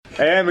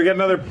And we got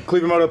another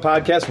Cleveland Moto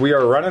podcast. We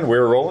are running.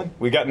 We're rolling.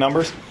 We got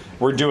numbers.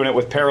 We're doing it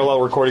with parallel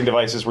recording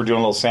devices. We're doing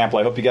a little sample.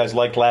 I hope you guys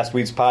liked last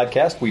week's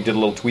podcast. We did a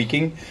little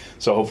tweaking,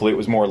 so hopefully it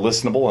was more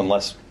listenable and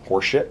less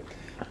horseshit.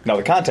 No,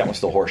 the content was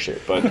still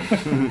horseshit,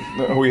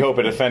 but we hope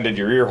it offended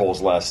your ear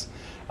holes less.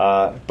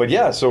 But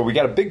yeah, so we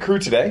got a big crew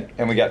today,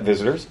 and we got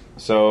visitors.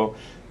 So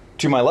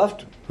to my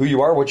left, who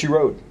you are, what you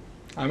rode.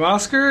 I'm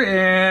Oscar,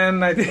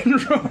 and I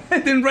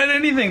didn't write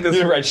anything this week.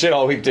 You didn't write shit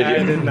all week, did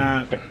you? I did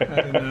not.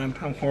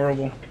 I'm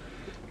horrible.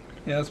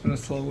 Yeah, it's been a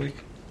slow week.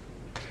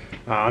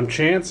 I'm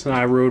Chance, and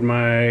I rode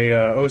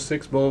my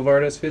 06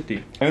 Boulevard S50.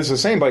 And this is the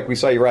same bike we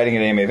saw you riding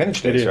at AMA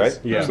Vintage Days, right?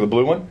 Yeah. So the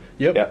blue one?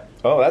 Yep. Yeah.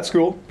 Oh, that's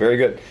cool. Very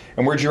good.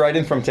 And where'd you ride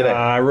in from today?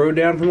 I rode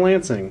down from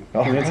Lansing,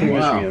 Lansing,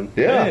 wow. Michigan.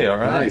 Yeah. Hey, all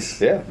right.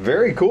 Nice. Yeah,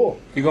 very cool.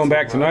 You going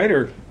back tonight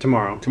or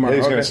tomorrow? Tomorrow.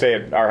 He's going okay. to stay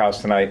at our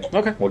house tonight.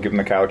 Okay. We'll give him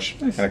a couch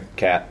and a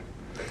cat.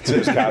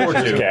 His couch Or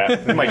and his two.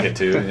 cat. You might get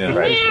two. Yeah.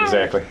 Right,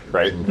 exactly.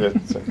 Right.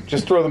 So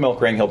just throw the milk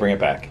ring, he'll bring it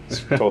back. It's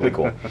totally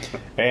cool.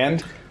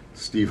 And,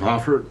 Steve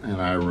Hoffert, and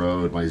I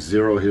rode my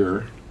Zero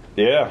here.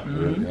 yeah.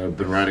 I've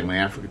been riding my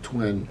Africa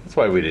Twin, That's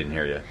why we didn't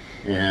hear you.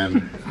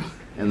 and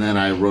then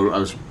I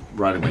was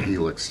riding my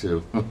Helix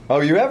too. Oh,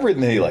 you have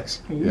ridden the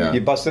Helix. Yeah.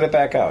 You busted it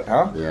back out,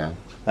 huh? Yeah,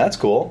 That's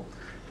cool.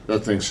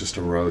 that thing's just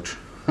a roach.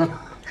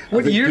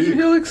 What year is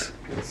Helix?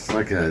 It's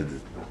like a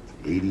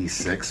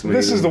 86 maybe.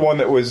 This is the one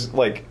that was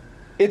like,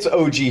 it's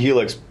OG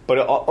Helix, but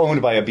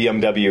owned by a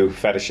BMW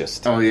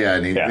fetishist. Oh yeah,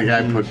 and Yeah. the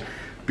guy put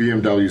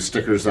BMW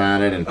stickers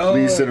on it and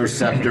Police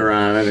Interceptor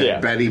on it and Yeah.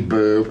 Betty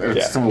Boop. And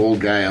Yeah. some old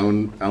guy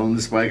owned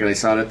this bike, and I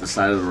saw it at the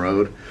side of the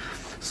road,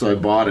 so I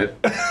bought it.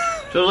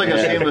 Feels like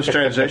a seamless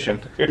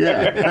transition.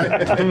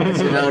 Yeah.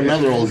 So now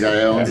another old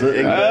guy owns it.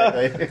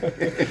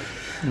 Exactly.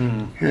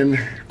 And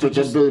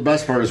the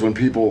best part is when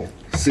people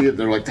see it,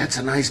 they're like, "That's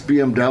a nice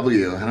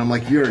BMW," and I'm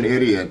like, "You're an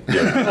idiot."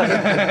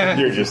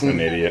 You're just an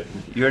idiot.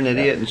 You're an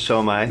idiot, and so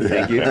am I.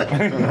 Thank you.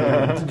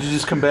 Did you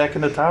just come back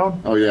into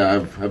town? Oh yeah,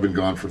 I've been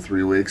gone for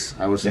 3 weeks.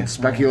 I was in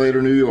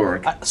Speculator, New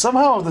York.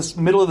 Somehow, this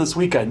middle of this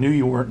week, I knew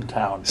you weren't in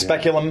town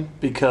Speculum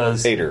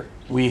because Hater.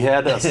 we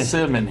had a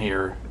sim in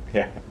here,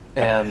 Yeah.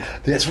 and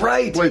That's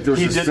right. Wait, there was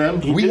he a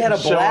sim? He We had didn't a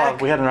show black-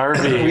 up. We had an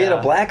RV. We had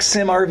a black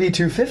Sim RV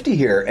 250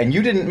 here, and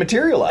you didn't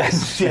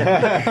materialize. You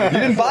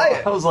didn't buy I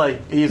it. was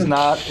like, he's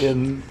not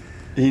in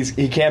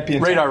He can't be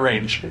in radar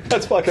range.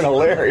 That's fucking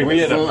hilarious. We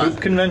had a Well, boot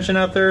convention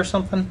out there or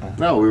something?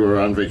 No, we were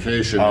on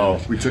vacation. Oh.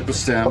 We took the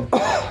stem.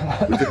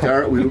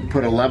 We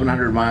put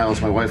 1,100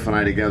 miles. My wife and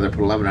I together put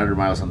 1,100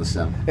 miles on the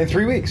stem. In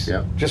 3 weeks.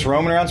 Yeah. Just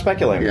roaming around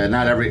speculating. Yeah,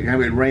 not every. I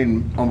mean, it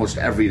rained almost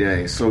every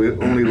day, so we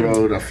only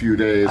rode a few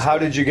days. How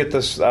did you get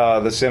this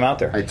the Sim out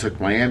there? I took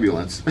my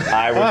ambulance.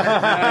 I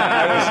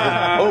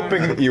was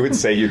hoping that you would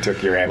say you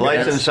took your ambulance.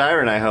 Lights and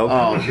siren, I hope.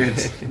 Oh,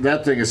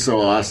 that thing is so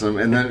awesome!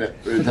 And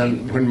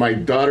then when my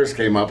daughters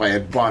came up, I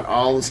had bought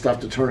all the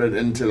stuff to turn it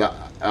into the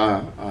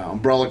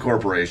Umbrella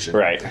Corporation.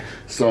 Right.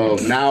 So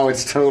now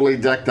it's totally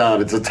decked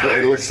out. It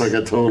looks like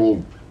a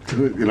total,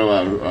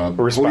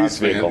 Response police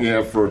van, vehicle.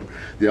 yeah, for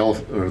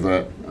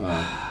the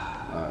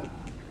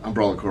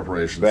Umbrella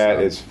Corporation. That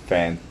so, is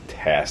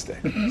fantastic.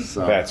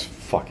 So- That's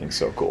fucking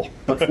so cool.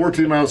 But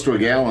 14 miles to a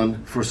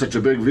gallon for such a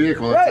big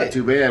vehicle, that's Right. not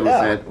too bad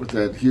Yeah. with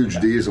that huge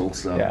diesel.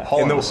 So. Yeah.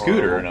 In the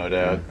scooter, no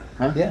doubt.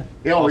 Yeah.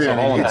 Yeah, oh,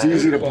 yeah, it's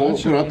easy to pull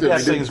it up there.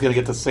 That thing's going to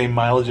get the same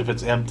mileage if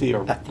it's empty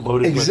or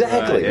loaded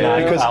Exactly.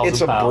 with Because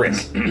it's a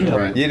 9,000 brick. pounds.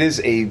 Right.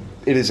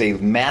 It is a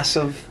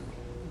massive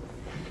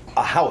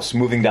house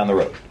moving down the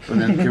road.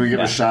 And then can we give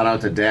a shout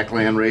out to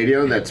Dakland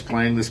Radio that's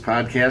playing this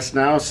podcast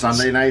now,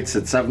 Sunday nights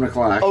at 7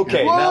 o'clock.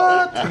 Okay.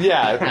 Now,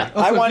 yeah.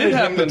 I wanted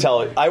him to tell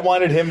it. I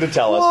wanted him to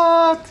tell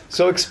us. What?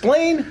 So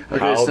explain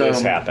how so-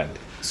 this happened.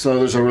 So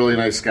there's a really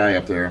nice guy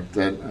up there,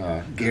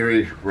 that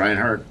Gary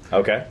Reinhardt.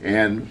 Okay.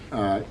 And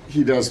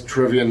he does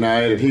trivia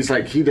night, and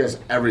he does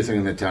everything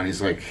in the town.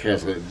 He's like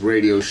has like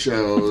radio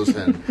shows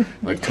and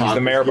like talk the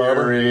mayor with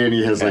barber? Gary, and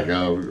he has like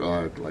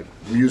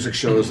music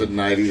shows at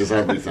night. He does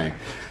everything.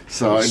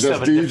 So he does 7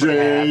 different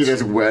DJ, he hats.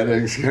 does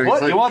weddings. You know,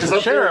 What? he's You want 'cause the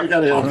up there sheriff? You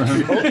gotta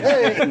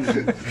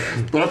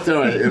have But up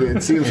there,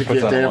 it seems like you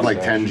have to have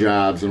like 10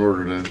 jobs in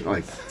order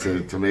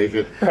to make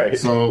it. Right.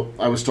 So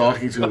I was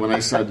talking to him, and I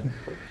said.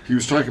 He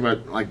was talking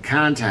about like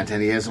content,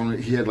 and he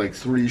had like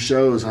 3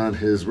 shows on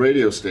his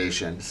radio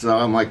station. So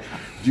I'm like,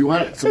 "Do you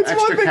want some It's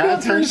extra one thing to have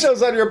content?" 3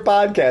 shows on your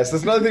podcast.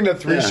 It's another thing to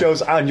have 3 Yeah.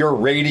 shows on your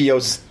radio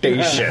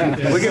station.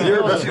 We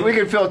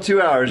can fill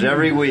 2 hours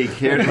every week.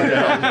 Here to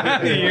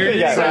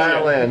Yeah.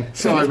 dial in.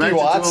 So I 50 mentioned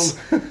watts. to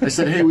him, I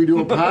said, "Hey, we do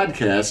a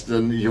podcast,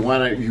 and do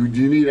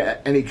you need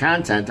any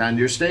content on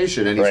your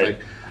station?" And he's Right. like,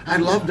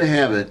 "I'd love to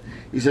have it."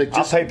 He's like, I'll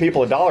 "Just pay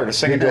people $1 to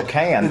sing into a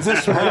can. Is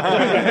this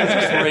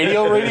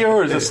radio,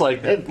 or is this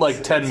like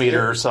 10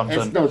 meter or something?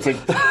 it's like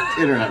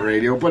internet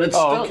radio, but it's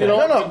Oh, still,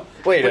 okay. No.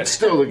 Wait. But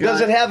still, the guy,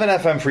 Does it have an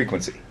FM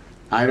frequency?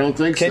 I don't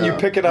think so. Can you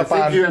pick it up I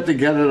think on- you have to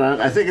get it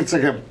on. I think it's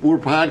like we're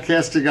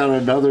podcasting on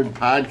another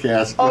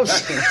podcast. Oh,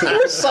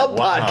 we're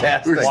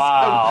sub-podcasting.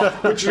 Wow.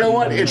 But you know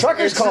what?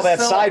 Truckers call that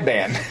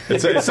sideband.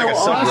 It's so like a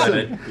awesome.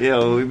 subreddit.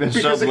 Yeah, we've been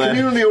Because the sublet.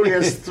 community only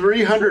has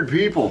 300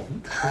 people.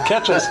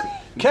 Catch us.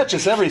 Catch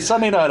us every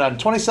Sunday night on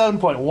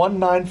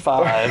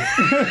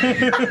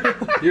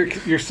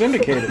 27.195. You're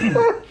syndicated.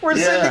 We're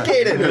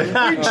syndicated. We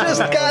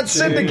just got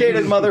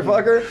syndicated,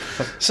 motherfucker.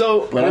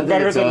 So But I think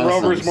Better it's than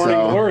awesome, Rover's Morning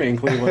so- Glory in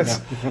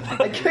Cleveland.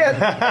 I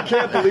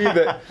can't believe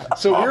that.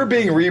 So we're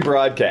being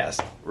rebroadcast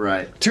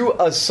Right. to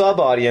a sub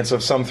audience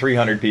of some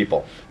 300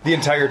 people. The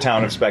entire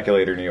town of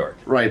Speculator, New York.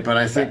 Right, but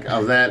I think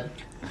of that.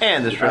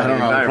 And the I surrounding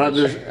don't know.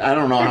 environment. I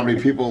don't know how many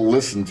people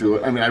listen to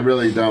it. I mean, I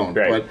really don't.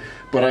 Right.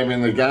 But I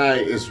mean, the guy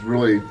is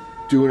really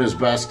doing his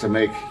best to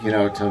make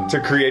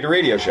To create a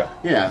radio show.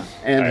 yeah,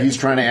 and Right. he's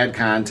trying to add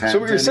content. So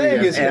what you're and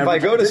saying he is, has if I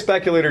go to advertising.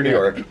 Speculator, New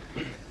York,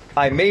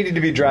 I may need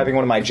to be driving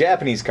one of my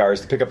Japanese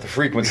cars to pick up the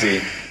frequency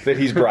that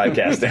he's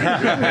broadcasting.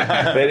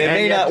 That it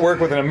may not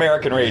work with an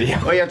American radio.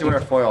 Well, you have to wear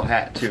a foil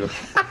hat too.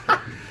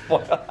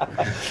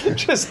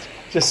 just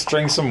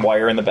string some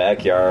wire in the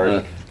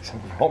backyard.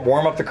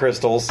 Warm up the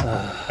crystals.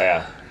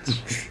 Yeah.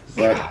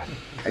 but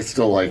I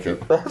still like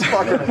it. That's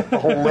fucking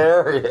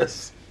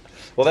hilarious.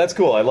 Well, that's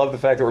cool. I love the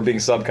fact that we're being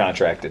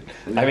subcontracted.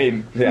 I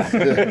mean,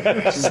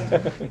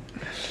 yeah.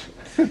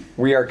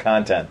 We are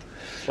content.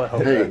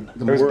 Hey, It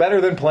was better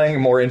than playing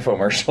more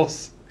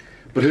infomercials.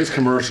 but his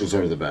commercials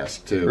are the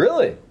best too.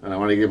 Really? And I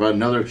want to give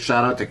another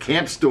shout out to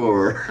Camp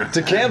Store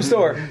To Cam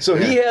Store. So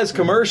he has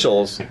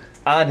commercials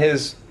on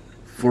his.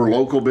 for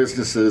local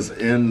businesses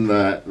in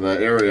the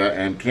area,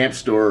 and Camp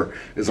Store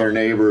is our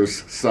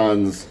neighbor's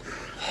son's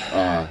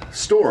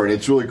store, and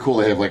it's really cool.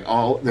 They have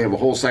they have a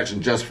whole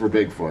section just for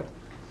Bigfoot.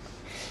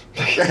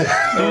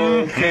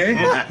 Okay.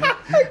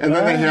 And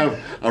then they have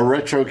a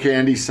retro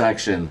candy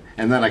section,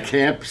 and then a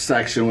camp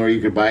section where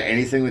you could buy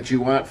anything that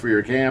you want for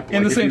your camp.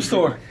 In the if same you-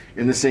 store.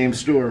 In the same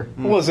store.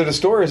 Well, is it a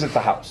store or is it the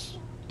house?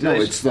 No,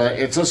 it's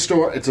a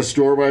store. It's a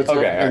store by itself.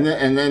 Okay, and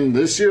then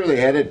this year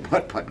they added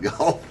putt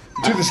golf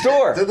To the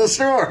store. to the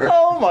store.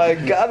 Oh my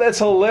God, that's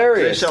They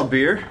hilarious. sell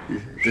beer.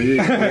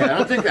 I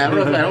don't think they have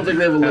a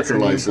liquor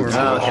license.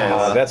 Oh,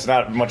 okay. That's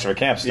not much of a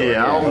camp store.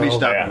 Yeah, I'll be Yeah.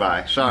 stopping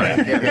by. Sorry. I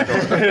can't get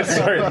those.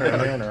 Sorry.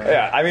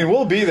 Yeah, I mean,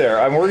 we'll be there.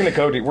 We're going to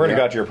go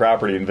out to your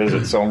property and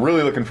visit. So I'm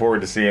really looking forward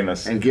to seeing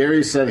this. And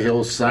Gary said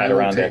he'll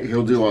around it.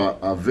 he'll do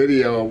a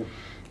video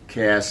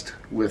cast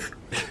with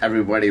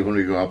everybody when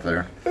we go up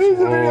there. And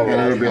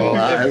it'll be a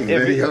live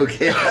video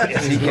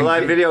cast. A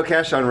live video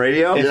cast on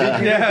radio.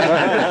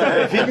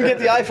 If he can get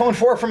the iPhone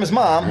 4 from his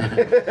mom.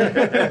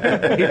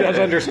 He does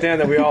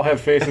understand that we all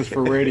have faces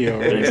for radio.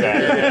 Right?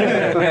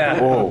 Exactly.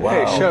 Oh,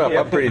 wow. Hey, shut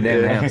up! I'm pretty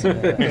damn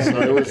handsome.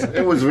 So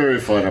it was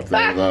very fun up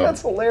there, though.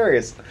 That's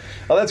hilarious.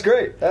 Oh, that's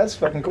great. That's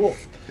fucking cool.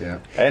 Yeah.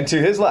 And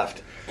to his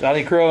left,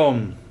 Johnny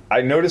Chrome.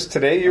 I noticed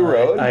today you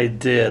rode. I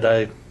did.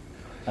 I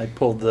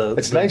pulled the.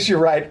 It's nice you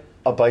ride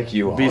a bike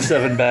you own.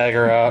 B7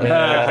 bagger out.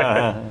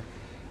 I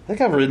think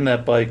I've ridden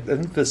that bike. I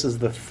think this is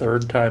the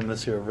third time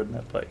this year I've ridden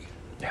that bike.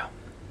 Yeah.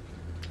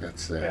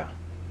 That's Yeah.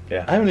 I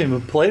Yeah. haven't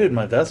even plated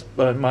my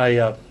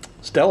my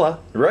Stella.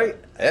 Right.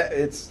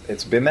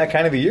 It's been that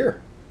kind of a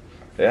year.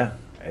 Yeah.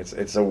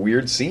 It's a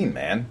weird scene,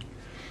 man.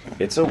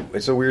 It's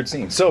a weird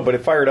scene. So, but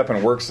it fired up and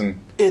it works, and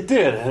It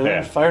did. It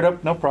Yeah. fired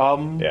up, no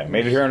problem. Yeah,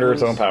 made it here under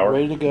its own power.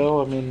 Ready to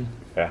go. I mean,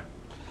 yeah.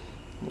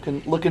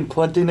 looking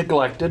plenty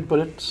neglected, but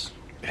it's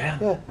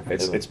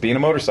It's being a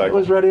it motorcycle.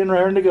 was ready and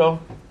raring to go.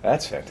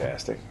 That's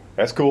fantastic.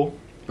 That's cool.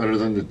 better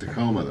than the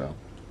Tacoma, though,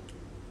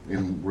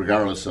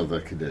 regardless of the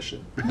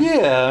condition.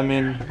 Yeah, I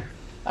mean,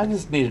 I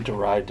just needed to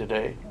ride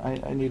today.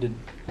 I needed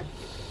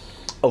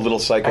A little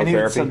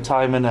psychotherapy. some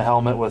time in a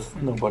helmet with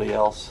nobody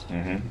else.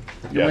 Yeah,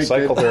 might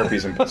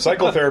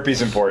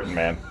psychotherapy's important,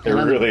 man. It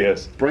really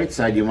is. Bright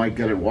side, you might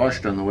get it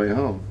washed on the way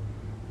home.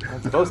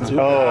 I'm supposed to.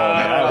 Oh,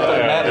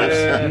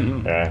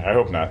 matters. yeah, I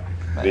hope not.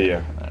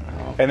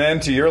 And then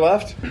to your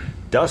left,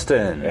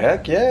 Dustin.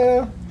 heck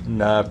yeah.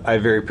 I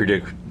very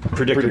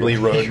predictably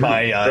rode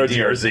my Rode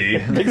yours.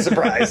 DRZ. Big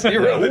surprise.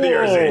 You rode the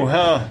DRZ.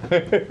 Huh?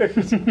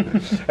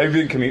 Have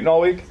you been commuting all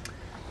week?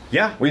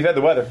 Yeah. We've had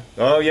the weather.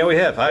 Oh, yeah, we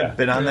have. Yeah. I've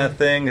been on that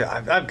thing.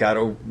 I've got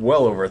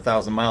well over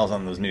 1,000 miles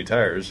on those new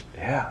tires.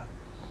 Yeah.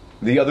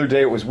 The other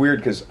day it was weird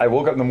because I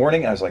woke up in the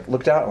morning and I was like,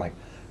 looked out and like,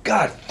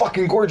 God,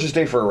 fucking gorgeous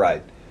day for a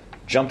ride.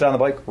 Jumped on the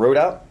bike, rode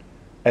out,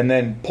 and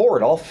then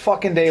poured all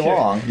fucking day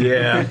long.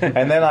 Yeah.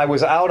 And then I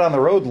was out on the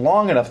road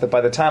long enough that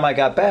by the time I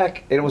got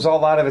back, it was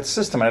all out of its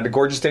system. I had a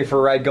gorgeous day for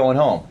a ride going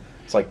home.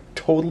 It's like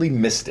totally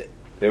missed it.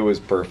 It was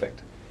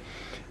perfect.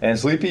 And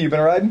Sleepy, you been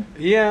riding?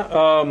 Yeah,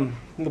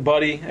 the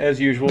buddy, as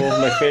usual,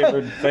 my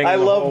favorite thing. I in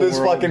the love whole this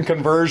world. fucking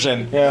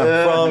conversion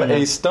Yeah. from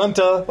a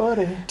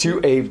stunta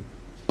to a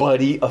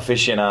buddy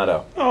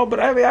aficionado. Oh, but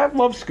I mean, I've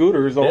loved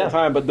scooters the Yeah. whole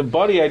time, but the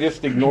buddy I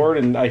just ignored,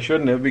 and I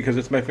shouldn't have because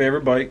it's my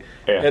favorite bike.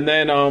 Yeah. And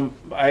then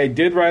I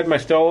did ride my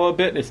Stella a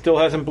bit, and it still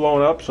hasn't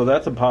blown up, so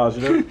that's a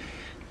positive.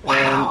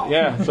 Wow. And,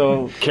 yeah,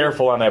 so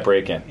Careful on that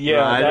break-in.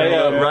 yeah,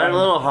 Ride a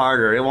little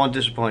harder. It won't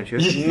disappoint you.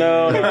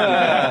 No,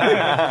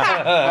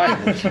 I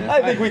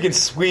think we can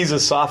squeeze a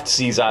soft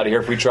C's out of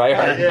here if we try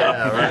hard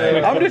enough.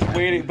 I'm just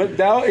waiting. But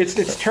now it's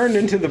turned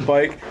into the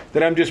bike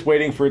that I'm just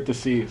waiting for it to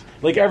seize.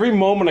 Like every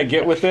moment I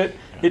get with it,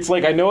 it's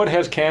like I know it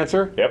has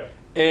cancer. Yep.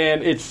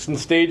 and it's in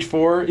stage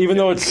 4. Even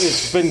though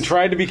it's been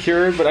tried to be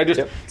cured, but I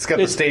just It's got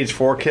the stage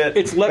 4 kit.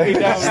 it's let me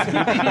down.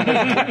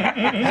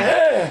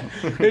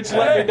 It's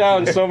let me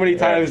down so many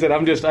times that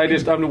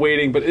I'm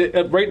waiting.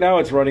 But right now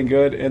it's running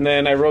good. And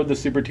then I rode the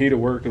Super T to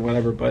work and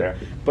whatever. But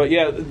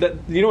that,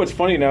 you know what's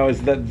funny now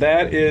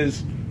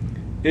is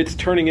it's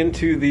turning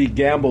into the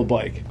gamble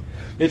bike.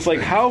 It's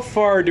like, how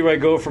far do I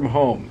go from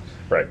home?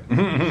 Right.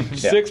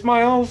 6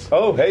 miles?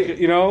 Oh,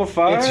 hey.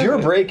 5? It's your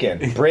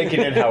break-in. Break it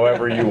in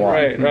however you want.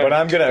 Right. But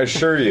I'm going to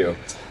assure you,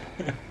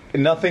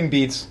 nothing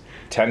beats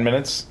 10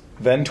 minutes,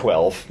 then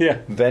 12,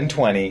 then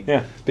 20,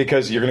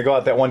 because you're going to go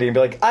out that one day and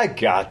be like, I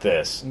got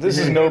this. This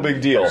is no big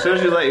deal. As soon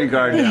as you let your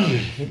guard down.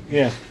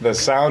 Yeah. The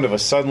sound of a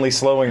suddenly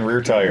slowing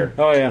rear tire.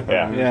 Oh, yeah.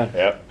 Yeah.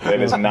 Yep.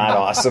 That is not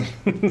awesome.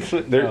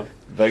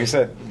 Like I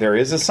said, there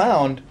is a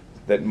sound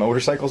that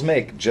motorcycles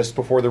make just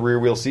before the rear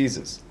wheel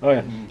seizes. Oh,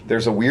 yeah.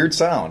 There's a weird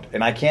sound,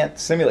 and I can't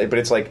simulate, but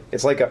it's like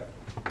a...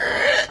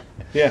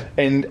 Yeah.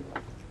 And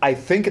I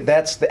think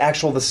that's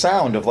the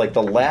sound of like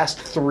the last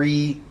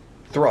 3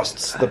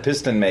 thrusts the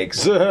piston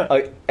makes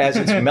as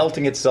it's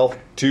melting itself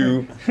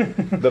to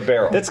the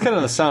barrel. That's kind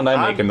of the sound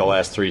I make in the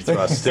last 3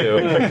 thrusts, too.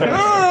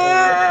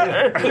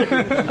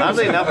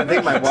 Oddly enough, I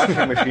think my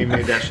washing machine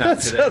made that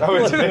sound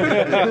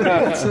today.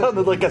 That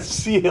sounded like a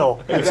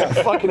seal. It's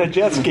fucking a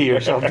jet ski or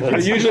something.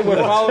 Usually what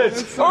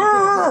follows...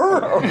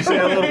 Say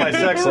a little of my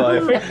sex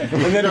life.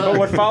 And then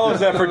what follows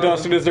that for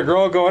Dustin is the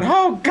girl going,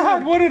 oh,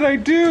 God, what did I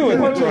do?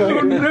 And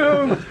oh,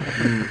 no.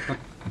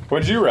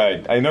 What'd you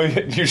ride? I know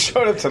you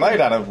showed up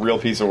tonight on a real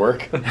piece of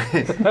work.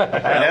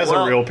 That is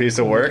a real piece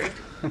of work.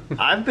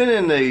 I've been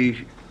in the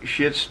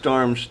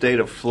shitstorm state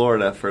of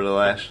Florida for the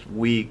last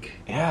week.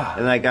 Yeah.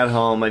 And I got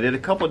home. I did a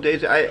couple of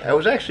days. I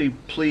was actually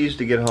pleased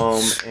to get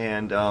home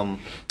and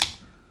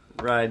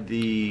ride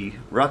the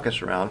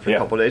Ruckus around for a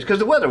couple of days because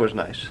the weather was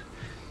nice.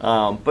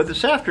 But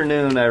this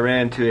afternoon I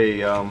ran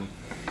to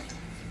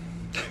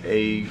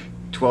a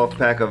 12th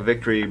pack of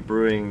Victory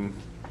Brewing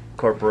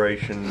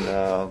Corporation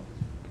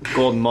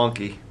Golden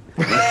Monkey.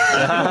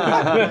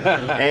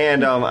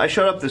 And I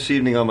showed up this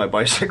evening on my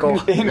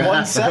bicycle. In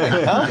 1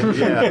 second, huh?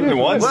 Yeah. In 1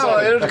 Well,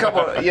 second. there was a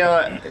couple.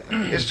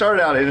 It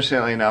started out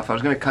innocently enough. I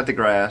was going to cut the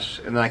grass,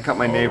 and then I cut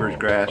my neighbor's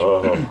grass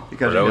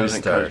because he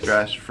doesn't cut his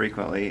grass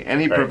frequently, and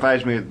he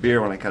provides me with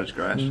beer when I cut his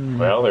grass.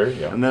 Well, there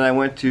you go. And then I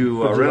went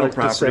to a rental like to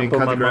property and sample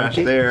cut my the grass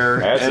monkey? there.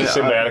 That's and, a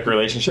symbiotic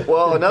relationship.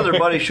 well, another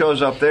buddy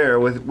shows up there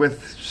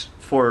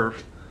for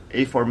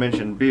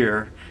aforementioned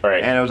beer,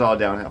 and it was all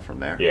downhill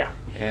from there. Yeah.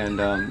 And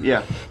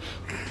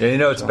Yeah, you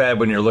know it's bad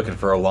when you're looking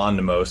for a lawn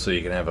to mow so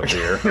you can have a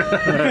beer.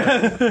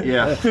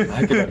 yeah.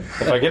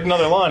 If I get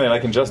another lawn in, I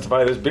can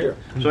justify this beer.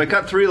 So I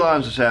cut 3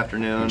 lawns this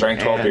afternoon. Drank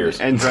 12 beers.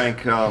 And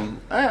drank,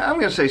 I'm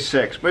going to say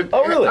 6. But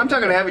Oh, really? I'm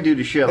talking heavy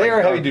duty shit. They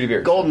are heavy-duty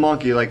beers. Golden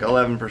Monkey, like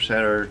 11%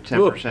 or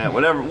 10%,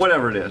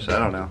 whatever it is. I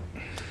don't know.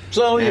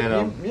 So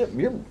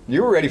And,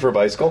 you were ready for a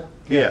bicycle.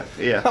 Yeah.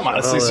 I'm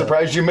honestly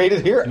surprised you made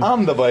it here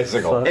on the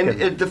bicycle.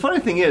 And the funny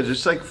thing is,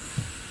 it's like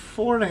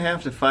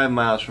 4.5 to 5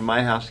 miles from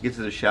my house to get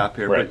to the shop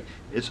here, Right. but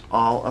it's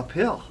all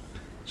uphill.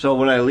 So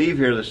when I leave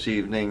here this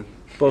evening,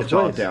 it's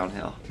all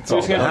downhill. It's all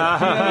done.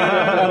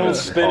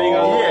 Pedals spinning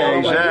on Yeah,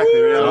 exactly.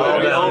 I'm going to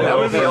be downhill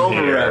over from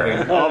here.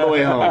 revving all the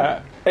way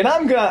home. And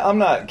I'm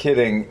not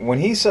kidding. When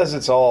he says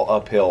it's all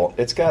uphill,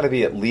 it's got to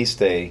be at least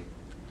a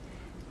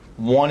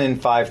 1 in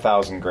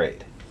 5,000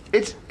 grade.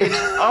 It's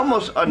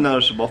almost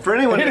unnoticeable for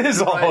anyone. It is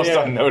that almost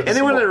rides- unnoticeable.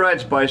 Anyone that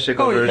rides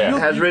bicycles or yeah.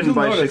 has ridden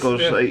you'll notice, bicycles,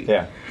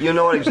 you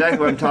know exactly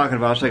what I'm talking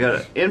about. It's like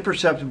an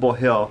imperceptible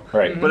hill,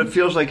 Right. but it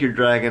feels like you're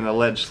dragging a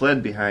lead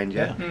sled behind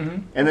you.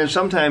 And then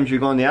sometimes you're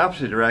going the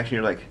opposite direction.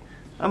 You're like,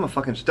 I'm a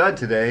fucking stud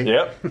today.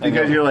 Yep.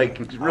 Because you're like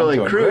really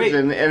doing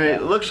cruising, and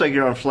it looks like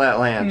you're on flat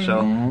land. So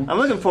I'm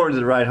looking forward to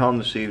the ride home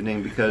this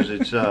evening because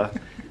it's.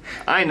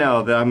 I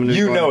know that I'm going to.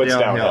 You know it's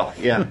downhill.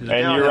 Yeah, it's And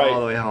downhill you're right. all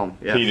the way home.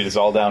 Yeah. Pete, it's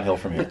all downhill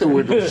from here. The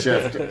wind will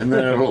shift, and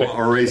then it'll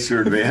erase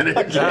your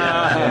advantage.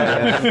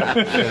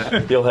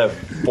 He'll have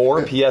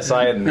 4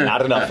 psi and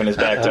not enough in his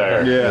back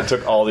tire. Yeah. It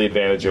took all the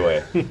advantage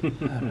away.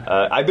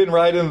 I've been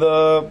riding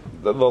the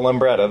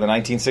Lambretta, the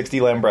 1960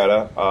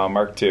 Lambretta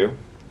Mark II,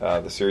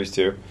 the Series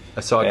 2.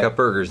 I saw it got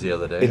burgers the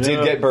other day. It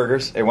did get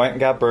burgers. It went and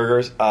got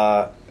burgers.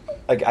 I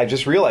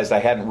just realized I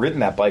hadn't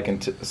ridden that bike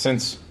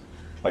since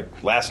like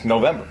last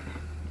November.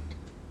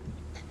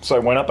 So I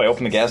went up, I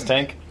opened the gas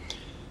tank,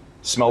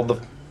 smelled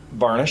the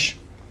varnish,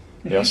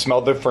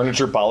 smelled the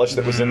furniture polish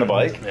that was in the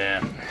bike.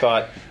 Yeah.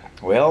 Thought,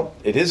 well,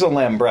 it is a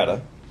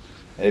Lambretta.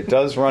 It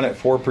does run at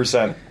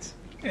 4%.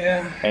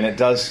 Yeah. And it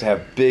does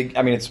have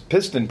it's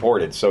piston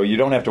ported, so you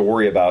don't have to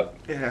worry about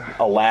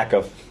a lack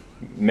of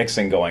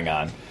mixing going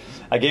on.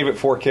 I gave it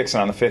 4 kicks,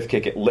 and on the 5th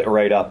kick, it lit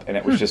right up, and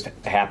it was just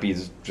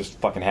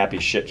fucking happy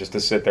shit just to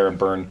sit there and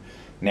burn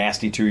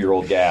nasty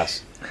 2-year-old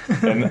gas.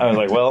 And I was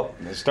like, well,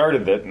 I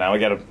started it. Now we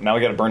got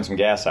to burn some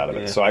gas out of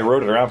it. So I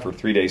rode it around for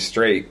 3 days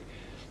straight,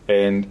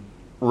 and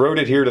rode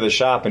it here to the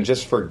shop, and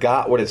just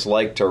forgot what it's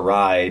like to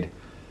ride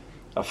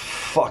a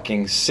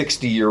fucking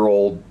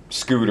 60-year-old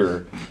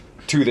scooter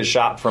to the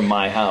shop from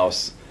my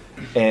house.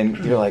 And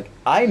you're like,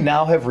 I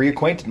now have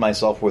reacquainted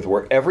myself with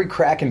where every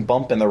crack and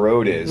bump in the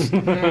road is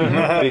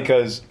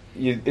because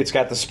it's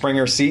got the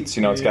Springer seats,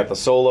 it's got the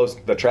Solos,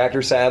 the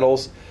tractor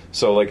saddles.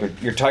 So like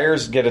your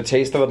tires get a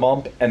taste of the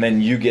bump, and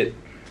then you get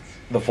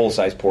the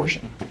full-size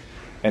portion.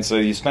 And so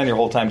you spend your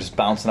whole time just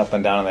bouncing up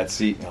and down on that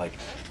seat. And you're like,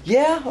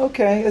 yeah,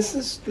 okay, this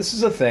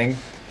is a thing.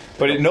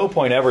 But at no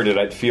point ever did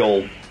I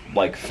feel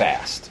like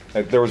fast.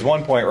 There was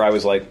one point where I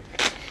was like,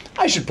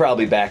 I should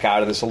probably back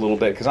out of this a little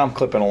bit because I'm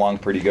clipping along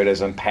pretty good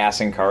as I'm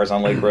passing cars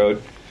on Lake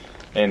Road.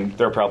 And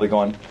they're probably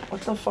going,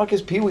 what the fuck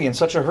is Pee-wee in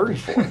such a hurry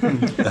for?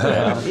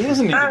 He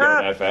doesn't need to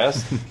go that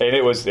fast. And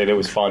it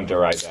was fun to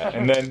ride that.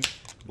 And then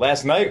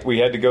last night we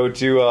had to go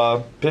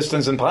to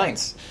Pistons and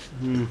Pints,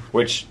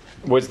 which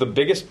was the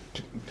biggest.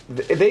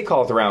 They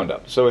call it the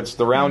Roundup. So it's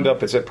the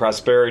Roundup. It's at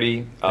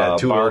Prosperity.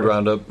 Two-wheel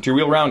Roundup.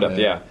 Two-wheel Roundup,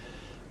 yeah.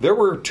 There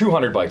were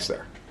 200 bikes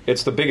there.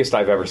 It's the biggest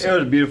I've ever seen. It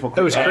was beautiful.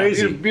 It was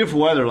crazy.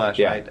 Beautiful weather last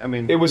Yeah. night. I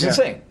mean, it was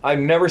insane. I've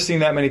never seen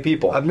that many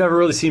people. I've never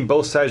really seen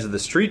both sides of the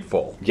street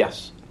full.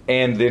 Yes.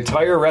 And the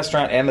entire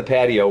restaurant and the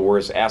patio were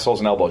as assholes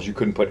and elbows. You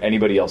couldn't put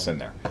anybody else in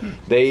there.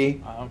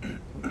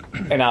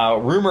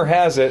 And rumor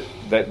has it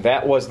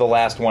that was the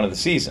last one of the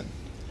season,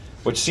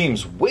 which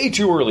seems way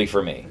too early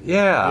for me.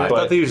 Yeah, I But-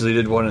 thought they usually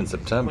did one in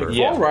September.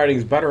 Yeah. Fall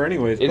riding's better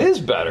anyways. It is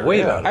better. Way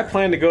yeah. better. I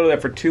planned to go to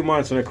that for 2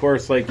 months, and of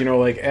course,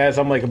 as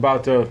I'm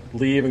about to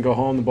leave and go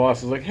home, the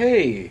boss is like,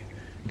 "Hey,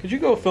 could you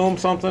go film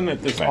something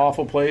at this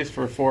awful place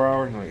for 4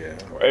 hours?" I'm like,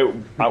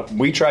 yeah.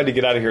 We tried to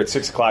get out of here at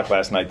 6 o'clock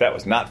last night. That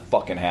was not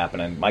fucking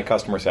happening. My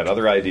customers had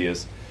other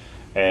ideas,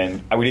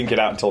 and we didn't get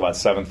out until about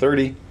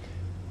 7:30.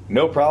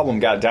 No problem.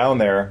 Got down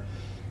there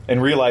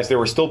and realized there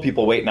were still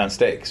people waiting on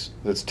steaks.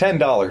 It's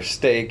 $10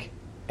 steak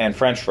and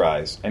French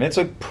fries, and it's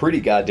a pretty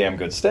goddamn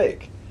good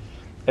steak.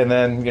 And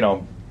then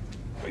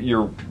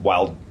your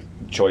wild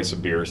choice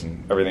of beers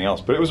and everything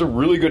else. But it was a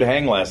really good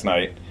hang last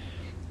night.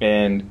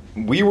 And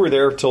we were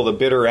there till the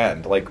bitter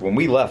end. Like, when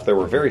we left, there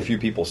were very few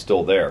people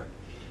still there.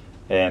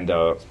 And,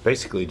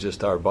 Basically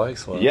just our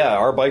bikes left. yeah,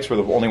 our bikes were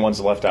the only ones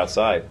left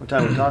outside. What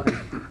time are we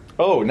talking?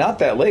 Oh, not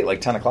that late,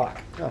 like 10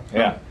 o'clock. Oh.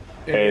 Yeah.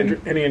 And,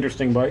 Any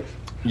interesting bikes?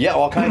 yeah,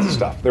 all kinds of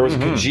stuff. There was a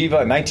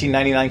Cagiva, a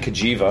 1999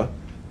 Cagiva.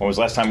 When was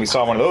the last time we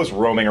saw one of those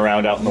roaming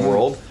around out in the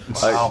world?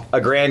 Wow. A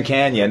Grand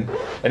Canyon.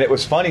 And it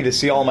was funny to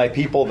see all my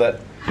people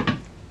that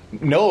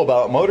know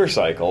about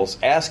motorcycles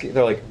asking,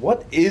 they're like,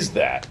 what is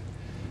that?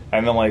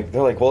 And then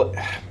they're like, well,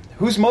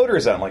 whose motor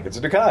is that? I'm like, it's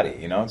a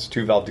Ducati. It's a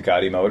 2-valve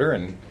Ducati motor,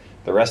 and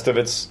the rest of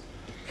it's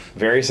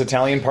various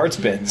Italian parts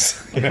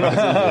bins.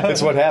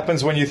 It's what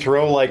happens when you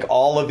throw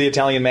all of the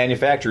Italian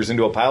manufacturers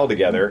into a pile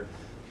together.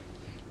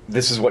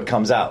 This is what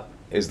comes out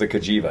is the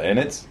Cagiva, and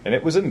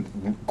it was a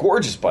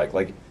gorgeous bike.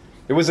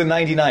 It was a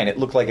 99. It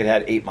looked like it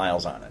had 8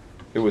 miles on it.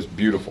 It was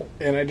beautiful.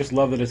 And I just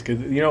love that it's because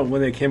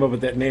when they came up with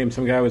that name,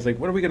 some guy was like,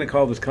 "What are we going to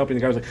call this company?"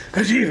 The guy was like,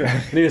 "Cagiva,"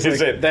 and he was That's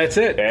like, it. "That's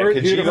it. Yeah,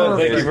 Beautiful. Cagiva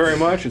Thank is- you very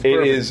much." It's It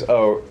perfect. is.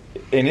 Oh,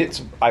 and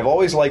it's. I've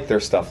always liked their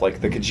stuff,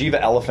 like the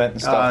Cagiva Elephant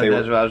and stuff.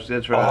 That's what I was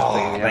thinking.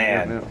 Oh,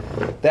 man.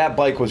 That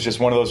bike was just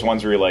one of those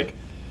ones where you're like,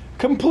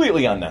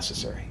 completely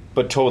unnecessary,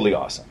 but totally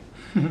awesome.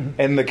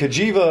 And the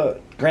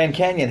Cagiva Grand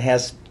Canyon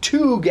has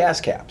 2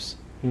 gas caps,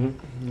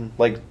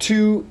 like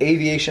 2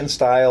 aviation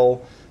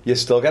style. You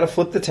still got to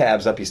flip the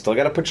tabs up. You still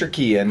got to put your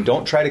key in.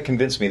 Don't try to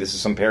convince me this is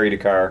some Perry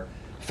Dakar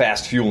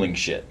fast fueling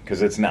shit,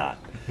 because it's not.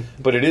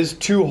 But it is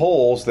 2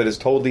 holes that is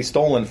totally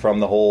stolen from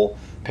the whole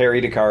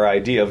Perry Dakar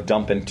idea of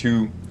dumping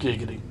 2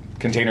 Giggity.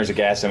 containers of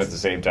gas in at the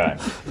same time.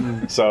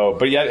 So,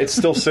 but yet it's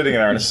still sitting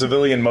there on a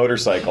civilian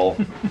motorcycle.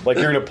 Like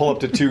you're going to pull up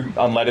to 2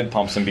 unleaded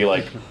pumps and be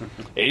like,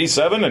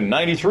 87 and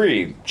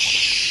 93.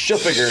 She'll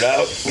figure it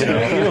out. You know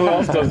who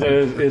else does that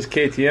is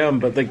KTM,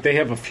 but they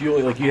have a fuel.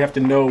 You have to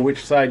know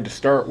which side to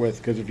start with,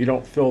 because if you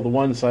don't fill the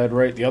one side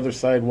right, the other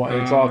side,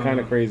 it's all kind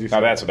of crazy.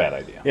 Now that's a bad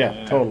idea.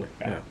 Yeah, totally.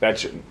 Yeah. That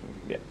shouldn't.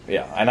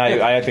 Yeah, and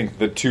I think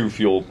the 2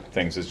 fuel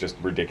things is just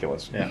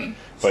ridiculous. Yeah.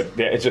 But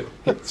yeah, it's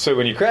just, so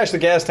when you crash the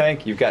gas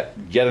tank, you've got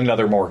yet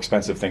another more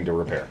expensive thing to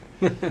repair.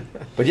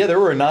 But yeah, there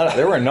were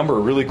a number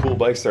of really cool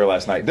bikes there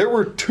last night. There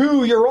were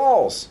 2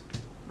 Urals,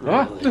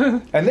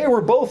 and they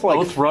were both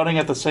Both running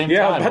at the same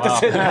Yeah, time. about to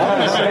say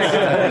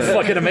That's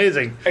fucking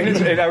amazing.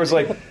 and I was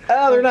like,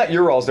 they're not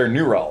Urals, they're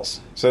Nurals.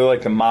 So they're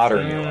like the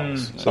modern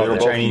Urals. So they were the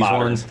both Chinese modern.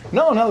 ones?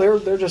 No,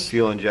 they're just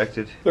Fuel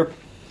injected. they're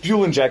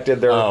fuel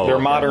injected. They're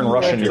okay. modern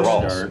Russian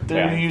Urals.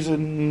 They're Yeah.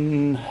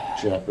 using.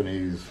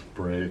 Japanese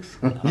brakes.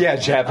 Yeah, I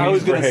Japanese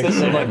was going to brakes.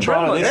 say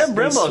electronics. They have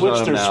They Brembos switched on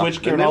their them now.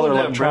 switchgear and They all their don't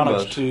have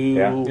electronics Brembos. to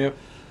Yeah. Yep.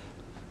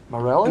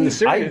 Morelli. And the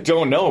I serious,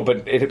 don't know,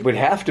 but it would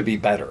have to be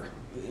better.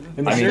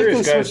 and the I mean,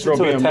 serious they guys switched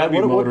throw to BMW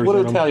Ita- what motors do in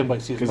them, Italian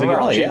bikes use? because they get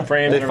Morelli, cheap yeah.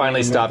 frames. They and finally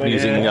everything stopped like that.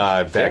 using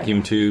Yeah.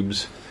 vacuum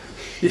tubes.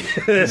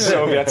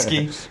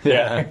 Sovietsky.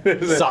 Yeah.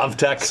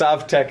 Sovtech.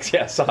 Sovtech,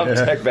 yeah,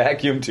 Sovtech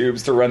vacuum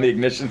tubes to run the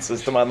ignition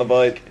system on the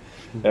bike.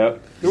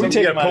 Yep. You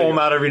gotta pull them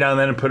out every now and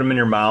then and put them in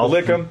your mouth.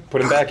 Lick them, put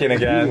them back in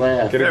again,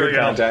 Laugh. get a There good we go.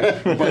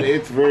 contact. But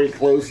it's very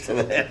close to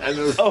that.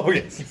 Oh,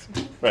 yes.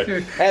 Right.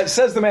 And it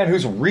says the man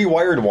who's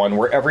rewired one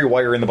where every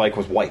wire in the bike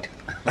was white.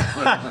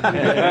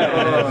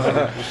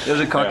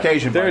 There's a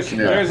Caucasian bike.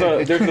 There's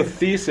a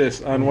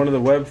thesis on one of the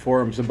web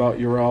forums about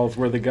Urals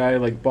where the guy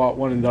like bought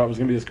one and thought it was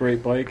going to be this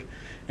great bike,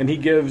 and he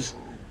gives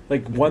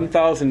like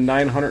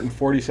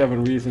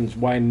 1,947 reasons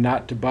why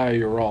not to buy a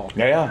Ural.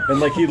 Yeah. And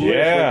like he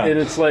lives, and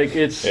it's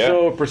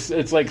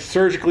it's like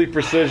surgically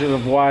precision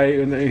of why,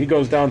 and he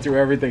goes down through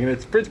everything, and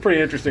it's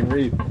pretty interesting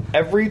read.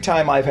 Every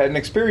time I've had an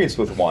experience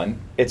with one,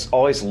 it's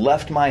always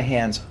left my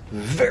hands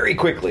very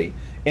quickly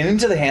and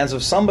into the hands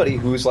of somebody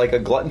who's like a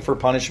glutton for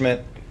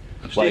punishment.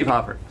 Steve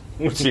Hoffert.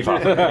 Steve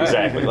Hoffert,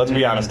 exactly. Let's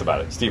be honest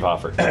about it. Steve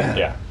Hoffert,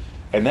 yeah.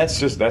 And that's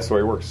the way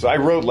it works. So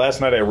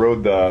last night I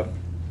rode the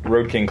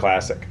Road King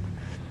Classic,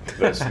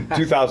 this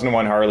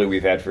 2001 Harley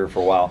we've had for a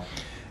while.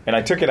 And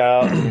I took it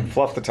out, and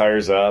fluffed the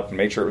tires up, and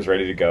made sure it was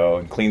ready to go,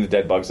 and cleaned the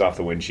dead bugs off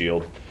the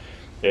windshield,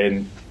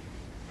 and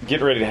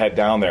getting ready to head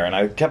down there. And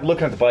I kept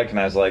looking at the bike, and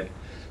I was like,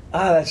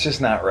 that's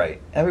just not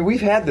right. I mean,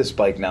 we've had this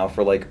bike now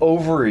for like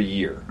over a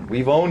year.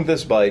 We've owned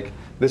this bike.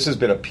 This has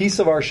been a piece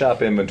of our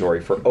shop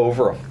inventory for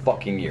over a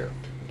fucking year.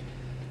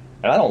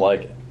 And I don't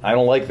like it. I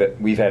don't like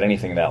that we've had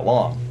anything that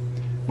long.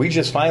 We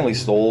just finally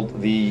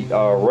sold the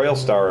Royal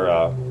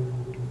Star,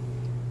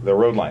 the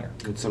Roadliner.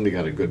 And somebody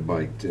got a good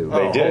bike, too.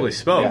 They did. Holy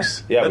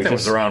smokes. Yeah, that thing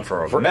was around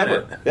for a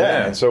minute.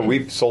 Yeah, and so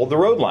we've sold the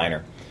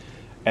Roadliner.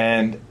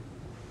 And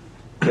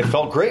it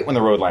felt great when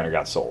the Roadliner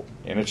got sold.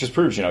 And it just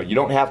proves, you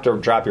don't have to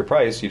drop your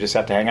price. You just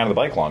have to hang on to the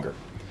bike longer.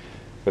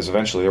 Because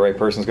eventually the right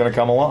person's going to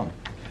come along.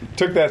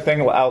 Took that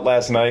thing out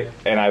last night,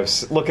 and I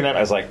was looking at it,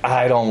 I was like,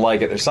 I don't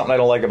like it. There's something I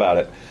don't like about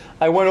it.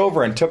 I went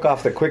over and took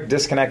off the quick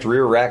disconnect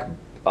rear rack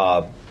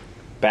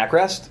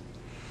backrest.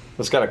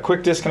 It's got a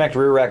quick disconnect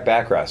rear rack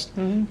backrest.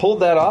 Mm-hmm.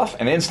 Pulled that off,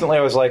 and instantly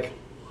I was like,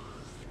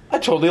 I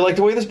totally like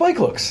the way this bike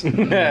looks.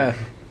 Yeah.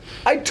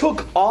 I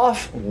took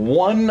off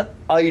one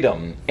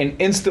item and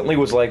instantly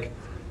was like,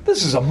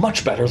 this is a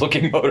much better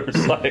looking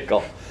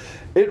motorcycle.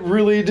 It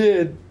really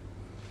did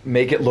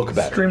make it look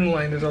better.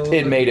 Streamlined it a little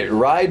bit. It made it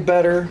ride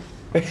better.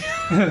 Right.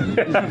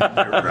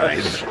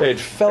 It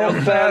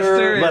felt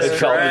better. It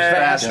felt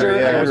faster.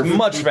 Yeah. It was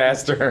much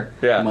faster.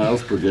 Yeah.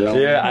 Miles per gallon.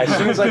 Yeah, as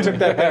soon as I took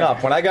that thing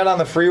off, when I got on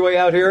the freeway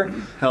out here,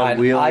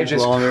 I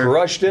just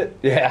crushed it.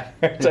 Yeah,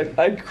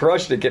 I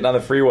crushed it getting on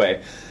the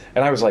freeway,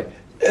 and I was like,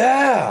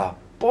 "Yeah,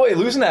 boy,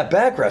 losing that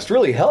backrest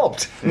really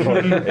helped."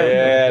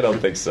 Yeah, I don't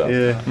think so.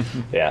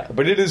 Yeah,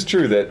 but it is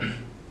true that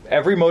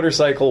every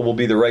motorcycle will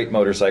be the right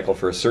motorcycle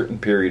for a certain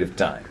period of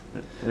time.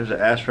 There's an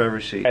ass for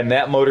every seat. And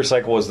that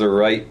motorcycle was the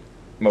right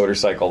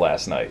motorcycle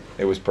last night.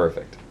 It was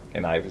perfect.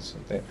 And I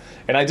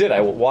did.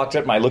 I walked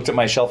up, I looked at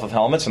my shelf of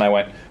helmets, and I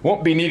went,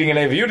 won't be needing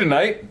any of you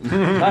tonight.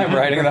 I'm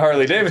riding in the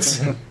Harley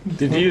Davidson.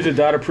 Did you use a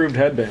dot-approved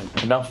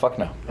headband? No, fuck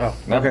no. Oh,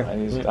 no,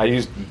 okay. I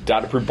used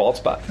dot-approved bald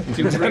spot.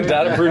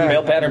 Dot-approved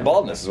male pattern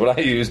baldness is what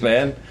I used,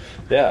 man.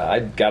 Yeah, I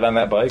got on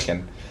that bike,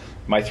 and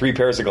my 3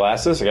 pairs of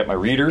glasses. I got my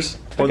readers.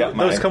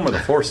 Those come with a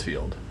force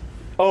field.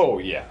 Oh,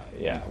 yeah.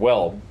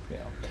 Well,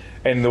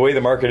 and the way the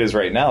market is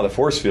right now, the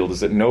force field is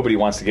that nobody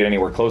wants to get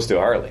anywhere close to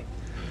a Harley.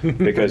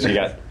 Because you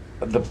got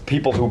the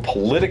people who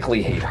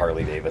politically hate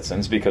Harley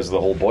Davidsons because of the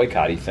whole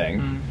boycotty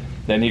thing.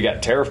 Then you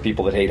got tariff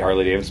people that hate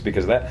Harley Davidsons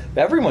because of that.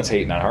 Everyone's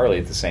hating on Harley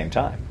at the same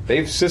time.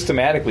 They've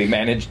systematically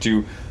managed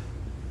to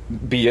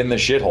be in the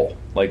shithole.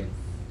 Like,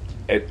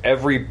 at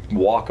every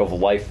walk of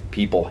life,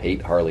 people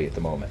hate Harley at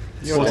the moment.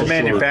 Well, it's a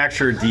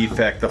manufacturer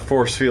defect. The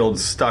force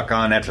field's stuck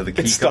on after the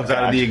key comes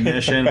out of the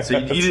ignition, so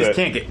you just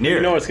can't get near it.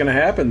 You know what's going to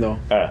happen, though?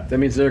 That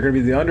means they're going to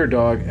be the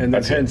underdog, and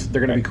then hence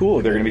they're going to be cool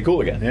again. They're going to be cool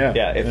again.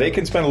 Yeah. If they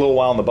can spend a little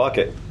while in the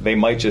bucket, they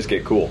might just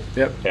get cool.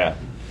 Yep. Yeah.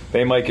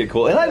 They might get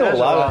cool. And I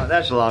know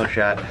that's a long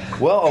shot.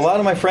 Well, a lot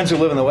of my friends who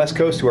live on the West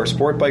Coast who are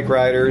sport bike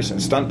riders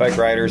and stunt bike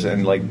riders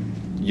and like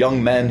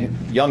young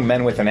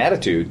men with an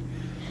attitude,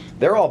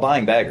 they're all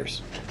buying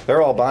baggers.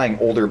 They're all buying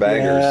older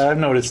baggers. Yeah, I've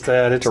noticed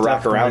that. It's to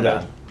rock around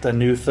on. The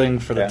new thing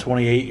for the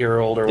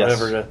 28-year-old or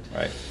whatever.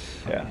 Right.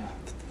 Yeah.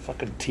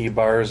 Fucking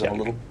T-bars and a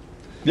little...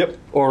 Yep.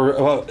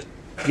 Or,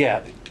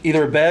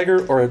 either a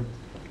bagger or a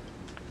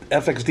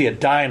FXD, a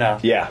Dyna.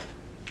 Yeah.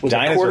 With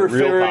a quarter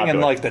fairing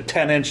and like the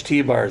 10-inch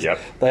T-bars. Yep.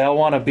 They all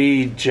want to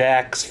be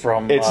Jax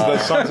from... It's the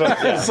Sons of...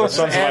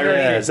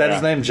 Is that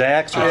his name,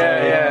 Jax?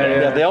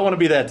 Yeah. They all want to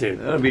be that dude.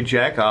 That'll be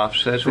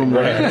jack-offs. That's what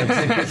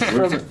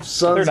from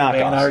Sons of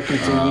Anarchy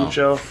TV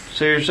show.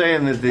 So you're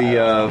saying that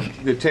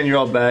the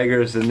 10-year-old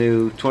bagger is the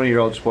new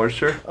 20-year-old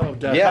Sportster? Oh,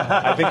 definitely.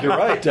 Yeah, I think you're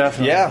right.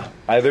 Definitely. Yeah.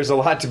 There's a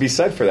lot to be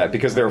said for that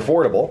because they're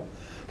affordable.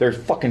 There's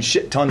fucking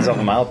shit tons of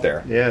them out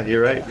there. Yeah,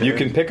 you're right. You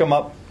can pick them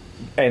up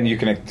and you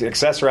can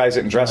accessorize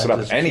it and dress it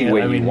up any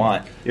way you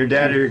want. Your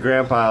dad or your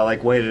grandpa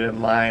waited in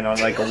line on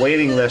like a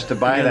waiting list to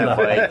buy that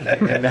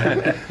bike. And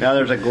now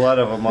there's a glut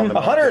of them on the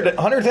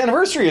 100th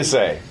anniversary, you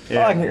say?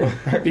 Yeah.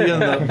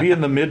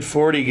 Being the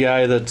mid-40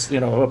 guy that's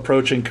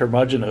approaching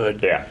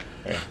curmudgeonhood. Yeah.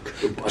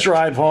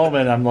 Drive home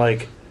and I'm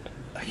like,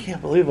 I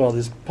can't believe all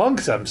these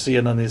punks I'm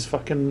seeing on these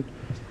fucking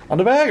on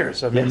the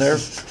baggers. I mean, they're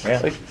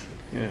like.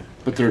 Yeah.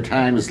 But their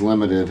time is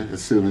limited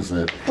as soon as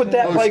that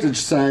postage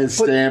size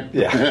stamp.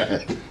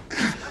 Yeah.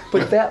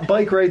 But that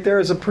bike right there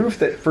is a proof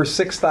that for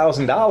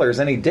 $6,000,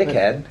 any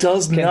dickhead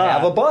can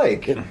have a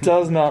bike. It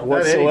does not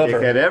Not any whatsoever.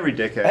 dickhead, every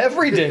dickhead.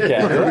 Every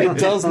dickhead. It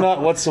does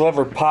not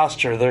whatsoever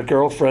posture their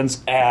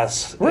girlfrend's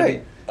ass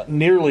in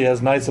nearly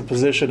as nice a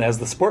position as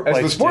the sport bike.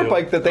 As the sport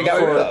bike that they got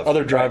for rid of.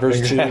 other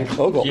drivers to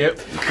ogle. Yep.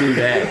 Do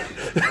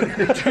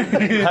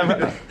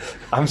that.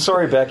 I'm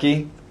sorry,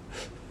 Becky.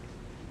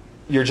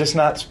 You're just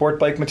not sport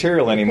bike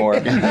material anymore.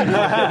 Arch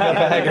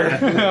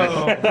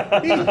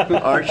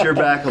your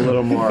back a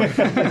little more.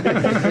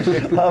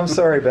 I'm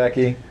sorry,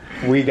 Becky.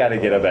 We got to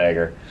get a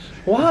bagger.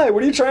 Why?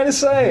 What are you trying to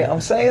say?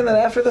 I'm saying that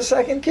after the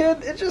second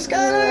kid, it just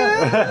got...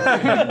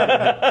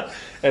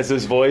 As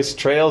his voice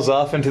trails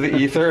off into the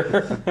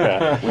ether.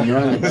 Yeah. When you're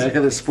on the back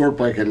of the sport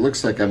bike, it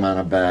looks like I'm on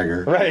a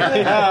bagger. Right.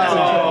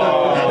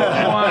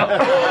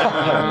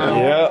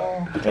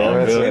 Yep.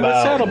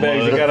 The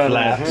saddlebags you got on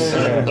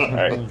that. All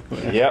right.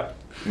 Yep.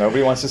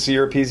 Nobody wants to see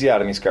your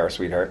episiotomy scar,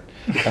 sweetheart.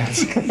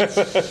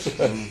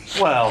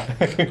 Well,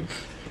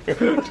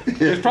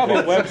 There's probably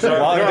a website.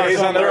 Long days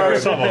on the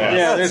road.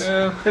 Yeah,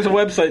 there's a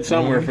website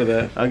somewhere for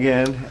that.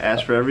 Again,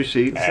 ask for every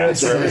seat.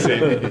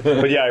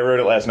 But yeah, I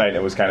rode it last night and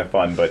it was kind of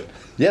fun. But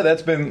yeah,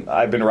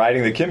 I've been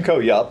riding the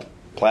Kimco Yup.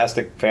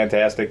 Plastic,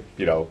 fantastic,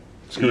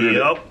 scooter.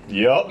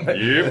 Yup.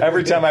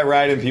 Every time I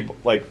ride in, people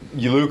like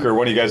Luke or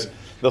one of you guys,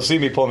 they'll see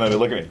me pulling and they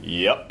look at me.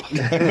 Yup.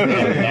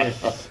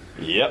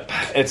 Yep.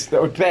 It's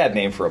a bad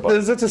name for a bike.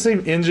 is it the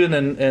same engine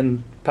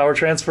and power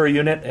transfer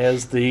unit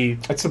as the...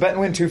 It's the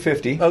Bentonwin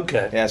 250.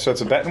 Okay. Yeah, so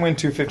it's a Bentonwin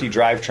 250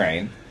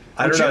 drivetrain.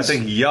 I don't know. I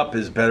think Yup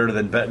is better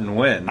than Bet and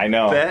Win. I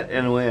know. Bet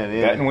and win.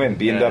 Yeah. Bet and Win,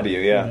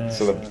 BMW, yeah.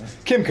 So the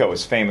Kimco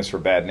is famous for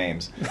bad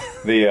names.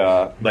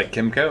 The Like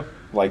Kimco?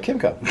 like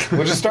Kimco.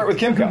 We'll just start with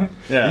Kimco.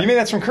 Yeah. You mean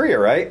that's from Korea,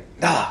 right?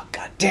 Ah,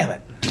 god damn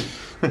it.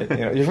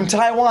 You're from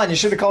Taiwan. You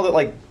should have called it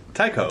like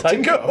Tyco.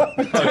 Tyco.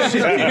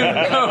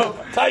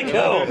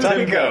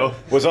 Tyco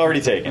was already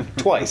taken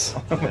twice.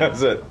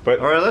 That's it. But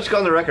All right, let's go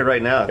on the record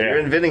right now. If you're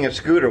inventing a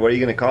scooter, what are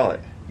you going to call it?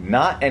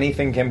 not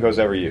anything Kimco's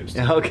ever used.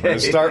 Okay. We're going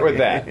to start with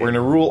that. We're going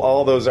to rule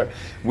all those. I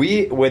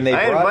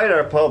invite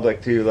our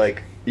public to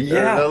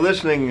the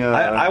listening.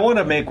 I want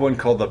to make one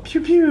called the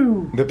Pew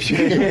Pew. The pew.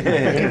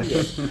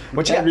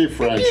 What you That'd got? be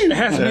French. It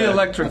has to be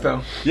electric,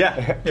 though.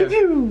 Yeah.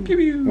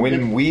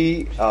 When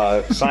we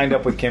signed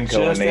up with Kimco, Just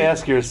and they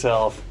ask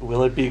yourself,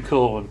 will it be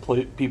cool when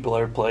people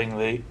are playing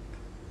the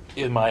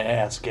 "in my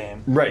ass"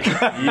 game? right,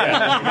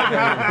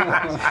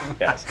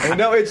 yes.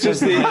 No, it's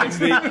just Does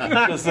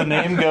the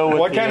name go with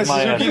what the kind of "in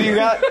my Suzuki ass"? do you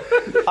got?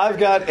 I've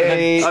got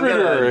a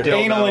dildo.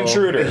 anal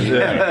intruder.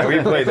 Yeah. We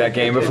played that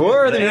game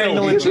before. The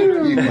anal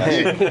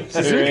intruder.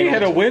 Suzuki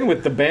had a win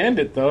with the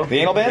Bandit, though. The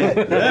anal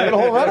bandit. They had a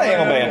whole run of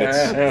anal bandits.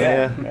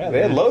 Yeah.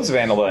 They had loads of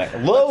anal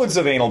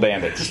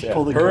bandits.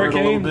 Pull the cord a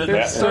little Hurricane. bit.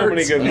 There's so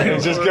many good It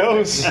names. just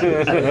goes.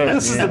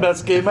 This is the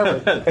best game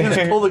ever. You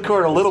just pull the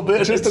cord a little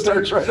bit, just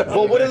starts right up.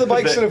 Well, what are the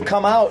bikes that have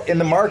come out in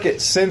the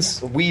market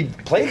since we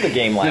played the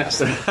game last?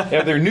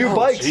 They're new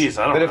bikes geez,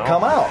 I don't that have know.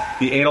 come out.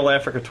 The Anal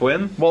Africa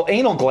Twin? Well,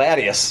 anal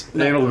gladius.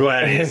 The Anal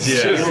Gladius.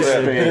 It's just-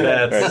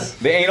 That's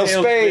The anal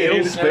spade.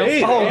 Anal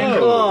spade. Oh,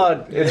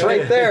 God. It's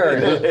right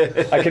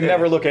there. I can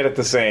never look at it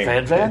the same.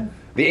 Van?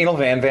 The anal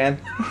van. Anal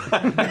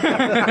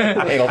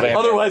van.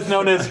 Otherwise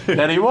known as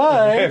Betty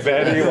White.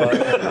 Betty White.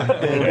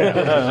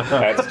 Yeah.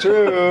 That's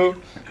true.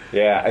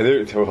 Yeah.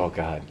 Oh,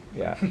 God.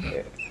 Yeah.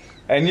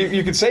 And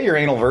you could say you're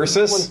anal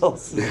versus. I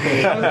was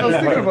thinking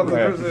about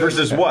the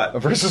versus what?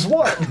 Versus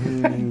what?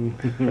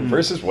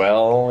 Versus,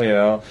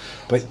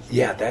 But,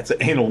 yeah, that's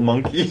The Anal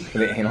Monkey.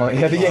 the anal monkey.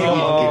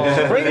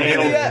 Bring me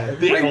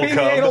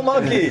the anal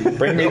monkey.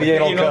 Bring me the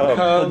anal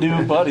cub. The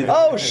new buddy.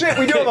 Oh, shit,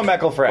 we do have a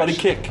Meckel Fresh. Buddy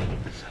kick.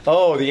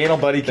 Oh, the anal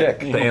buddy kick.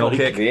 The Anal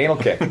Kick. The anal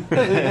kick.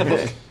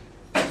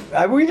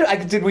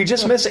 Did we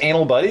just miss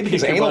anal buddy?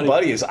 Because Kick your anal buddy.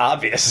 buddy is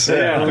obvious.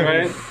 Yeah,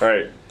 right.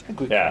 Right.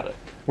 Yeah.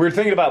 We were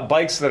thinking about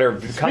bikes that are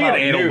come out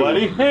Anal new.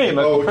 Buddy. Hey,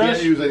 Oh, we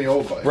can't use any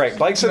old bikes. Right,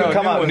 bikes that have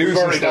come out new we've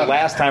since already the done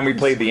last time we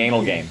played the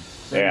anal game.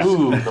 Yeah.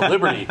 Ooh, the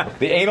Liberty.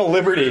 The anal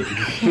liberty.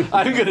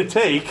 I'm going to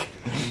take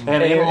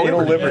an Anal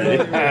anal liberty.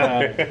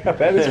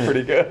 That is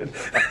pretty good.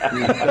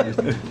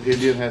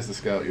 Indian has the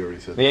Scout, you already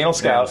said. The anal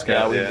scout.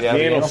 Scout, yeah. the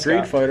The Anal Street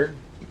Scout. Fighter.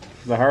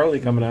 The Harley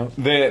coming out.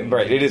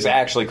 Right, it is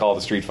actually called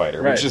the Street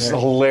Fighter, Right, which is right.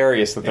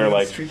 hilarious that they're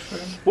like,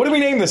 what do we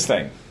name this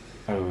thing?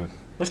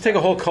 Let's take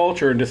a whole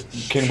culture and just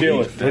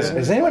chill it.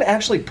 Has anyone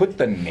actually put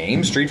the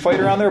name Street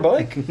Fighter on their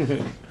bike?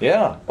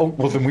 Yeah. Oh,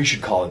 well, then we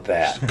should call it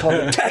that. Call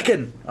it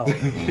Tekken. Oh,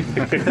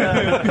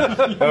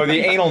 the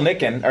anal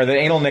Nikken, or the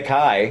anal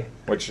Nikai,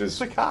 which is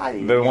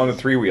the one with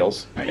 3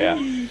 wheels. Yeah.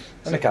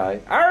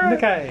 Nikai.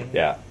 Nikai.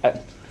 Yeah.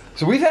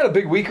 So we've had a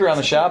big week around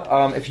the shop.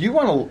 If you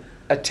want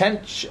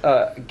to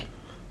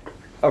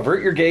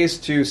avert your gaze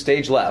to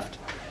stage left,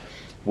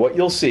 what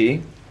you'll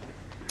see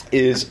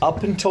is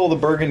up until the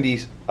Burgundy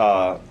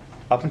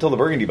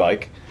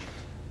bike,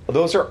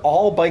 those are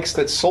all bikes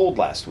that sold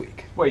last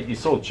week. Wait, you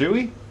sold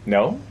Chewy?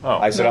 No,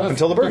 I said up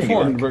until the Burgundy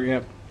bike.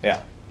 Yep.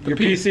 Yeah. Your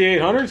PC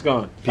 800's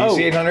gone.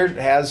 PC 800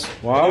 has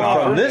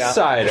Wow. From this Yeah.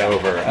 side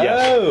over.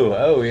 Yes.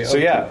 Oh, yeah. So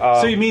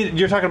yeah, so you mean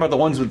you're talking about the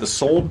ones with the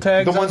sold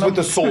tags? the ones with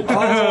the sold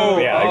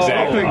tags. Yeah,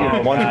 exactly.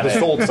 The ones with the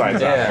sold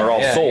signs on them are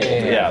all sold.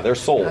 Yeah, they're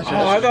sold.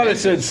 Oh, I thought it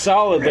said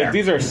solid. Like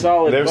these are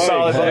solid. They're bikes.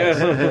 solid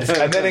bikes.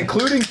 And then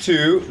including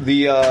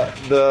the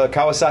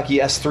Kawasaki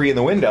S3 in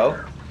the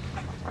window.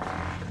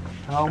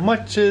 How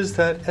much is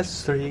that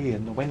S3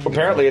 in the window?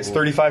 Apparently, it's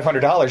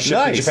 $3,500 shipped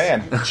Nice. to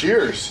Japan.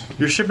 Cheers.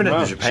 You're shipping it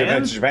to Shipping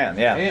Japan? it to Japan.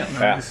 Yeah. Damn, Yeah.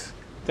 nice.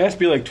 That has to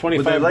be like Would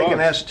they $25. like an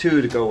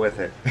S2 to go with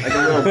it? Like a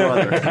little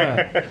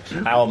brother.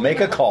 I'll make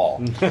a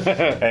call.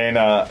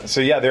 And so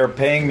yeah, they're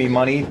paying me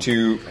money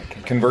to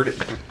convert it,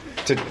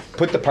 to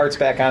put the parts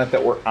back on it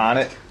that were on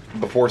it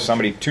before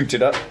somebody tuned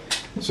it up.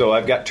 So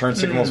I've got turn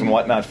signals and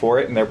whatnot for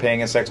it, and they're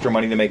paying us extra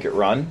money to make it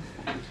run.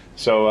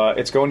 So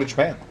it's going to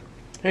Japan.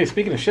 Hey,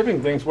 speaking of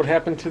shipping things, what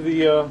happened to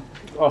the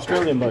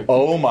Australian bike?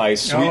 Oh my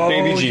sweet Oh,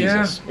 baby yeah.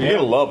 Jesus! You're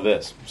gonna love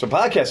this. So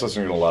podcast listeners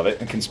are gonna love it,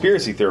 and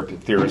conspiracy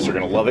theorists are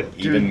gonna love it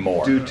even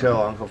more. Do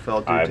tell, Uncle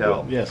Phil. Do I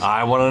tell. will. Yes.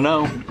 I want to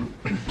know.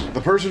 The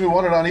person who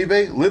won it on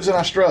eBay lives in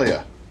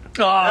Australia.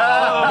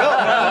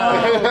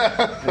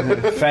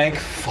 Thank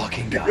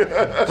fucking God.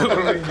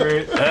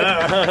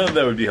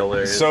 That would be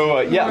hilarious.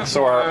 So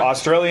so our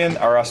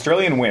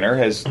Australian winner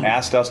has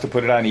asked us to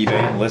put it on eBay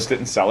and list it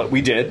and sell it.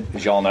 We did,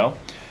 as y'all know,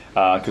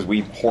 because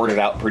we hoarded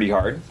out pretty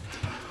hard,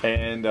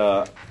 and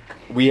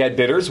we had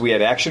bidders, we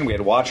had action, we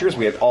had watchers,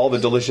 we had all the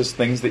delicious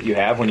things that you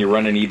have when you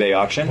run an eBay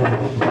auction.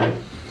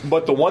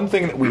 But the one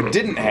thing that we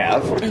didn't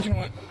have,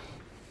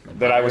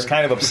 that I was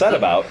kind of upset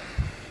about,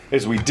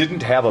 is we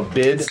didn't have a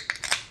bid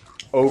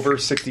over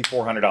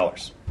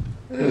 $6,400.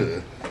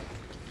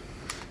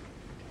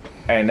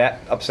 And that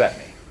upset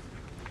me,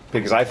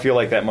 because I feel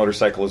like that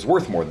motorcycle is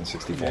worth more than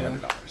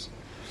 $6,400.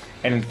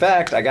 And in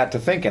fact, I got to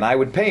thinking I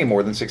would pay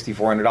more than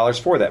 $6,400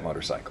 for that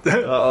motorcycle.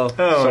 oh,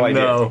 So I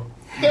no.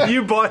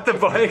 You bought the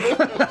bike?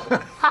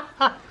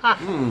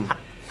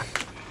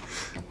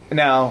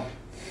 Now,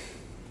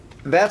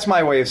 that's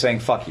my way of saying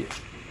fuck you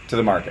to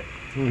the market.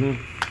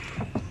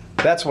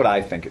 That's what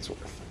I think it's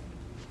worth.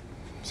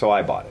 So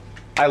I bought it.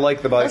 I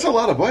like the bike. That's a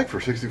lot of bike for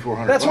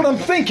 $6,400. That's what I'm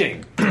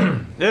thinking.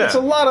 Yeah. It's a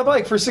lot of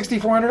bike for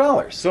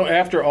 $6,400. So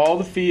after all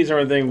the fees and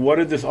everything, what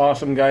did this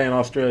awesome guy in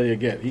Australia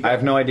get? He got, I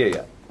have no idea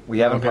yet. We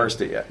haven't Okay.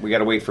 parsed it yet. We got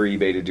to wait for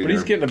eBay to do. but he's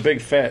their- getting a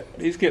big fat.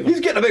 He's getting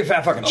a big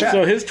fat fucking check.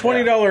 So his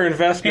 $20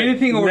 investment.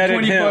 Anything over netted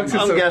 20 him. bucks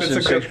is I'm a, guessing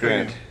it's a good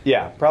 $6,000.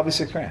 Yeah, probably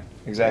 $6,000.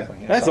 Exactly.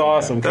 Yeah, That's something like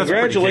awesome. That's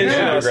pretty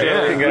Congratulations, good.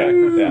 Australian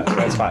that. guy. Yeah,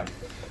 that's fine.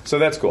 So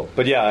that's cool.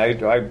 But yeah,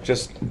 I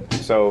just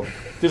so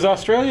Does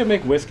Australia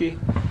make whiskey?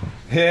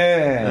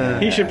 yeah.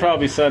 He should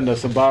probably send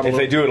us a bottle. If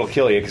they do, it'll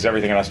kill you because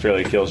everything in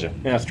Australia kills you.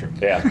 Yeah, that's true.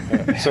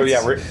 Yeah. So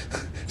yeah.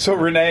 So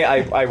Renee,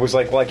 I was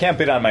like, well, I can't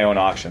bid on my own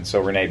auction.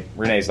 So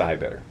Renee's the high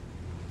bidder.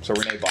 So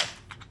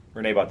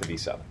Renee bought the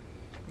V7.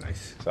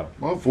 Nice. So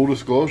Well, full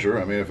disclosure.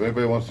 I mean, if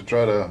anybody wants to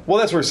try to well,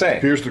 that's what we're saying.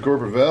 pierce the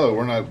corporate value,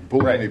 we're not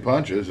pulling Right. any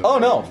punches. Oh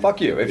no,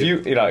 fuck you! If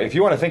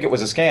you want to think it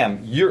was a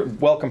scam, you're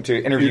welcome to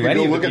You interview can any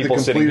go of look the at people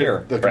sitting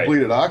here. the Right.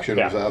 completed auction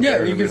Yeah. was out Yeah,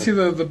 there. you can see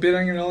the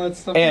bidding and all that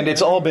stuff. And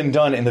it's all been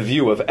done in the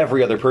view of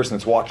every other person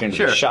that's walked into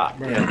the Sure. shop.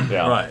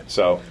 Yeah. Right.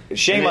 So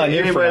shame on you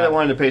for Anybody that not.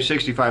 wanted to pay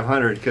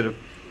 $6,500 could have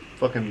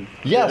fucking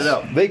Yes, bid it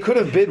up. they could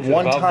have bid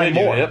one time outbid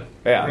you, more. yep.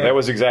 Yeah, that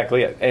was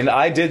exactly it. And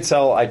I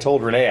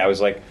told Renee, I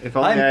was like, If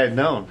only I had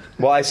known.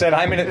 well, I said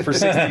I'm in it for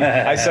 60.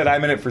 I said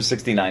I'm in it for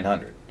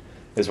 6,900.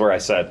 Is where I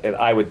said, and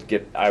I wasn't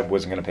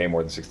going to pay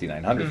more than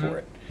 6,900 for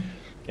it,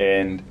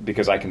 and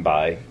because I can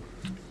buy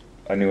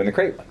a new in the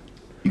crate one.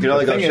 You could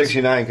only The go thing is-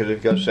 69 because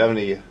if you go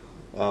 70, you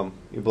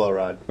blow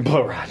rod.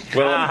 Blow rod.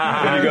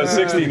 Well, if you go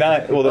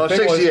 69, well, the Oh,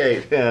 thing was,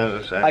 68.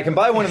 Yeah, I can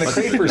buy one in the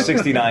crate for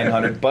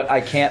 6,900, but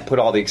I can't put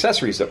all the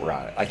accessories that were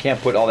on it. I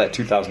can't put all that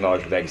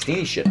 $2,000 with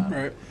Agostini shit on it.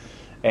 Right.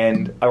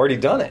 And I already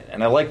done it,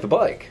 and I like the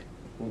bike.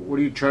 What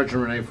are you charging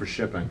Renee for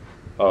shipping?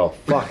 Oh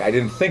fuck! I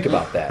didn't think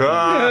about that.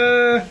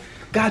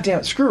 God damn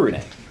it! Screw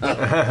Renee.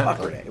 Fuck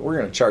Renee. We're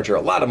gonna charge her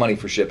a lot of money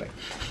for shipping.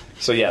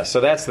 So yeah, so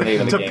that's the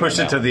name of the To game. push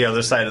on it to that the one.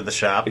 other side of the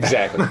shop.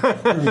 Exactly.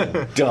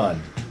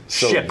 Done.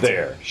 So Shipped.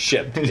 there.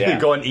 Shipped. You Yeah.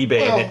 go on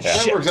eBay Well, and hit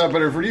that ship. works out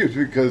better for you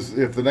because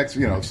if the next,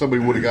 if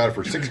somebody would have got it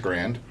for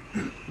 $6,000,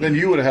 then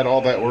you would have had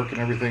all that work and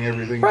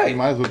everything. Right. You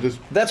might as well just.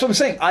 That's what I'm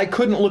saying. I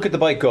couldn't look at the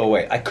bike go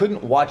away. I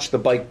couldn't watch the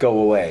bike go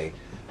away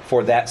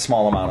for that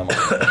small amount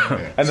of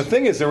money. And the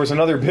thing is, there was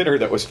another bidder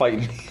that was fighting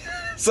me.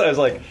 So I was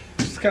like,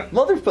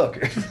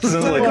 motherfucker. So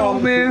I was like, Oh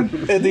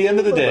man. At the end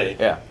of the day,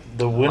 yeah.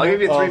 the winner I'll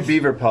give you 3 of-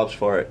 beaver pelts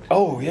for it.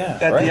 Oh yeah.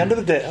 At right. the end of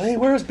the day, hey,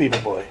 where's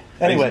Beaver Boy?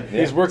 Anyway,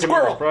 He's working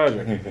on Squirrel.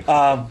 this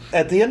project.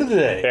 At the end of the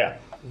day, Yeah.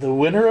 the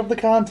winner of the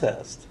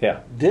contest Yeah.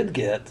 did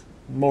get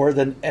more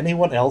than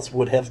anyone else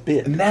would have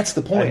bid. And that's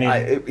the point.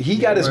 I mean, He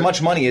got as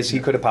much money as he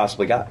could have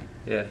possibly got.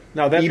 Yeah.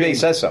 Now that eBay being,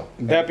 says so.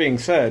 That being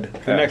said,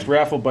 the next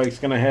raffle bike's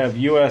going to have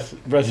U.S.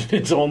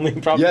 residents only.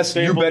 Probably Yes,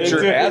 you stapled bet your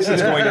into it. ass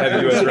it's going to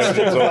have U.S.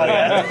 residents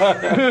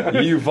on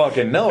it. You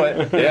fucking know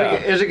it. Yeah.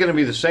 Is it going to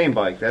be the same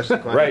bike? That's the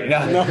question. Right. No,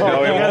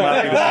 it will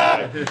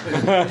not be the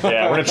same.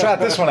 Yeah, we're going to trot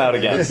this one out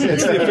again. It's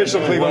the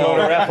official Cleveland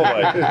Motor raffle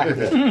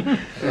bike.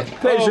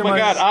 Oh my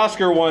God,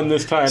 Oscar won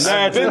this time.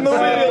 That's Spin the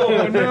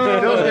wheel.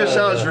 Bill's going to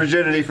sell his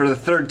virginity for the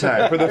third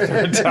time. For the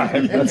third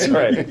time. That's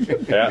right.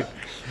 Yeah.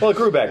 Well, it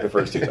grew back the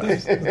first 2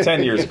 times.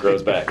 10 years it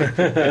grows back.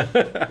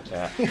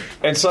 Yeah.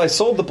 And so I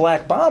sold the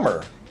Black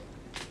Bomber,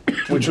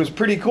 which was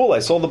pretty cool. I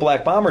sold the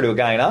Black Bomber to a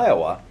guy in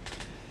Iowa,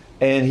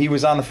 and he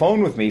was on the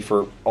phone with me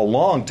for a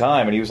long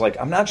time, and he was like,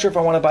 I'm not sure if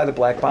I want to buy the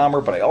Black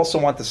Bomber, but I also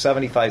want the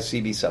 75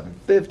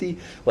 CB750.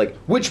 Like,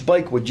 which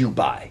bike would you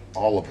buy?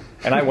 All of them.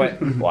 And I went,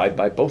 well, I'd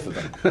buy both of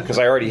them, because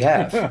I already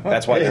have.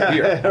 That's why they're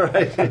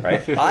here.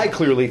 Right? I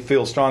clearly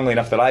feel strongly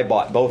enough that I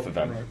bought both of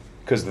them,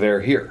 because they're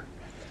here.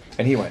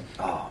 And he went,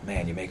 oh,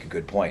 man, you make a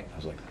good point. I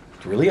was like,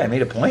 really? I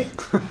made a point?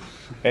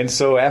 And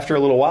so after a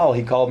little while,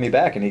 he called me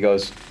back, and he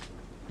goes,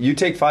 you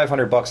take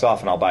 $500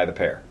 off, and I'll buy the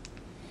pair.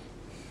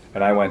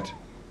 And I went,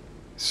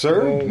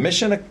 sir,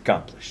 mission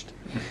accomplished.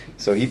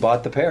 So he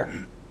bought the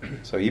pair.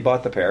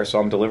 So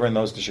I'm delivering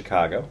those to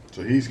Chicago.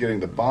 So he's getting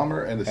the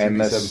Bomber and the And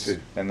the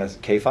CB750.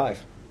 K5.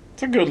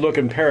 It's a good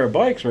looking pair of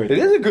bikes, right It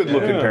there. is a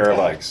good-looking pair of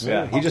bikes.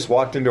 Yeah. He just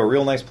walked into a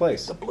real nice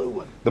place. The blue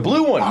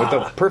one with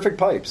the perfect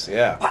pipes.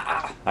 Yeah.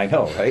 I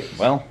know, right?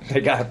 Well,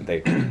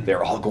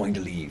 they're all going to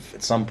leave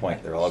at some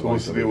point. They're all So going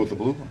what's to the deal leave. with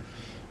the blue one?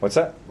 What's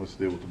that? What's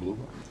the deal with the blue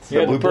one? The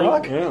Blooper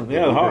Hawk?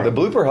 Yeah, the Hawk. The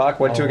Blooper Hawk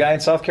went to a guy in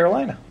South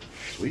Carolina.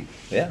 Sweet.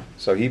 Yeah.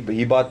 So he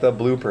bought the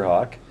Blooper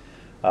Hawk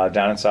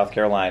down in South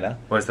Carolina.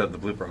 Why is that the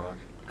Blooper Hawk?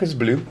 Because it's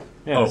blue.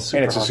 Yeah, Oh,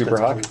 And it's a Super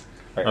Hawk.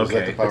 Right.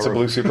 Okay. It's a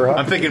blue Super Hawk.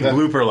 I'm thinking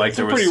Blooper, like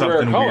there was pretty rare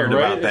something color, weird right?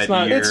 about It's that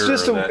not- year. It's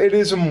just or that- it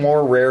is a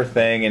more rare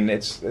thing, and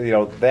it's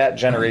that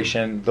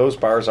generation. Those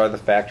bars are the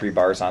factory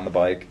bars on the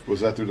bike. Was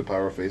that through the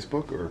power of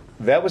Facebook or?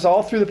 That was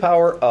all through the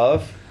power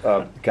of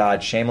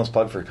shameless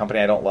plug for a company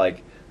I don't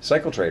like,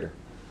 Cycle Trader.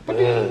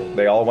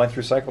 They all went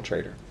through Cycle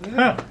Trader.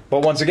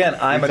 But once again,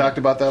 We talked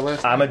about that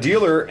last time. I'm a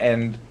dealer,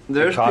 and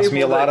it costs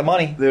me a lot of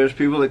money. There's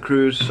people that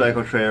cruise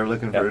Cycle Trader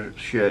looking for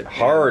shit.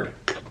 Hard.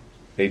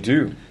 They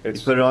do. You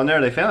put it on there,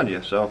 they found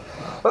you. So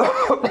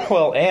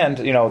Well, and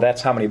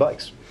that's how many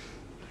bikes.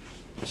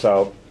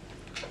 So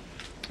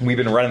we've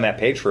been running that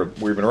page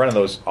we've been running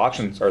those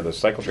auctions or the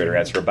Cycle Trader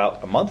ads for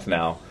about a month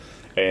now,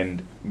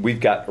 and we've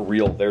got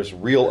there's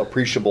real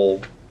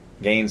appreciable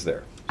gains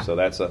there. So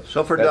that's a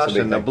for that's a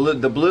Dustin, big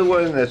thing. the blue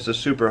one that's the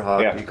Super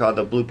Hawk. Yeah. You call it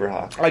the Blooper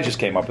Hawk. I just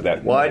came up with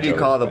that. Why do you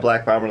call the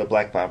Black Bomber the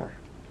Black Bomber?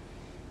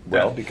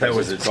 Well, That because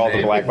was it's its called the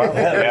name. Black Bomber.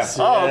 Yeah.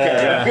 Oh,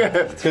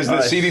 okay. Because the All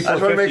right. I just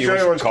wanna make CB450 sure was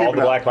everyone's called keeping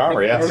the up. Black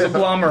Bomber. Yeah. Or the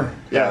Blommer.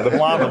 Yeah, the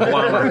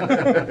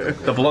Blommer.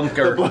 The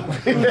Blunker.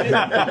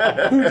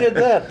 Who did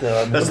that,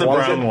 though? That's the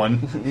brown one.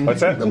 What's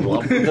that? The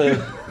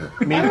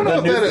I don't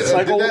know if that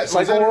Cycle, did that- was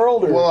Cycle that-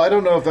 World? Or? Well, I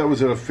don't know if that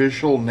was an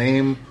official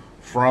name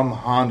from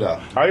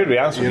Honda. I'm going to be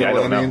honest with you. I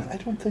what don't know. I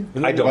don't think.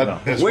 I don't But know.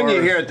 as When far you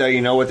as- hear it, though,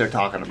 you know what they're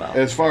talking about.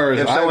 as far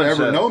as If I've someone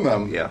ever said- known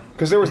them, Yeah.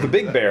 Because there was the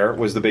Big Bear,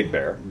 Big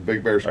Bear.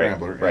 Big Bear Right,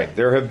 Scrambler. yeah. right.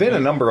 There have been a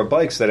number of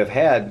bikes that have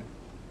had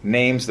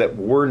names that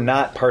were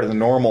not part of the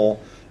normal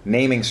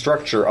naming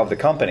structure of the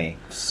company.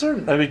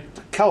 Certain. I mean,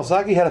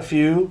 Kawasaki had a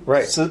few.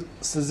 Right.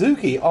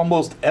 Suzuki,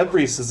 almost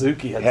every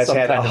Suzuki Has some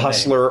had kind a of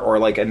hustler or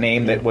like a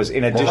name that was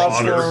in addition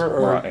Hustler to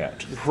or- yeah.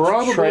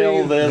 Probably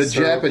Trail the this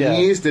or-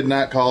 Japanese did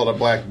not call it a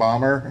Black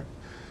Bomber,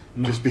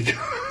 just because.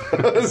 They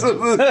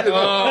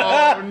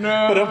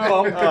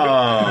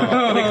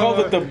called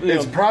it the.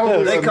 It's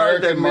probably They call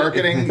it American the-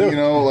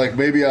 marketing, like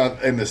maybe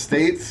in the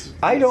States.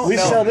 I don't We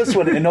know. sell this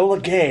one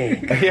Enola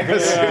Gay.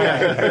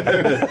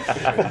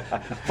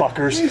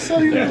 Fuckers. It's a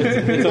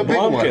big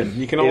one. Blumpkin.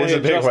 You can It only is a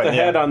big adjust one, the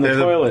head yeah. on the They're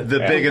toilet. the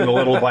big and the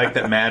little bike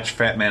that match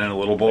Fat Man and a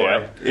Little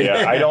Boy.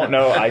 Yeah, I don't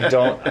know. I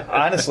don't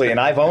honestly, and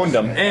I've owned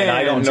them, and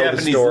I don't know the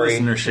Japanese story.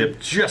 listenership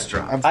just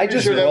dropped. I'm I pretty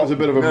just sure that was a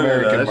bit of no,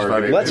 American that's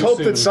marketing. funny. Let's hope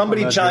that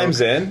somebody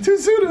chimes in. Too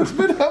soon. It's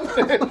been up.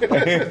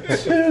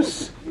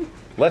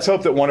 Let's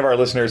hope that one of our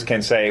listeners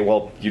can say,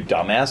 "Well, you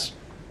dumbass,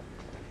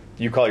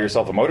 you call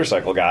yourself a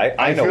motorcycle guy.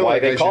 I know feel why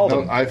like they called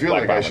know, them." I feel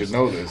Black like I Bombers." should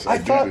know this. I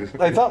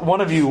thought one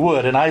of you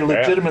would, and I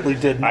legitimately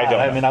did not. I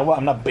don't know. mean,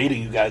 I'm not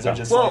baiting you guys. I'm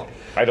just Well, like,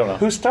 I don't know.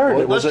 who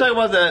started it? Let's Was talk it?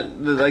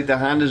 about the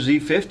Honda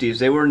Z50s.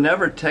 They were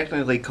never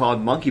technically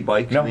called monkey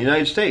bikes No. in the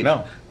United States.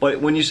 No.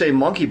 But when you say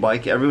monkey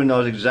bike, everyone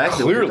knows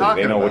exactly what Clearly, you're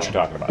talking they know about. what you're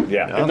talking about.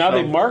 Yeah. and now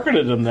they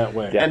marketed them that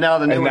way. Yeah. And now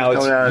the new one's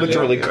it's coming out as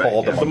literally the monkey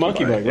called bike, the The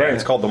monkey bike, Yeah, right.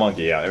 it's called the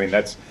monkey. Yeah, I mean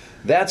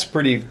that's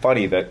pretty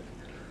funny that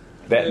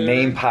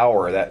name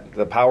power, that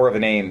the power of a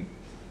name,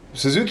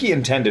 Suzuki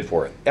intended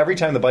for it. Every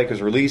time the bike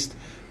was released,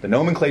 the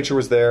nomenclature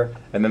was there,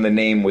 and then the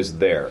name was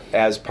there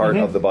as part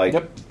of the bike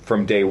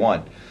from day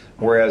one.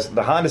 Whereas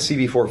the Honda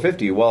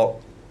CB450, well,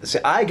 see,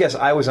 I guess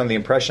I was under the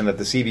impression that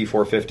the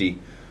CB450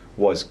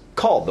 was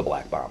called the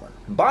Black Bomber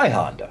by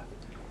Honda,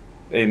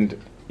 and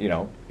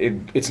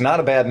it's not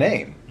a bad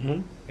name.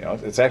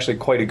 It's actually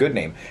quite a good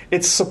name.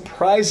 It's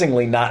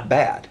surprisingly not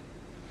bad.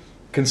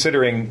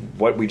 considering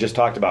what we just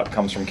talked about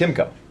comes from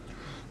Kimco.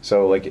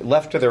 So, like,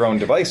 left to their own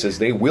devices,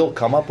 they will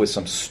come up with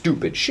some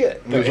stupid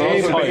shit.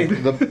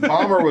 The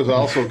bomber was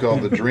also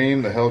called the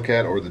Dream, the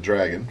Hellcat, or the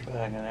Dragon.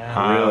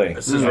 Really?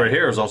 This is right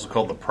here is also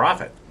called the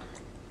Prophet.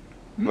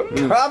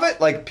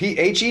 Prophet, like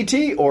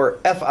P-H-E-T or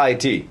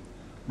F-I-T?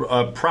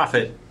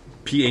 Prophet,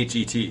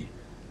 P-H-E-T.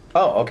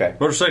 Oh, okay.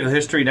 Motorcycle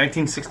history,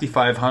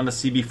 1965 Honda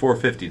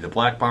CB450, the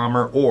Black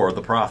Bomber, or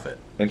the Prophet.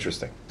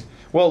 Interesting.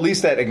 Well, at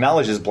least that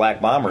acknowledges Black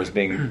Bomber as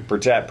being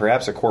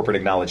perhaps a corporate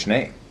acknowledged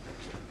name.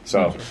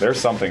 So there's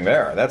something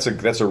there. That's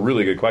a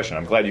really good question.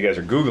 I'm glad you guys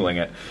are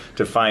Googling it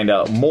to find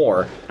out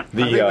more. I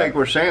think, like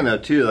we're saying though,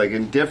 too, like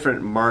in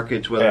different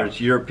markets, whether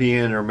it's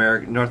European or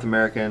American, North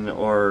American,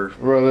 or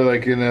rather,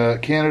 like in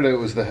Canada, it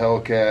was the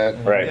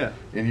Hellcat. Right. Yeah.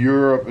 In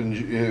Europe, and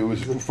it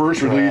was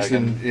first released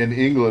in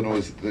England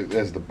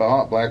as the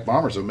Black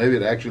Bomber. So maybe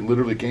it actually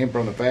literally came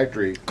from the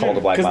factory. Called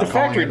the Black Bomber. Because the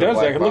factory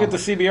does that. Look at the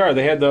CBR.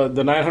 They had the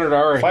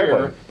 900R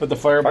here, but the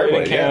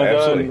Fireblade in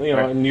Canada, and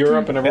in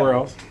Europe and everywhere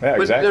else. Yeah,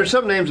 but there's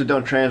some names that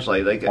don't translate.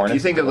 Like you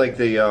think of like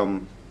the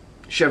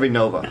Chevy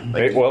Nova.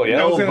 Like, well,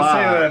 yeah. I was going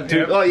to say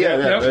that. Oh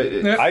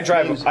yeah. I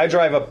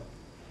drive a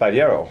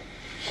Pajero.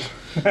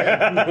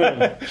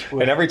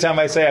 And every time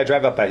I say I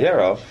drive a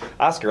Pajero,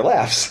 Oscar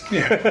laughs. Or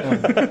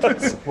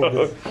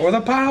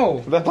the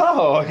Pajero. The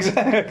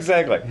Pajero,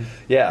 exactly.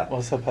 Yeah.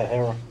 What's a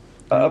Pajero?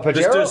 A Pajero?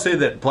 Just to say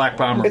that Black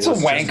Bomber it's a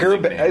was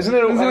wanker, just a isn't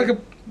it? It's like a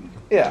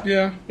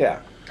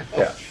Yeah.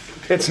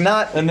 It's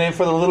not a name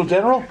for the little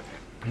general.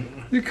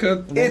 You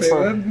could. It's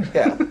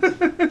yeah.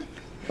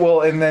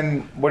 Well, and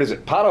then what is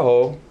it?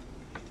 Pataho,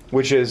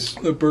 which is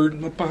the bird,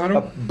 the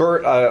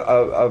bird,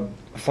 a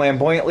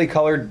flamboyantly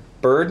colored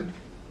bird.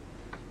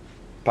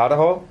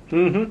 Pataho,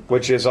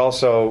 which is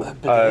also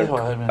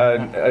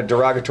a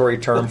derogatory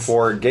term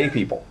for gay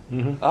people.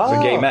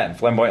 So gay men,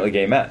 flamboyantly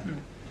gay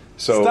men.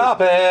 So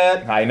stop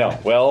it. I know.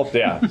 Well,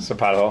 yeah, so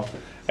Pataho.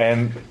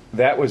 And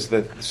that was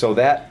speaking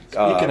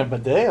of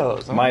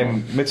Medeos, my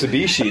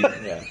Mitsubishi.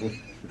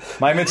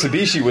 My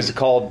Mitsubishi was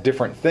called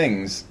different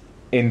things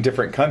in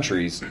different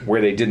countries where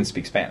they didn't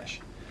speak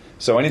Spanish.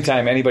 So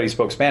anytime anybody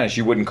spoke Spanish,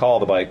 you wouldn't call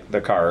the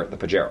car, the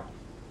Pajero.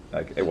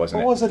 Like it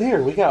wasn't. What was it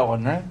here? We got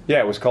one, right? Yeah,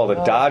 it was called a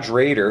Dodge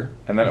Raider,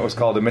 and then it was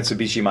called a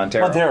Mitsubishi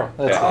Montero. Montero.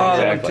 That's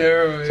exactly.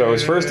 Montero, so it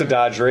was first a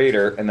Dodge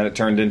Raider, and then it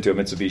turned into a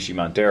Mitsubishi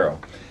Montero.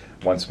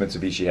 Once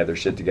Mitsubishi had their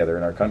shit together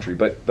in our country,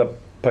 but the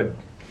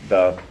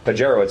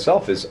Pajero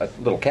itself is a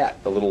little cat,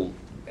 a little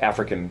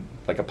African,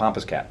 like a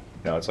pampas cat.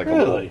 You know, it's like a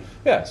little,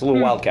 it's a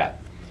little wild cat.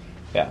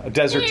 Yeah, a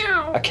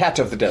cat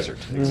of the desert.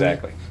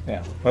 Exactly.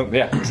 Yeah, well,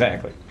 yeah,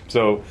 exactly.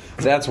 So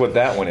that's what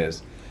that one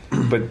is.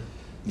 But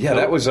yeah,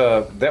 that was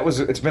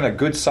it's been a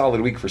good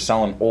solid week for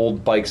selling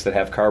old bikes that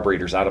have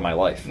carburetors out of my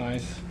life.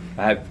 Nice.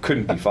 I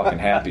couldn't be fucking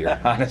happier.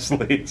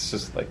 Honestly, it's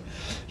just like,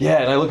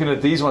 and I'm looking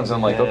at these ones, and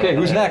I'm like, okay,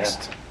 who's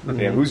next?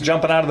 Yeah, who's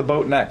jumping out of the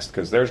boat next?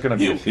 Because there's going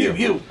to be a few.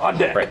 You on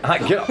deck. Right,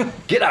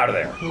 get out of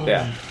there.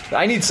 Yeah,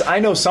 I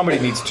know somebody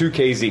needs 2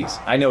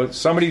 KZs. I know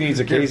somebody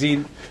needs a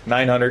KZ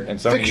 900, and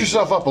somebody fix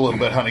yourself up a little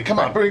bit, honey. Come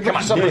on, come on. Come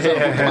on.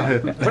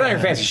 Put on your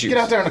fancy shoes. Get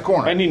out there in the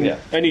corner. I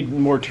need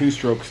more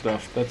 2-stroke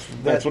stuff.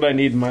 That's what I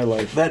need in my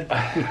life.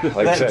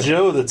 That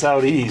Joe that's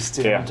out east.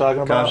 You know what I'm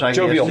talking about.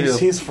 Jovial.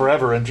 He's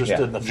forever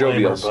interested in the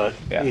Flamer,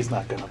 but he's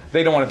not gonna.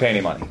 They don't want to pay any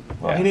money.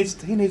 Well, he needs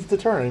to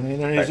turn. I mean,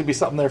 there needs to be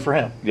something there for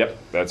him. Yep,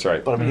 that's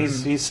right. But I mean,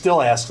 he's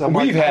still asking.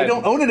 I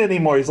don't own it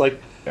anymore. He's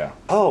like,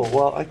 oh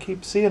well, I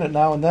keep seeing it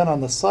now and then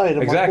on the site.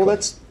 I'm like, well,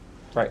 that's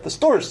the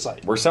store's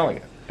site. We're selling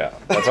it. Yeah,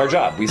 that's our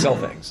job. We sell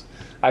things.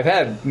 I've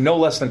had no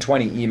less than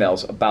 20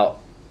 emails about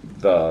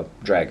the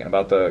Dragon,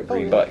 about the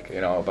green bike,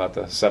 about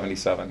the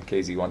 77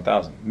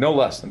 KZ1000. No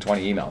less than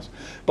 20 emails.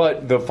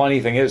 But the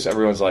funny thing is,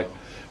 everyone's like,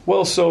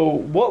 well, so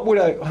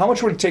how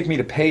much would it take me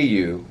to pay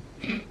you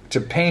to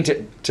paint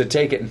it, to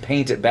take it and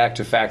paint it back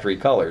to factory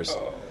colors?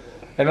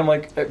 And I'm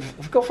like,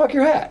 go fuck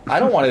your hat. I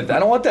don't want it. I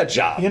don't want that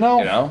job. You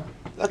know?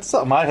 That's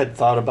something I had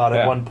thought about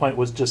at one point,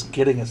 was just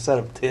getting a set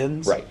of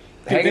tins. Right.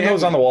 Hanging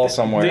those on the wall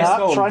somewhere.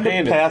 Not trying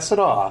to pass it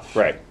off.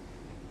 Right.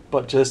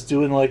 But just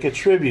doing like a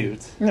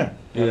tribute. Yeah.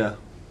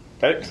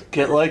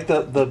 Get like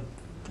the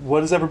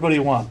what does everybody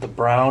want? The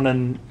brown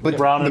and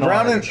brown and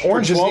orange.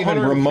 Orange isn't even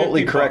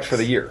remotely correct for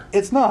the year.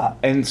 It's not.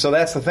 And so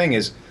that's the thing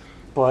is,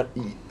 but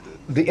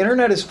the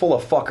internet is full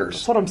of fuckers.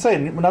 That's what I'm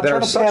saying. We're not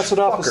trying to pass it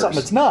off as something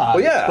it's not.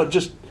 Well, yeah. But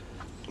just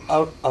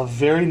a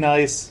very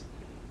nice,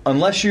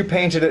 unless you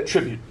painted it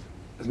tribute.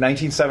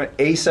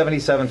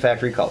 A77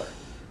 factory color,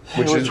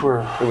 which it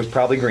was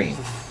probably green.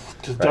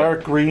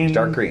 Dark green.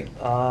 Dark green.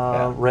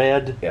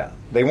 Red. Yeah.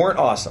 They weren't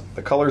awesome.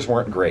 The colors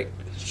weren't great.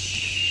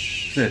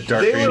 Dark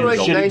they green, were like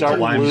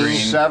lime green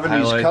 1970s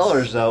highlights.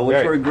 colors, though,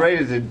 which were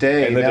great at the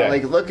day. Now,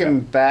 like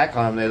looking back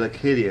on them, they look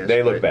hideous.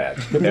 They look bad.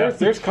 But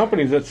there's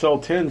companies that sell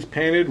tins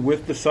painted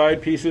with the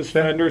side pieces,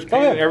 fenders,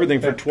 painted,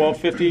 everything for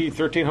 $1,250,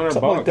 $1,300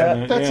 bucks. Like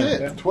that. That's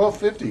it.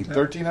 $1,250,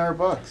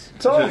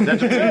 $1,300.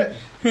 That's it.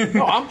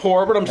 No, I'm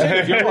poor, but I'm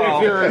saying if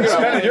you're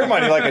spending your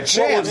money like a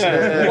champ.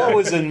 What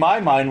was in my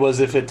mind was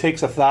if it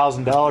takes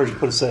 $1,000 to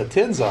put a set of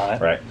tins on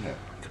it, right?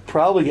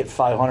 probably get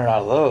 500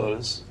 out of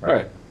those.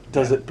 Right.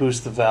 Does it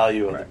boost the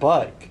value of the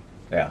bike?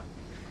 Yeah.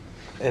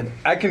 And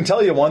I can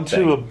tell you one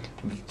thing.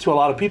 To a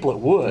lot of people, it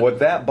would. What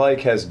that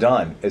bike has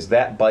done is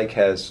that bike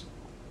has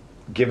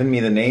given me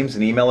the names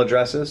and email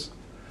addresses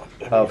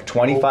of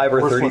 25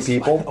 or 30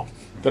 people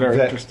that are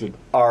interested.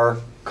 Are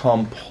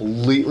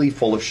completely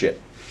full of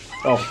shit.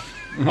 Oh.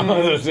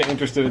 They're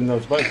interested in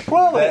those bikes.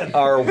 Well, that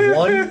are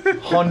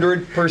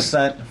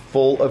 100%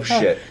 full of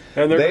shit.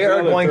 And they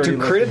are going to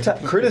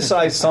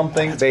criticize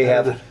something they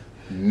have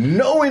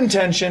no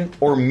intention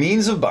or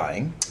means of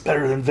buying.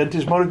 Better than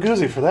vintage Moto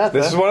Guzzi for that.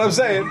 This is what I'm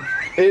saying.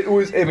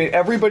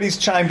 Everybody's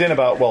chimed in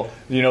about, well,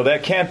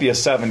 that can't be a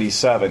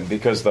 77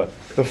 because the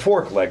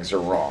fork legs are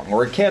wrong,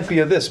 or it can't be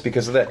a this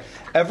because of that.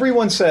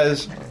 Everyone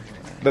says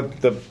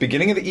the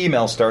beginning of the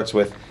email starts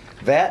with,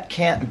 that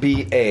can't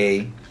be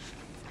a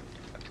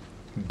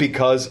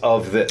because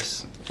of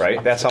this,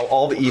 right? That's how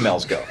all the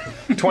emails go.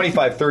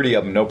 25, 30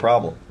 of them, no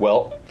problem.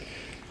 Well,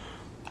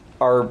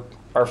 our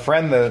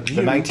friend, the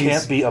 19...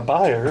 can't be a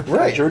buyer,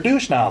 right? You're a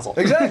douche nozzle.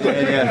 Exactly.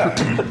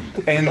 Yeah.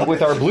 And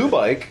with our blue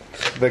bike,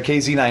 the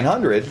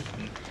KZ900,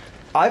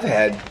 I've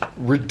had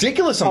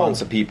ridiculous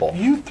amounts of people.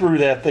 You threw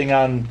that thing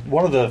on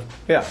one of the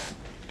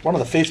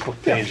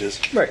Facebook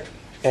pages, right?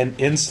 And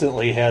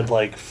instantly had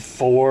like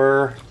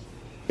 4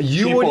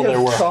 you people would have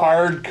that were thought,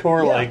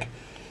 hardcore, like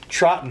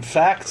trotting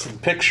facts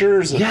and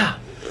pictures. And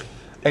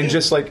and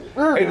just like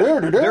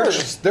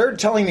they're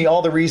telling me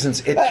all the reasons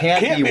it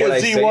can't be what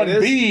I say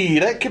it is.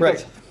 That can't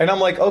right. And I'm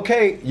like,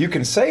 okay, you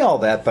can say all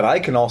that, but I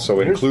can also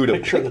include a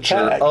picture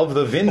of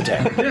the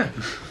Vintech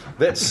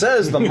that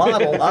says the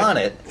model on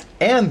it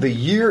and the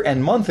year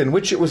and month in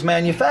which it was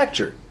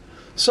manufactured.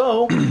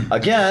 So,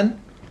 again,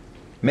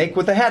 make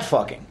with the hat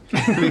fucking.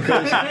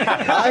 Because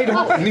I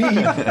don't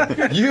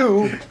need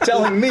you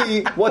telling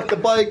me what the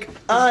bike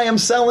I am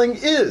selling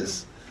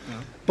is.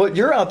 But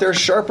you're out there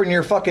sharpening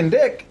your fucking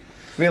dick,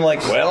 being like,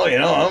 well,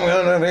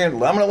 I'm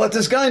gonna let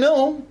this guy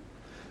know.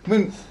 I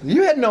mean,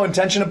 you had no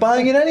intention of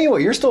buying it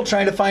anyway. You're still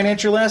trying to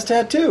finance your last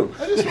tattoo.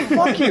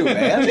 Fuck you,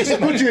 man. Just to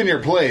put you in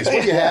your place.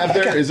 What you have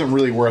there isn't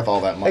really worth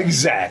all that money.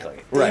 Exactly.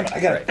 Right.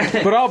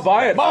 But I'll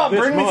buy it. Mom,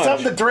 bring me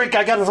something to drink.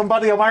 I got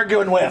somebody I'm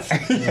arguing with.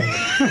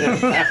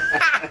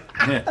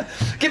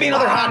 Give me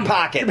another Hot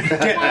Pocket.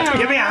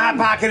 Give me a Hot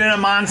Pocket and a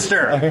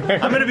Monster.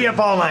 I'm going to be up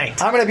all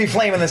night. I'm going to be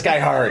flaming this guy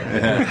hard.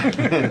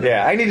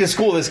 Yeah, I need to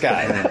school this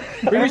guy.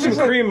 Bring me some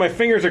cream. My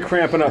fingers are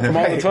cramping up from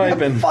all the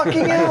typing.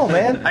 Fucking hell,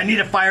 man. I need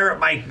to fire up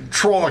my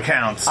troll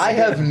accounts. I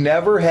have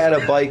never had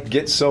a bike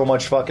get so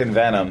much fucking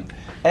venom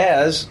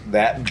as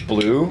that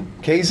blue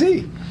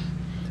KZ.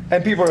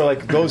 And people are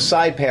like, those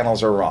side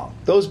panels are wrong.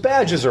 Those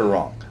badges are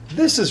wrong.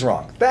 This is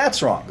wrong.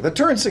 That's wrong. The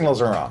turn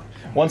signals are wrong.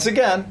 Once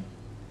again,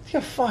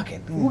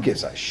 who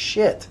gives a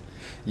shit?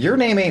 Your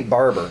name ain't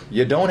Barber.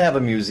 You don't have a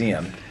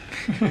museum.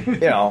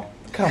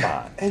 Come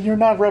on. And you're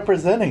not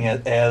representing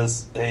it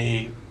as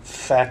a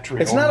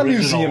factory. It's not a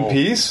museum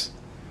piece.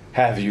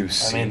 Have you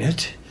seen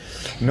it?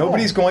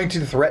 Nobody's going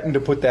to threaten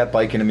to put that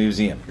bike in a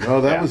museum.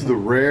 No, that was the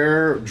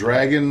rare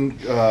Dragon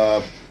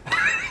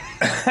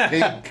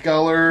pink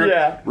color.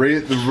 Yeah.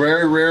 The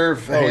very rare,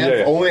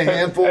 only a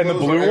handful and of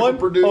the those blue ever one?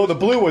 produced. Oh, the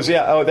blue was,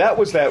 that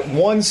was that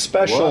one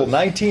special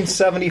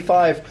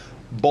 1975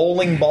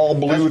 bowling ball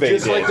blue they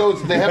just did. like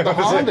those, they have the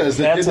Hondas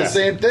that did the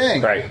same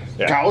thing. Right.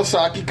 Yeah.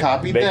 Kawasaki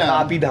copied They them.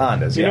 copied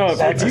Hondas.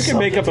 If you can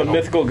make up a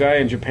mythical guy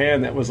in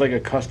Japan that was like a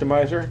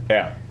customizer.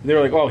 Yeah. They were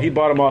like, oh, he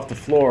bought him off the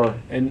floor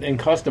and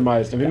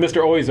customized him.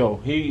 Mr.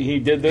 Oizo, he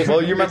did this.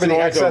 Well, you remember the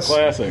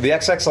classic. the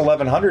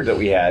XX1100 that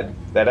we had?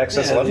 That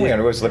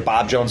XS1100 was the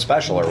Bob Jones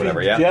special or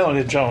whatever, yeah?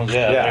 Yeah, Jones,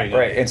 Yeah,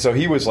 right. And so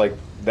he was like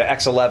the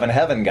X11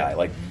 Heaven guy.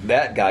 Like,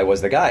 that guy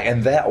was the guy.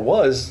 And that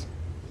was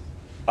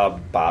a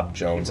Bob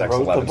Jones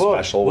X11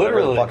 special,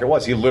 whatever the fuck it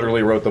was. He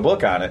literally wrote the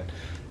book on it.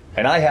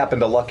 And I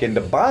happened to luck into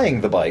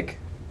buying the bike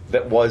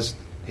that was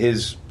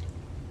his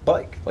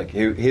bike. Like,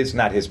 his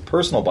not his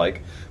personal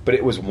bike, but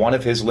it was one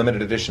of his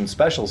limited edition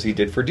specials he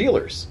did for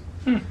dealers.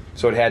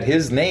 So it had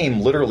his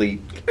name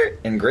literally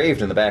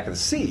engraved in the back of the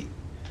seat.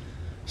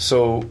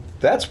 So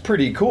that's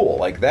pretty cool.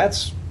 Like,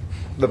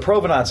 the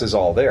provenance is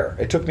all there.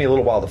 It took me a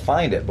little while to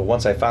find it, but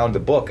once I found the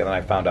book and then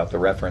I found out the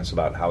reference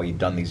about how he'd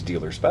done these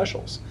dealer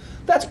specials,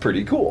 that's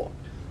pretty cool.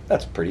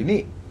 That's pretty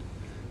neat.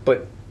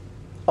 But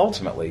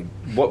ultimately,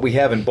 what we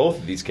have in both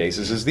of these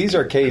cases is these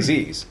are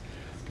KZs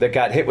that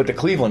got hit with the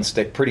Cleveland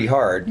stick pretty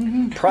hard,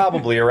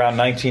 probably around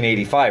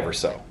 1985 or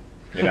so.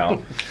 Yeah,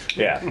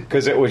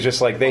 because it was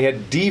just like they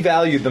had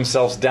devalued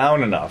themselves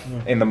down enough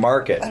in the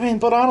market. I mean,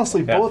 but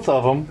honestly, both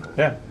of them.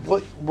 Yeah.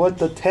 What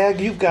the tag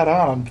you've got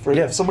on for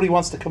if somebody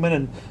wants to come in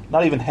and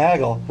not even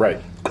haggle. Right.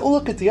 Go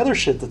look at the other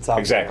shit that's out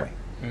there. Exactly.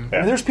 I mean,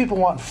 there's people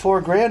wanting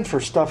 $4,000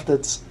 for stuff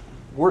that's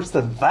worse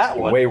than that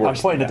one. Way worse.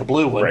 I'm pointing at the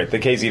blue one. Right, the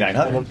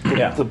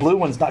KZ900. The blue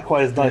one's not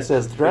quite as nice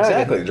as the Dragon.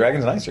 Exactly, the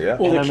Dragon's nicer, yeah.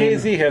 Well, the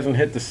KZ hasn't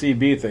hit the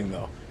CB thing,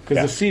 though.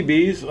 Because the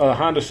CBs,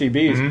 Honda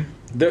CBs,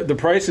 the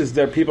prices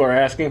that people are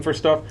asking for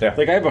stuff,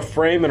 like I have a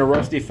frame and a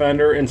rusty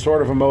fender and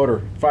sort of a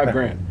motor,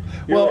 $5,000.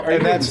 Well,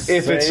 and that's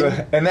if it's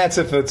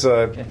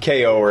a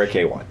KO or a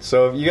K1.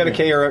 So if you get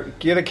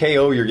a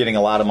KO, you're getting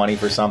a lot of money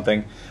for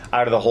something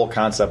out of the whole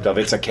concept of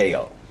it's a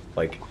KO.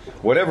 Like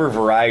whatever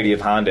variety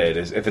of Honda it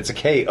is, if it's a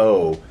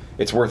KO,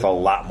 it's worth a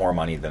lot more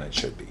money than it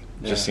should be.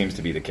 It just seems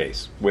to be the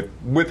case with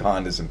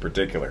Hondas in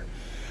particular.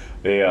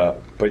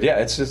 But yeah,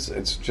 it's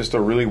just a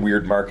really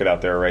weird market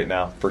out there right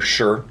now for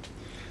sure.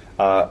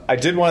 I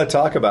did want to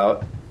talk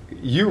about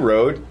you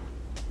rode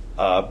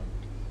C8.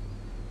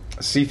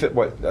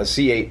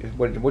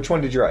 Which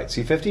one did you ride?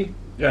 C50?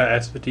 Yeah,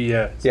 S50.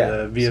 Yeah, it's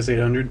the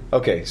VS800.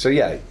 Okay, so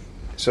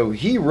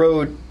he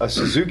rode a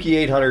Suzuki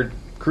 800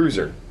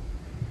 Cruiser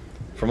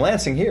from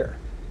Lansing here,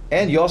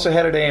 and you also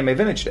had it at AMA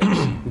Vintage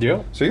Days.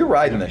 Yeah. So you're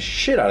riding the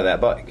shit out of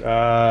that bike.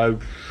 I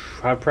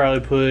probably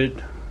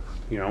put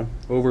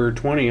over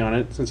 20 on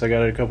it since I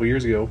got it a couple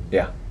years ago.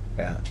 Yeah.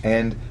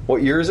 And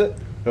what year is it?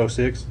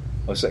 06.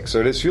 06. So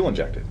it is fuel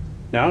injected.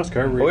 No, it's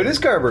carbureted. Oh, it is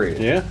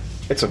carbureted. Yeah.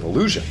 It's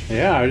Evolution.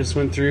 Yeah, I just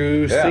went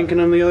through syncing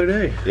them the other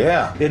day.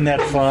 Yeah. Isn't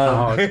that fun?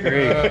 Oh, it's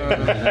great.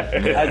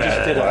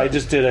 I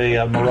just did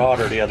a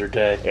Marauder the other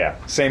day. Yeah.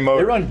 Same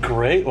motor. They run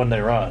great when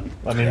they run.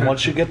 I mean,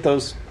 once you get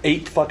those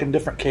 8 fucking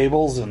different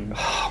cables and...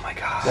 Oh, my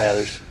God.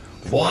 Yeah,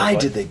 why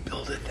did they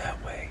build it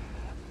that way?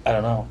 I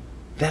don't know.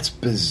 That's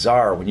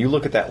bizarre. When you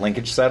look at that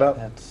linkage setup...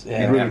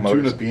 You really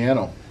tune a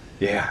piano.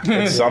 Yeah,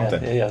 it's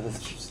something. Yeah.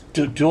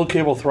 Dual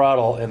cable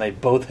throttle, and they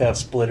both have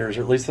splitters,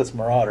 or at least that's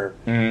Marauder.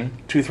 Mm-hmm.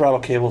 2 throttle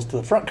cables to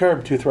the front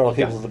carb, 2 throttle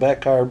cables to the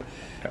back carb,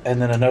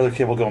 and then another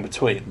cable going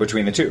between.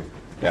 Between the two.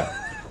 Yeah.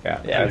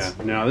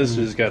 No, this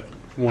has got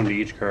one to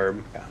each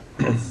carb. Yeah.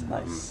 That's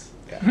nice.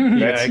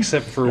 Yeah,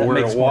 except for where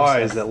it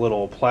was, that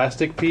little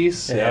plastic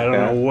piece. Yeah. I don't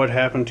know what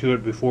happened to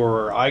it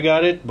before I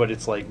got it, but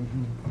it's like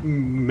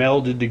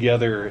melded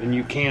together, and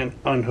you can't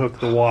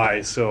unhook the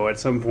Y. So at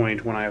some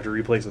point, when I have to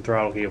replace the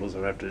throttle cables, I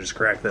have to just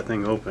crack that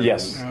thing open.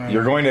 Yes,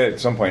 you're going to at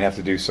some point have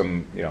to do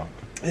some,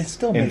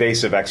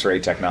 invasive X-ray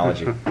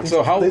technology.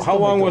 So how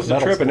long was the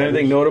trip, and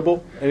anything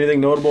notable?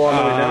 Anything notable on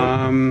the way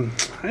down?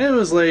 It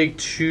was like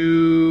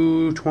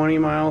 220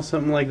 miles,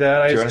 something like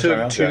that. I just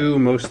took 2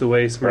 most of the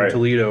way from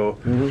Toledo.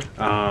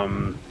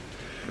 Mm-hmm.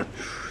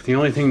 The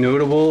only thing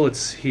notable,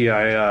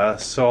 I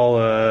saw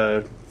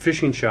a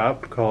fishing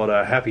shop called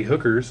Happy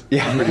Hookers.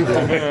 Yeah.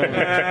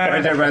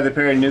 Right there by the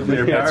Perry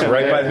nuclear power plant. That's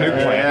right by the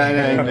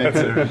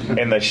nuclear plant.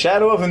 In the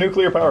shadow of the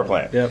nuclear power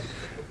plant. Yep.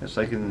 It's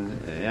like I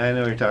know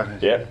what you're talking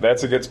about. Yeah,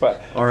 that's a good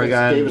spot.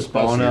 Oregon, Davis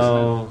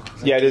Bono.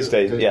 Yeah, it is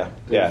Davis. Yeah.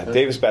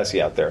 Davis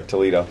Bessie out there,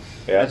 Toledo.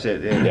 Yeah. That's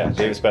it. Yeah.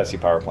 Davis Bessie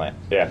power plant.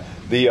 Yeah.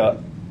 The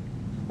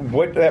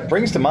what that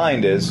brings to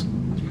mind is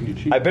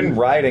I've been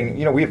riding.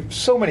 We have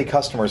so many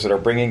customers that are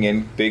bringing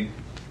in big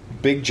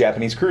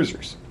Japanese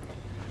cruisers,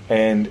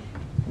 and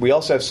we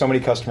also have so many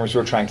customers who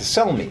are trying to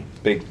sell me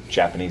big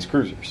Japanese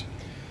cruisers.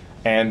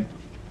 And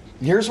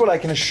here's what I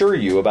can assure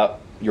you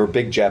about your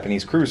big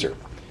Japanese cruiser.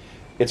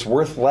 It's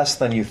worth less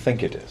than you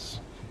think it is.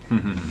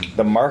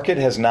 The market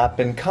has not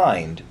been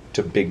kind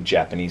to big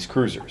Japanese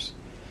cruisers.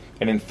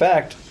 And in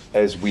fact,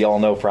 as we all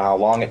know for how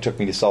long it took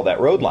me to sell that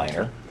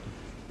Roadliner,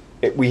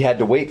 we had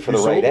to wait for the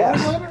right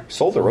ass.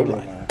 Sold the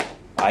Roadliner.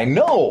 I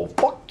know.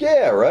 Fuck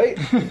yeah, right?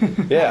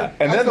 Yeah.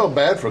 And I felt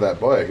bad for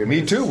that bike.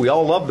 Me too. We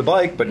all loved the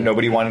bike, but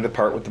nobody wanted to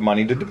part with the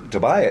money to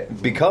buy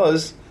it.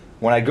 Because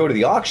when I'd go to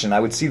the auction,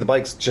 I would see the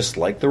bikes just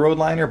like the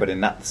Roadliner, but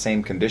in not the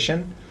same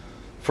condition,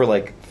 for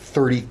like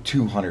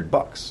 $3,200,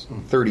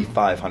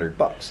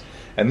 $3,500.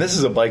 And this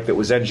is a bike that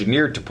was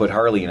engineered to put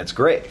Harley in its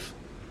grave.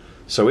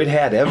 So it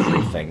had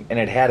everything, and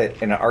it had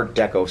it in an Art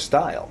Deco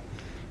style.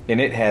 And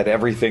it had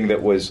everything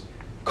that was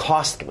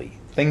costly,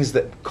 things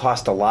that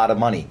cost a lot of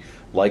money,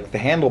 like the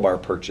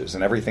handlebar perches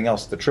and everything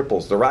else, the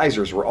triples. The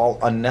risers were all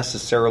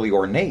unnecessarily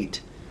ornate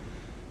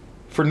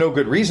for no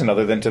good reason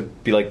other than to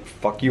be like,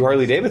 fuck you,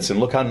 Harley Davidson,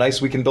 look how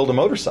nice we can build a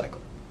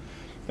motorcycle.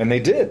 And they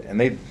did.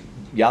 And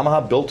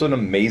Yamaha built an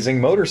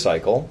amazing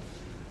motorcycle,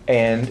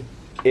 and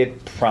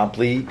it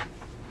promptly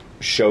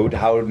showed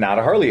how not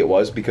a Harley it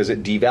was because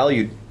it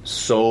devalued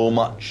so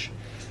much.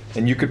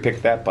 And you could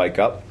pick that bike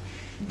up.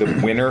 The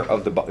winner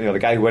of the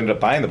guy who ended up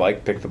buying the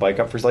bike picked the bike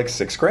up for like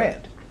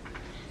 $6,000.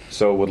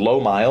 So with low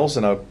miles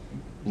and a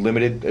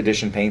limited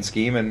edition paint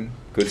scheme and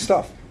good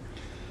stuff.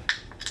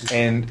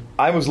 And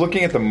I was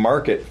looking at the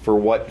market for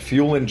what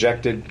fuel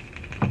injected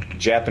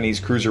Japanese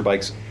cruiser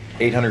bikes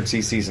 800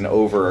 cc's and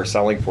over are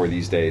selling for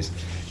these days,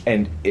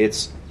 and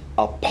it's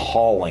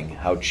appalling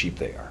how cheap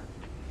they are.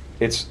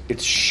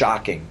 It's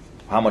shocking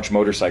how much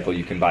motorcycle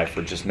you can buy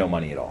for just no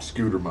money at all.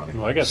 Scooter money.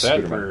 Well, I got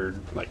that for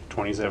like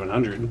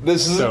 $2,700.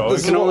 This is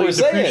what we're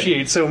saying.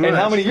 Depreciate so much. And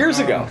how many years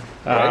ago?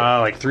 Right?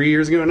 Like 3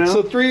 years ago now.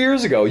 So 3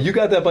 years ago, you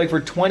got that bike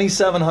for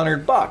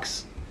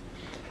 $2,700.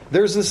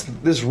 There's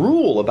this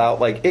rule about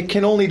like it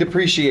can only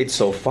depreciate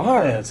so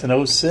far. Yeah, it's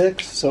an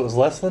 06, so it was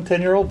less than a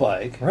 10-year-old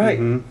bike. Right.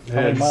 Mm-hmm.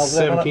 How many miles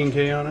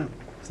 17K on it?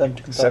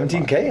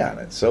 $17K on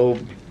it. So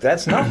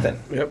that's nothing.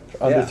 Yep.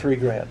 Under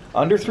 $3,000.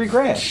 Under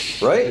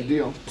 $3,000, right? Good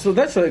deal. So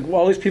that's like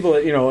all these people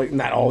that, like,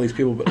 not all these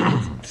people, but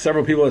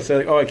several people that say,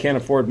 like, oh, I can't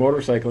afford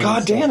motorcycling.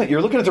 God damn it,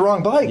 you're looking at the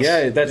wrong bikes.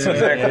 Yeah, that's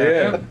exactly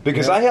it.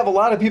 Because I have a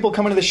lot of people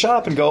come into the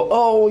shop and go,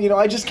 oh,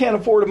 I just can't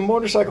afford a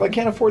motorcycle. I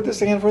can't afford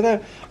this, I can't afford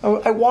that.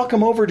 I walk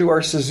them over to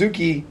our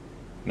Suzuki,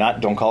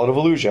 don't call it a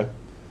Volusia.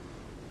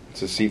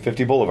 It's a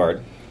C50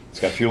 Boulevard. It's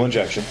got fuel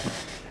injection.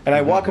 And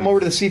I walk them over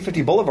to the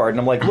C50 Boulevard, and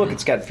I'm like, look,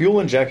 it's got fuel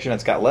injection.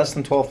 It's got less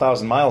than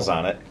 12,000 miles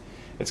on it.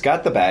 It's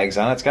got the bags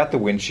on it. It's got the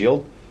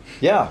windshield.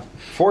 Yeah,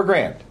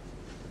 $4,000.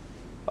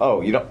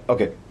 Oh, you don't?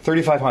 Okay,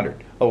 $3,500.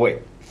 Oh, wait,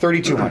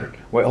 $3,200.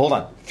 Wait, hold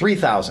on,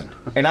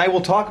 $3,000. And I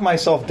will talk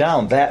myself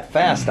down that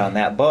fast on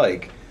that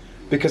bike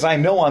because I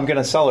know I'm going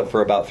to sell it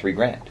for about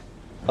 $3,000.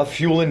 A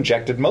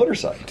fuel-injected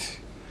motorcycle.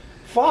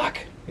 Fuck,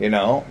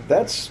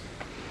 that's...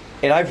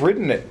 And I've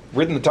ridden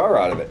the tar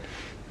out of it.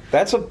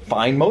 That's a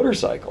fine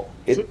motorcycle.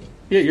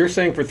 You're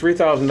saying for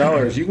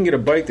 $3,000 you can get a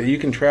bike that you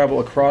can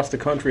travel across the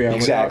country on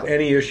without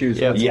any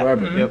issues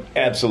whatsoever. Yeah. Yep.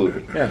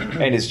 Absolutely. Yeah.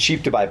 And it's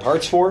cheap to buy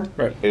parts for.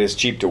 Right. It is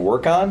cheap to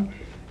work on.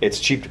 It's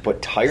cheap to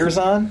put tires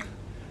on.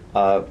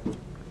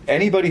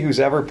 Anybody who's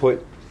ever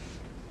put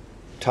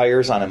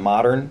tires on a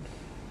modern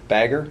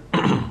bagger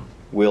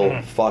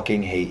will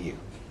fucking hate you.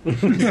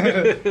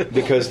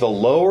 Because the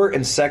lower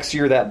and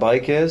sexier that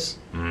bike is,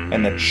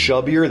 and the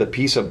chubbier the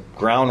piece of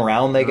ground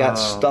round they got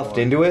stuffed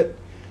into it,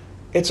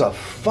 it's a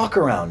fuck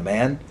around,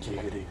 man.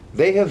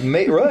 They have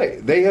made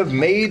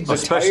the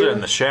especially tire,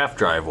 in the shaft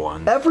drive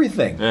one.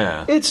 everything.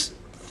 Yeah, it's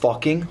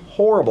fucking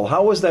horrible.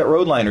 How was that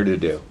Roadliner to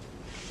do?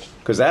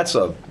 Because that's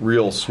a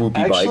real swoopy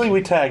bike. Actually,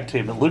 we tag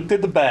teamed it. Luke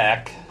did the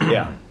back.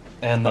 Yeah.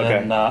 And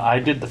then I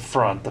did the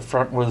front. The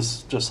front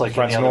was just like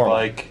Front's any other normal.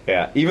 bike.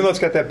 Yeah, even though it's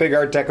got that big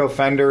Art Deco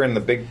fender and the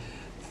big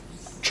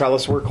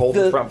trellis work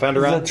holding the front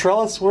fender on. The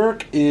trellis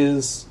work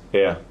is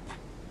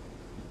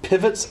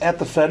pivots at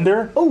the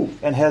fender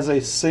and has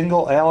a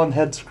single Allen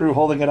head screw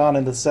holding it on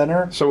in the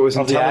center. So it was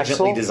of the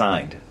intelligently axle.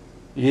 designed.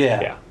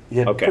 Yeah.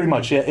 Okay. Pretty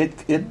much. Yeah,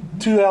 it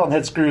 2 Allen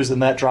head screws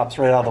and that drops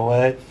right out of the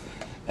way,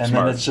 and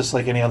Smart. then it's just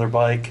like any other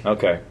bike.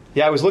 Okay.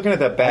 Yeah, I was looking at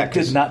that back.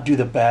 I did not do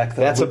the back.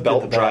 Though. That's a Luke did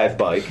belt the drive back.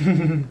 bike,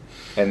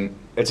 and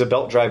it's a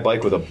belt drive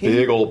bike with a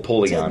big old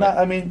pulley on it.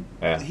 I mean,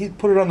 he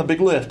put it on the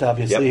big lift.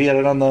 Obviously, Yep. he had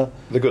it on the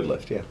good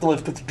lift. Yeah, the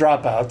lift with the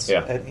dropouts.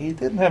 Yeah. And he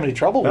didn't have any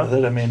trouble with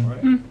it. I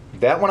mean,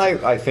 that one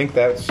I think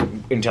that's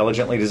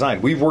intelligently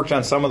designed. We've worked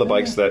on some of the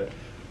bikes that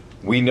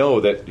we know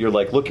that you're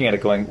like looking at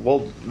it going, well,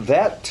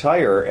 that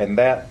tire and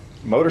that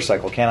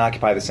motorcycle can't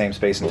occupy the same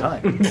space and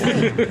time.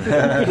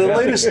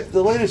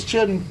 the latest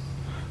Chin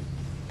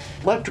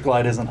electric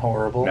light isn't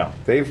horrible. No,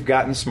 they've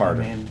gotten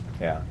smarter. I mean,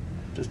 yeah.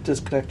 Just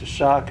disconnect the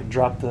shock and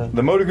drop the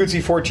Moto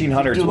Guzzi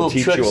 1400s do will little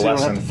teach tricks you a so you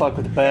lesson. don't have to fuck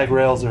with the bag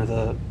rails or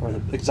the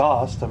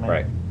exhaust. I mean,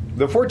 Right.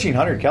 The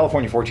 1400,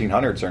 California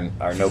 1400s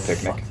are no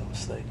picnic. Fuck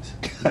those things.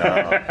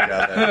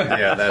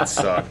 that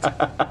sucked.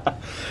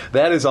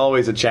 That is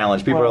always a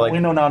challenge. People Well, are like, we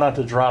know now not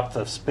to drop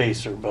the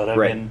spacer, but I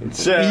Right. mean,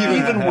 Yeah.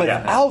 even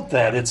without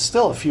that, it's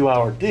still a few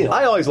hour deal.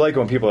 I always like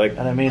when people are like,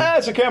 And I mean-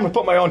 it's okay, I'm going to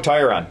put my own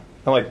tire on.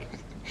 I'm like,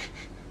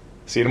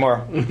 see you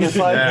tomorrow. if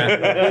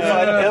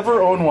I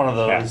ever own one of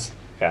those,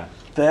 Yeah.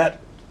 that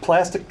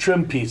plastic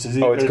trim piece is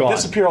either it's gone.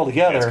 disappear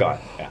altogether, It's gone.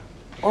 Yeah.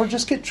 or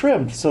just get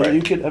trimmed so that Right.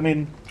 you could. I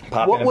mean,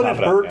 Pop what in and would pop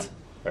it it out, hurt?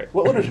 yeah. Right.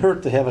 What would it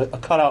hurt to have a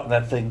cutout in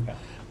that thing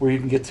where you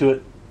can get to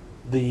it,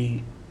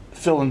 the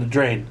fill in the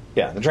drain?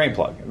 Yeah, the drain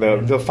plug,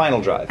 the final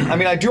drive. I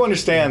mean, I do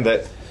understand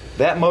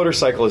that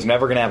motorcycle is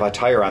never going to have a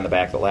tire on the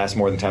back that lasts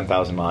more than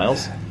 10,000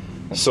 miles.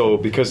 So,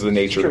 because of the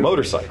nature of the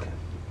motorcycle.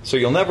 So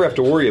you'll never have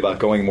to worry about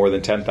going more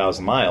than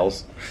 10,000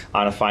 miles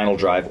on a final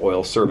drive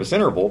oil service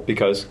interval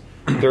because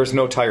there's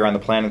no tire on the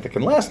planet that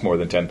can last more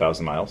than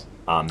 10,000 miles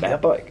on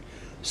that bike.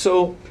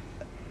 So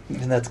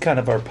And that's kind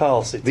of our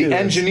policy, too. the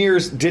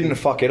engineers didn't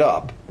fuck it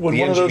up. when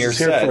the one of those engineer is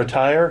here said, for a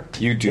tire,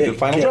 you do the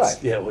final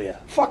drive. Yeah, well, yeah.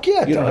 Fuck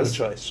yeah, it You don't have does. a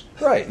choice.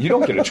 Right, you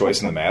don't get a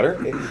choice in the matter.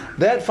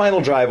 That final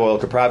drive oil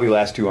could probably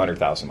last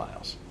 200,000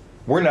 miles.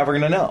 We're never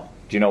going to know.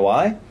 Do you know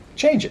why?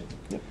 Change it.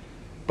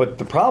 But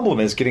the problem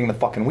is getting the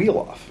fucking wheel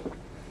off.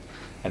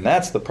 And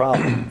that's the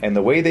problem. And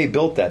the way they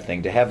built that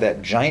thing, to have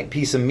that giant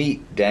piece of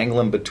meat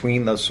dangling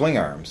between those swing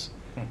arms,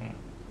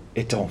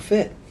 it don't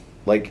fit.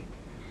 Like,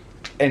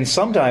 and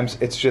sometimes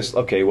it's just,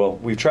 okay, well,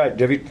 we've tried.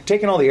 Have you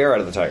taken all the air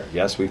out of the tire?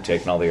 Yes, we've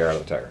taken all the air out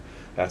of the tire.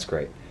 That's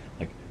great.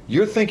 Like,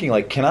 you're thinking,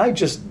 like, can I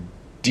just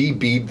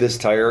de-bead this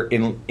tire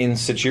in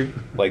situ?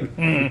 Like,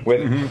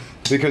 with,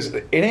 because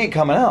it ain't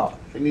coming out.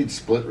 It needs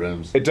split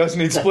rims. It does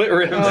need split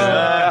rims.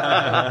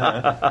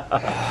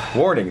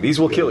 Warning, these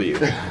will kill you.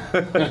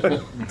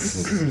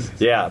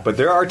 Yeah, but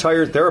there are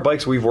tires, there are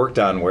bikes we've worked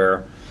on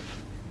where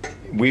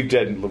we've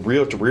done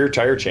rear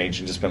tire change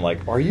and just been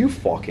like, are you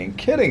fucking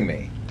kidding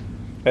me?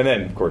 And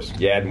then, of course,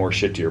 you add more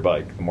shit to your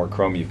bike, the more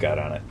chrome you've got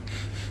on it.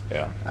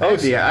 Yeah. I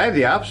have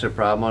the opposite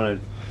problem on a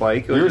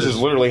bike. It was Yours is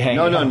literally hanging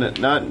No, out.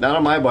 not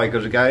on my bike. It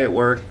was a guy at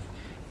work.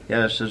 He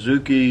had a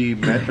Suzuki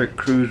metric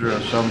cruiser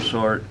of some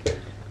sort.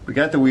 We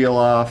got the wheel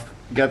off,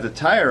 got the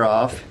tire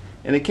off,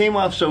 and it came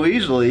off so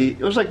easily.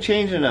 It was like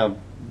changing a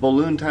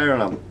balloon tire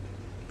on a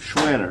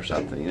Schwinn or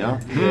something,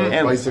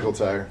 And bicycle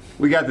tire.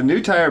 we got the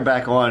new tire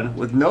back on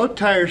with no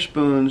tire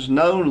spoons,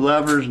 no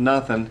levers,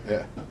 nothing.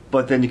 Yeah.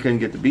 But then you couldn't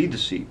get the bead to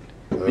seat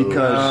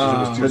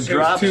because it was the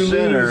drop too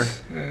center,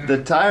 loose. Yeah.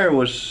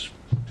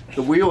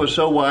 the wheel was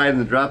so wide and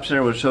the drop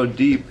center was so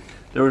deep.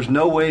 There was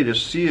no way to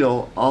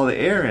seal all the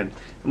air in.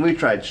 And we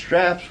tried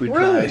straps. We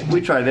tried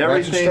Ratchet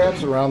everything.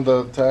 straps around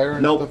the tire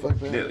and Nope, stuff like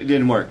that. it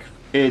didn't work.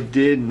 It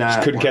did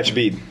not. Couldn't work. catch a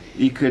bead.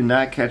 You could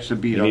not catch the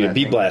bead You on need a that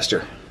bead thing.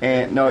 blaster.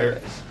 And no,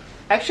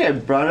 actually, I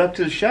brought it up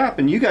to the shop,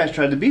 and you guys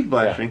tried the bead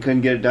blaster and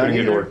couldn't get it done. Couldn't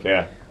get it to either. work.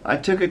 Yeah. I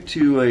took it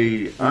to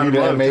a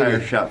automotive maybe.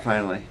 tire shop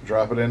finally.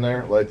 Drop it in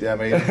there, light the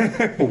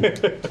M8.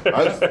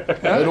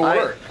 It'll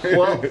work.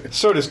 Well,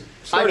 So does I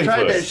starting tried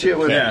fluid. that shit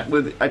with, Yeah.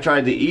 I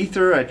tried the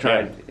ether. I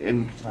tried,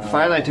 and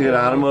finally I took it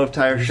to automotive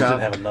tire You just shop.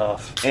 didn't have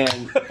enough.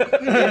 And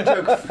it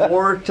took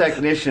 4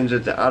 technicians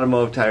at the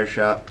automotive tire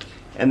shop,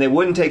 and they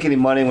wouldn't take any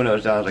money when it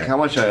was done. I was like, "How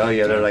much?" Oh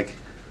yeah, they're like,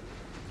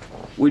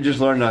 "We just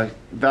learned a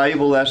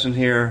valuable lesson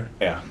here.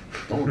 Yeah.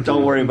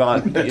 Don't worry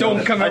about it."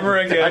 Don't come ever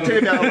again. I took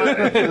it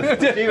down.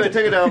 Steve, I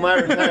took it down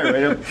my tire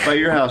right up by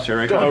your house here.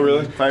 Right? Oh,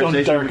 really? Fire Don't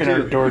station darken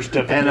number our 2.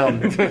 doorstep.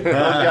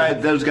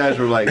 And those guys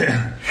were like,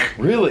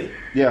 Really?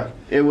 yeah,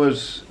 it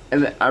was.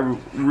 And I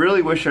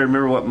really wish I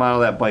remember what model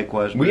that bike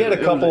was. We had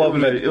a couple of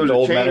them at It was the a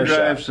old chain Menor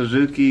drive shop.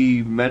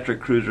 Suzuki Metric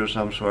Cruiser of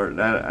some sort.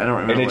 I don't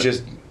remember. And it what-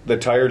 just, the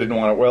tire didn't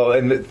want it. Well,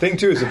 and the thing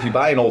too is if you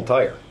buy an old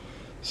tire.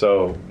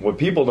 So what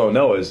people don't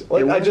know is,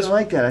 like, It I wasn't just,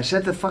 like that. I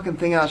set the fucking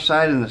thing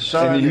outside in the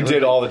sun. and you It did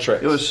was- all the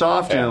tricks. It was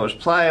soft and Yeah. it was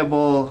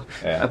pliable.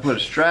 Yeah. I put a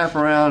strap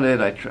around it.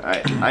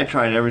 I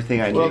tried everything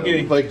I Well,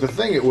 knew. like the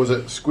thing, it was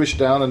it squished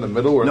down in the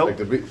middle, or Nope. like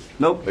the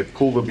Nope. they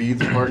pull the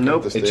beads apart. and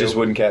Nope. get the It just stale.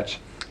 wouldn't catch.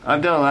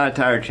 I've done a lot of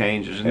tire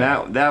changes, and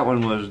Yeah. that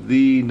one was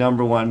the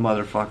number one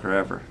motherfucker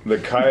ever. The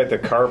guy at the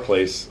car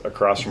place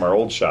across from our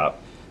old shop,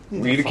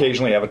 we'd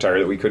occasionally have a tire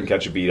that we couldn't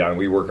catch a bead on.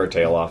 We work our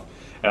tail off.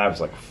 And I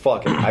was like,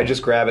 fuck it. I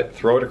just grab it,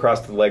 throw it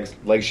across the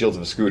leg shields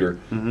of a scooter,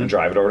 and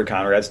drive it over to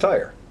Conrad's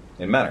Tire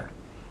in Menor.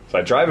 So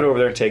I drive it over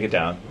there and take it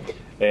down.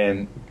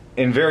 And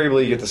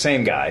invariably, you get the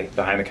same guy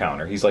behind the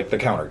counter. He's like the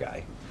counter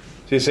guy.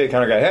 So you say to the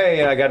counter guy,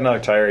 hey, I got another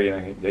tire.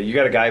 You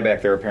got a guy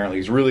back there, apparently.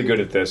 He's really good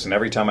at this. And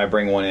every time I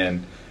bring one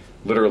in,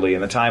 literally, in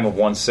the time of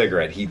one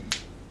cigarette,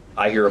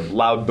 I hear a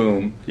loud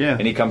boom, Yeah.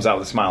 and he comes out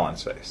with a smile on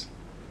his face.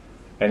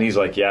 And he's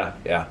like, yeah,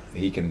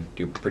 he can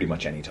do pretty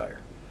much any tire.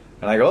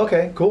 And I go,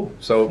 okay, cool.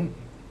 So,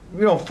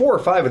 4 or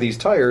 5 of these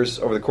tires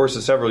over the course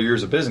of several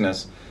years of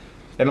business.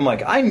 And I'm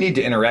like, I need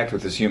to interact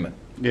with this human.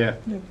 Yeah.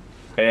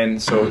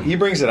 And so he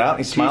brings it out,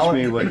 and he's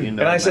smiling. me what you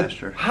know, and I said,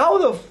 master. how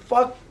the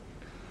fuck?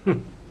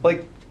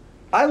 Like,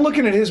 I'm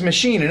looking at his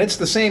machine, and it's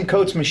the same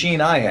Coates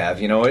machine I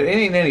have. It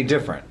ain't any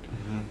different.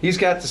 He's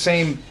got the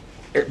same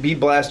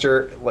bead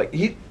blaster. Like,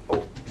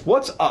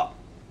 what's up?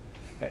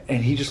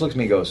 And he just looks at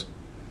me and goes,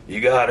 you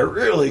gotta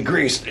really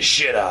grease the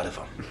shit out of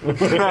him.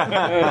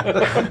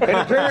 And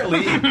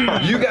apparently,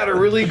 you gotta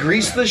really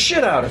grease the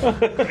shit out of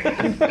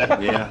him.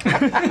 Yeah.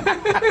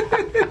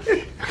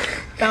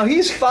 Now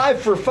he's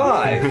 5 for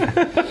 5,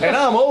 and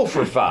I'm 0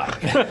 for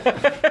 5.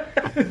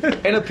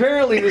 And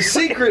apparently, the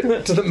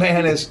secret to the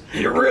man is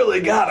you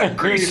really gotta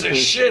grease the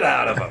shit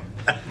out of him.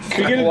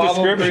 Can you get a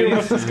description?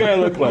 What's this guy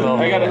look like?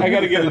 I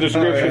gotta get a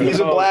description. He's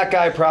a black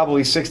guy,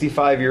 probably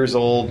 65 years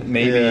old,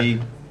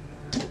 maybe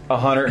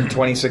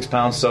 126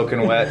 pounds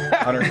soaking wet,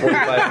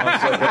 145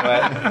 pounds soaking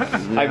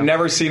wet. I've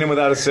never seen him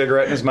without a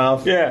cigarette in his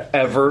mouth. Yeah.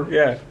 Ever.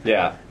 Yeah.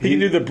 Yeah. He can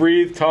do the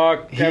breathe,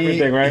 talk,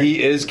 everything, right?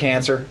 He is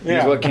cancer.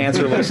 Yeah. He's what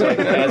cancer looks like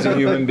as a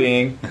human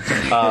being.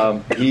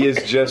 He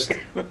is just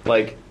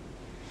like,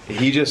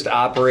 he just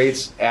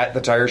operates at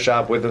the tire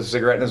shop with a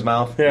cigarette in his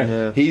mouth.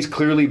 Yeah. He's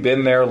clearly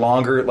been there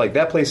longer. Like,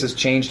 that place has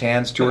changed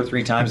hands 2 or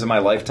 3 times in my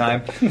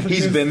lifetime.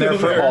 He's been there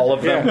for all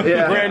of them.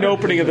 Yeah. The grand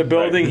opening of the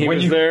building, he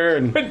was there.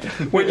 And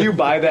When you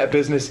buy that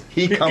business,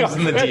 he comes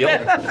in the deal.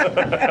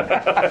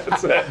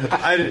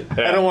 I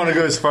don't want to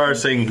go as far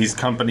as saying he's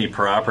company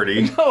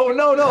property.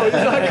 No, he's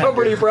not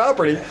company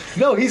property.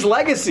 No, he's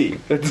legacy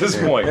at this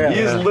point. He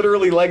is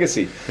literally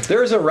legacy.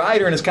 There's a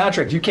rider in his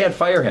contract. You can't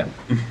fire him.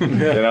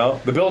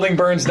 The building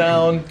burns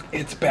down.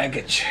 It's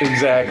baggage.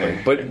 Exactly.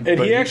 But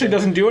he actually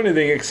doesn't do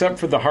anything except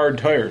for the hard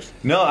tires.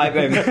 No, I've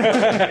been. But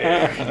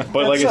That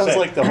like I sounds said,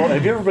 like the whole.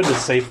 Have you ever been to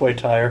Safeway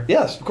Tire?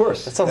 yes, of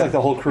course. That sounds like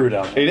the whole crew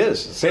down there. It is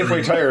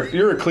Safeway tire. If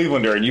you're a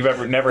Clevelander and you've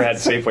never had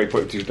Safeway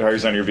put 2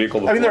 tires on your vehicle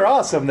before, I mean, they're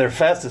awesome. They're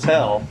fast as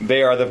hell.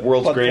 They are the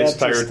world's But greatest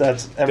that's tire. just-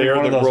 that's every they are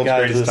one the of those world's guys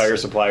greatest is- tire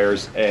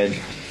suppliers, and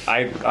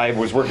I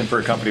was working for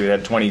a company that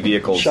had 20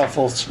 vehicles.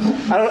 Shuffles.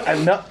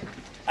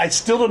 I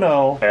still don't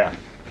know Yeah.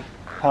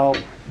 how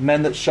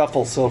men that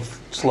shuffle so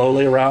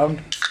slowly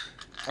around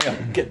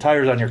get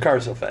tires on your car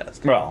so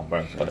fast. Well,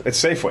 but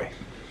it's Safeway.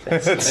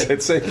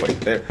 it's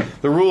Safeway.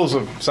 The rules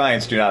of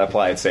science do not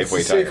apply at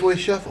Safeway tire. Safeway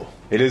shuffle.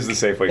 It is the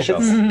Safeway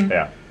shuffle.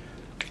 Yeah.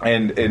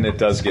 And it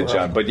does get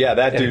John. But yeah,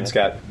 that dude's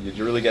got,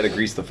 you really got to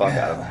grease the fuck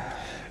out of him.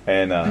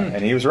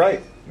 And he was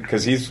right.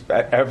 Because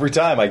every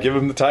time I give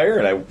him the tire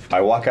and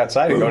I walk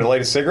outside and go to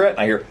light a cigarette and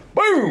I hear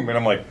boom and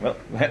I'm like, well,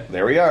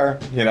 there we are,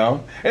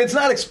 And it's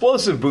not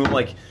explosive boom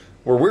like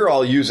where we're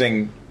all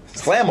using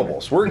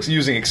flammables. We're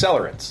using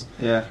accelerants.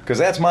 Yeah. Because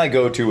that's my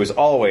go-to is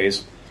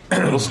always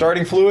a little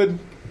starting fluid,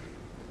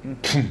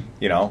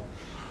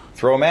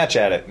 throw a match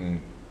at it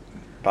and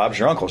Bob's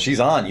your uncle. She's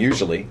on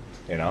usually,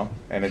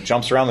 and it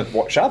jumps around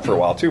the shop for a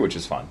while too, which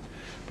is fun.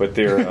 But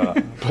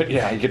but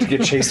yeah, you get to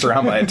get chased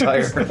around by a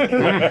tire.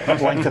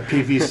 Length of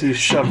PVC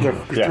shoved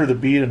through the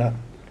bead and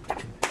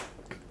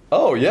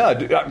Oh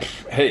yeah,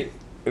 hey.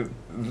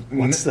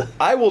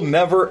 I will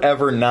never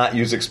ever not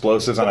use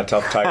explosives on a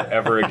tough tire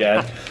ever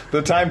again.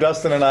 The time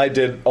Dustin and I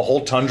did a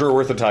whole Tundra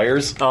worth of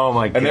tires. Oh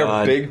my god! And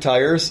they're big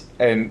tires,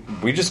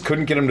 and we just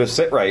couldn't get them to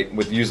sit right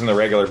with using the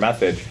regular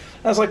method.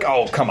 I was like,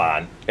 oh come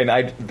on,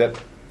 and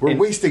we're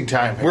wasting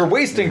time here. We're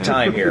wasting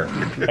time here.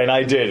 And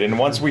I did. And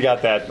once we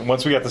got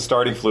the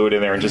starting fluid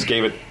in there and just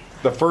gave it,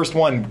 the first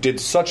one did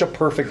such a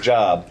perfect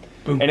job.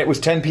 Boom. And it was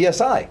 10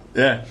 PSI.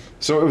 Yeah.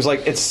 So it was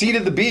like, it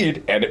seeded the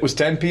bead and it was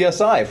 10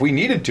 PSI. If we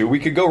needed to, we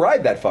could go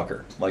ride that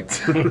fucker. Like,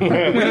 we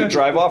could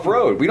drive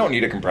off-road. We don't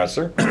need a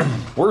compressor.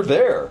 We're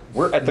there.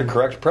 We're at the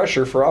correct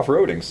pressure for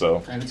off-roading,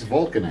 so. And it's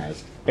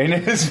vulcanized. And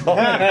it is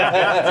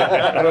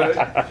vulcanized.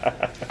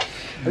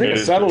 I think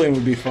acetylene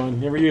would be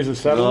fun. You ever use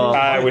acetylene?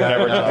 I would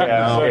never.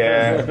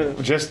 Yeah,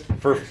 just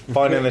for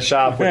fun in the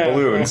shop with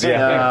balloons.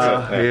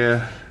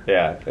 Yeah.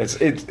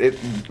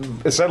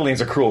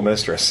 Acetylene's a cruel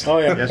mistress. Oh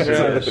yeah, yes it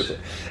is.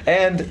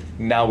 And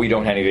now we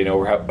don't have any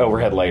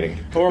overhead lighting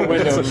or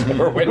windows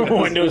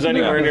windows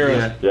anywhere near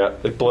us. Yeah,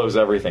 it blows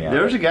everything out.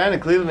 There was a guy in the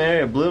Cleveland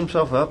area blew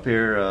himself up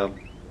here.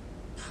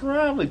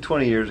 Probably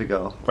 20 years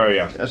ago. Oh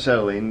yeah,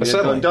 acetylene.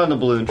 Done the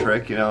balloon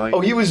trick,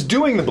 he was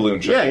doing the balloon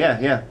trick.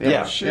 Yeah.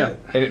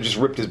 And it just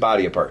ripped his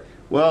body apart.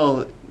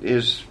 Well,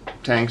 his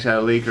tanks had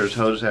a leak or his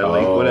hose had a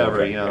leak,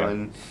 whatever, okay,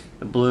 and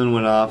the balloon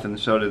went off, and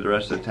so did the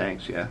rest of the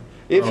tanks. Yeah.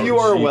 If you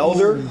are a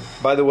welder,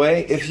 by the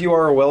way, if you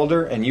are a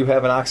welder and you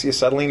have an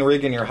oxyacetylene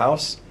rig in your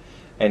house,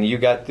 and you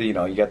got the you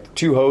got the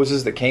 2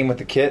 hoses that came with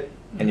the kit.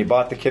 And you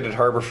bought the kit at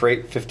Harbor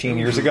Freight 15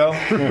 years ago,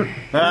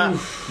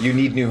 you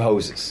need new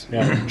hoses.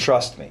 Yeah.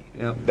 Trust me.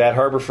 Yep. That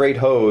Harbor Freight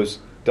hose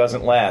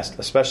doesn't last,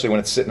 especially when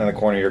it's sitting in the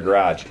corner of your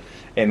garage.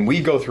 And we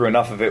go through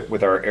enough of it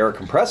with our air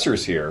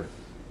compressors here.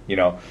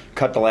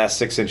 Cut the last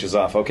 6 inches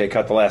off. Okay,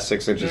 cut the last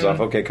 6 inches off.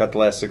 Okay, cut the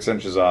last 6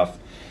 inches off.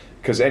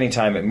 Because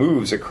anytime it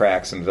moves, it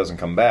cracks and it doesn't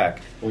come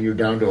back. When you're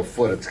down to a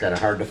foot, it's kind of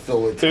hard to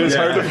fill it. It is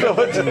hard to fill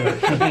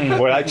it.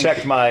 When I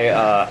checked my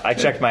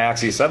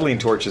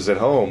oxyacetylene torches at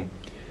home,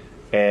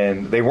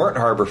 and they weren't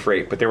Harbor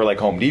Freight, but they were like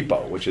Home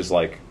Depot, which is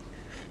like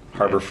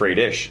Harbor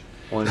Freight-ish.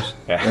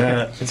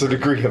 It's a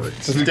degree of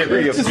It's a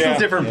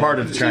different part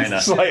of China.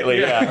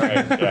 Slightly,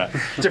 yeah.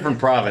 Different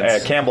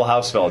province. Campbell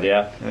Hausfeld,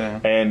 yeah.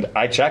 And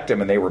I checked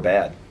them, and they were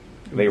bad.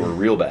 They were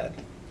real bad.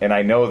 And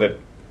I know that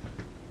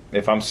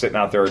if I'm sitting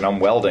out there and I'm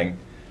welding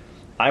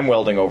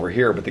over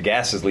here, but the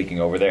gas is leaking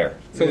over there.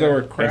 So they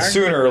were cracked? And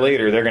sooner or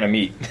later, they're going to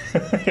meet.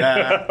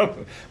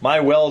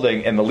 My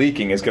welding and the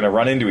leaking is going to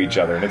run into each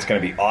other, and it's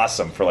going to be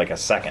awesome for like a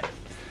second.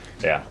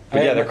 Yeah.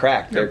 But they're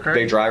cracked.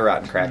 They dry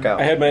rot and crack out.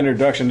 I had my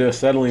introduction to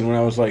acetylene when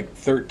I was like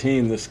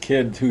 13. This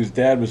kid whose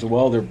dad was a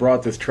welder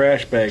brought this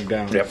trash bag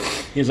down. Yep.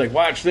 He's like,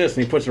 watch this.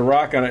 And he puts a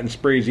rock on it and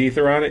sprays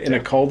ether on it in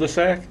a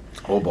cul-de-sac.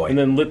 Oh, boy. And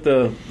then lit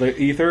the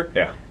ether.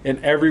 Yeah.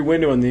 And every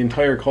window in the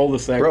entire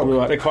cul-de-sac blew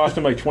out. It cost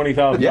him like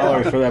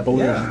 $20,000 for that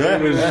balloon. Yeah.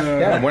 It was,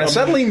 When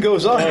acetylene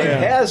goes on,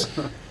 it has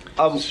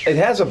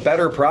a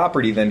better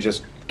property than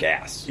just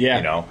gas.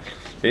 Yeah.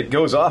 It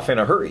goes off in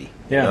a hurry.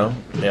 Yeah.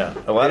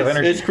 A lot of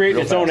energy. It's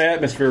creating its own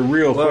atmosphere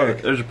real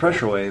quick. There's a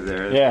pressure wave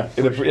there.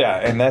 Yeah.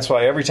 And that's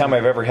why every time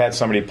I've ever had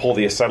somebody pull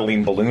the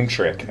acetylene balloon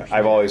trick,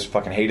 I've always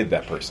fucking hated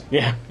that person.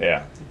 Yeah.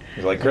 Yeah.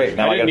 He's like, great,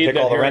 now I got to pick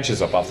all the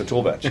wrenches up off the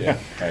tool bench. Yeah.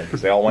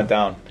 Because they all went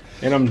down.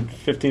 And I'm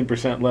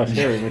 15% less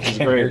hearing, which is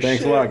great.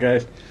 Thanks a lot,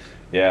 guys.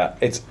 Yeah.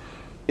 It's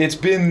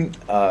been...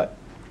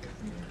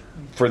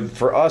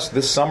 For us,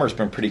 this summer's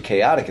been pretty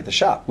chaotic at the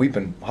shop. We've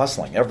been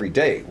hustling every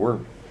day. We're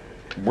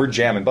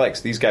jamming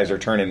bikes. These guys are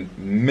turning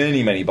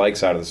many, many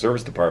bikes out of the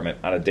service department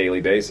on a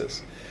daily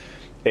basis.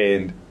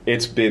 And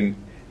it's been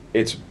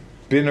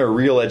a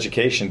real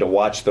education to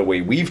watch the way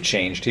we've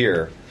changed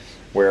here,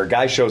 where a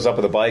guy shows up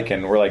with a bike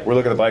and we're looking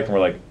at the bike and we're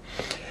like,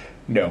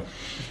 no.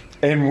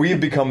 And we've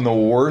become the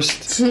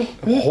worst,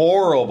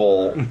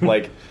 horrible,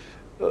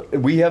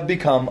 we have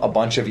become a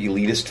bunch of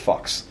elitist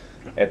fucks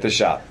at the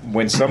shop.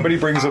 When somebody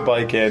brings a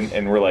bike in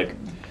and we're like,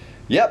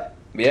 yep,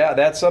 yeah,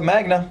 that's a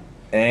Magna,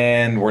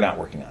 and we're not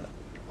working on it.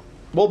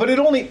 Well, but it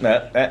only...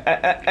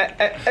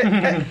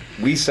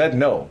 we said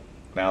no.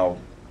 Now,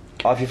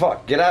 off you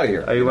fuck. Get out of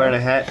here. Are you wearing a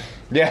hat?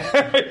 Yeah.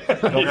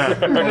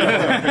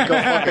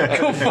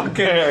 Go fuck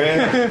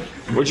it.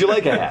 Would you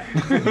like a hat?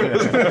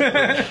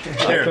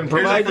 I can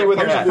provide you with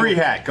a Here's hat. a free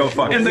hat. Go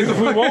fuck it. If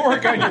we won't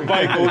work on your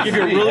bike, we'll give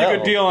you a really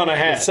good deal on a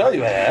hat. Sell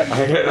you a hat.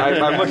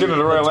 I'm looking at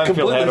the Royal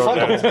Enfield hat over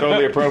there. It's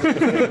totally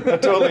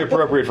appropriate. Totally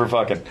appropriate for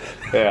fucking.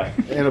 Yeah.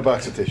 And a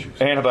box of tissues.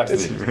 And a box of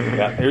tissues.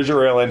 Yeah. Here's your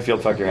Royal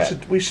Enfield fuck your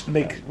hat. We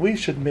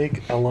should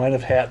make a line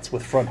of hats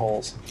with front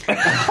holes. Speaking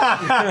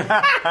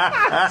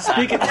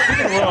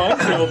of Royal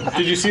Enfield,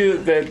 did you see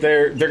that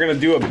they're going to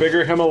do a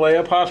bigger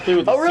Himalaya possibly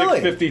with the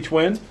 650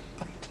 twin?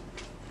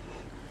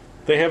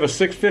 They have a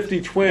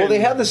 650 twin. Well, they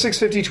have the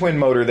 650 twin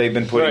motor they've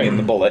been putting in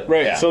the Bullet.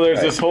 Right. Yeah. So there's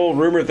this whole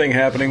rumor thing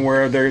happening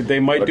where they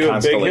might do a big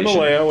Constellation.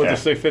 Himalaya with Yeah. a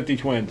 650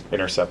 twin.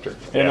 Interceptor.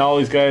 And all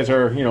these guys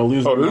are,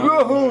 losing.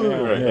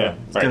 Right, yeah.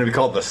 It's going to be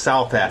called the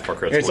South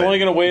Africa. It's only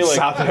going to weigh like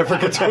South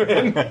Africa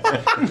twin.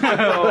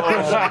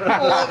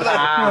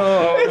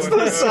 It's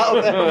the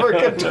South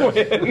Africa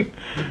twin.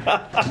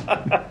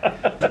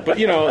 But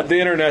the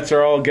internets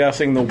are all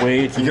guessing the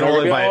weight. You can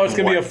only buy it it's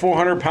going to be a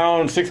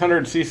 400-pound,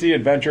 600cc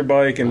adventure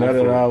bike, and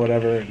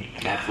whatever.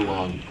 Not for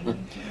long.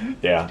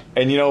 Yeah,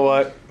 and you know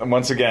what?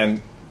 Once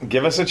again,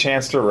 give us a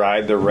chance to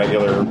ride the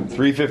regular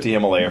 350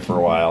 Himalaya for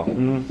a while.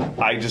 I'm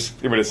going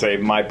to say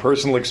my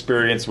personal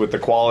experience with the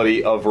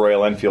quality of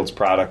Royal Enfield's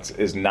products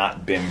has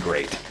not been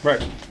great.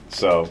 Right.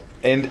 So,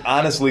 and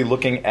honestly,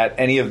 looking at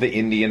any of the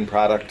Indian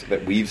product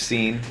that we've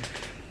seen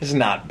has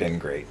not been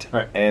great.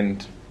 Right.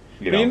 And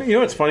You know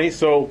what's funny?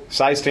 So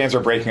side stands are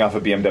breaking off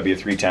of BMW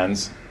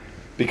 310s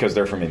because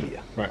they're from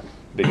India. right.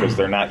 Because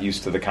they're not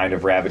used to the kind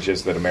of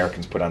ravages that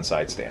Americans put on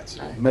side stands.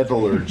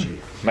 Metallurgy.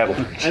 Metal.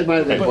 I might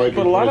have that bike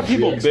but a lot of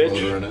people GX bitch.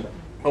 motor in it.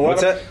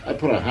 What's that? I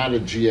put a Honda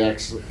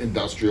GX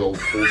industrial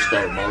full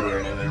start motor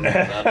in it. And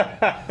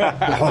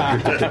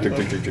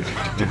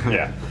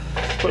Yeah.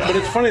 But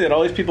it's funny that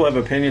all these people have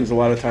opinions a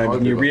lot of times,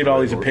 and you read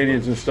all these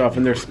opinions and stuff,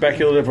 and they're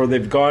speculative, or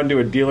they've gone to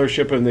a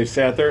dealership and they've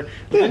sat there.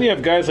 But then you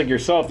have guys like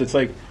yourself that's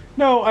like,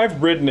 no,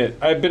 I've ridden it.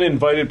 I've been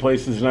invited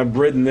places, and I've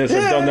ridden this.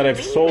 I've done that.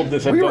 I've sold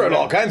this. I've We done rode that.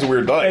 all kinds of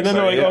weird bikes. And then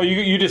they're like, yeah. oh,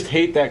 you just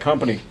hate that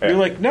company. You're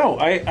like, no,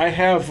 I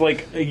have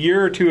like a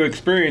year or two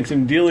experience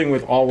in dealing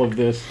with all of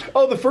this.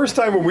 Oh, the first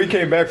time when we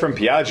came back from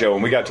Piaggio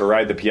and we got to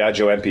ride the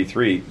Piaggio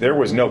MP3, there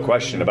was no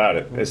question about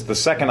it. It's the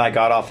second I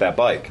got off that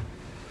bike,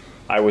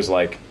 I was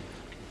like,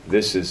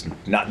 this is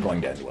not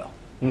going to end well.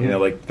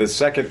 Like the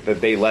second that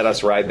they let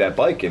us ride that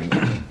bike, and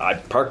I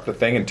parked the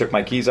thing and took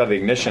my keys out of the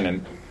ignition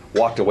and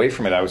walked away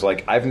from it, I was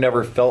like, I've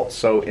never felt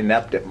so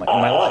inept in my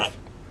life.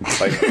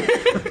 Like,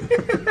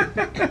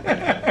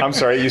 I'm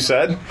sorry, you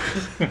said?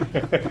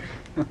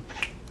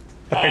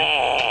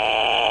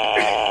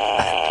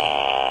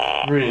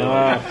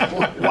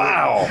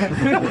 Wow.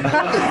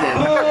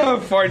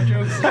 Fart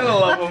jokes. Gotta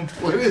love them.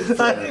 what is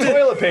that?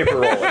 Toilet paper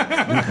rolling.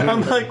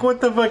 I'm like,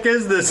 what the fuck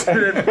is this? And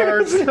it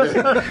bursts. If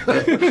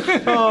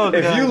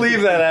you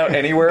leave that out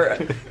anywhere,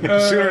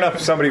 soon enough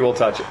somebody will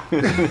touch it,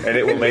 and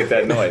it will make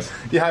that noise.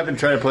 Yeah, I've been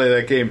trying to play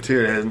that game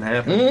too. It hasn't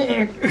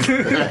happened.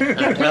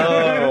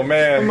 Oh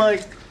man, I'm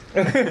like,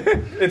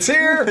 it's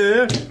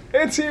here!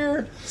 It's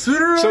here!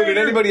 sooner or So, later.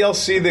 did anybody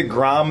else see the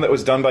Grom that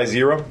was done by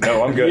Zero?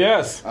 No, I'm good.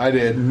 Yes. I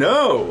did.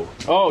 No.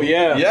 Oh,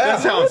 yeah. Yeah.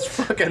 That sounds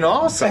fucking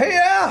awesome. Hey,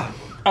 yeah.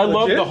 I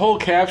love the whole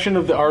caption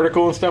of the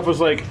article and stuff was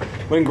like,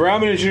 when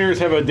Grumman engineers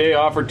have a day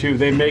off or two,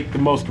 they make the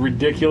most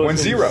ridiculous, When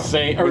Zero.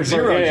 insane, When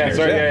Zero engineers,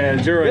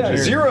 Zero Yeah,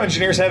 engineers. Zero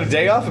engineers had a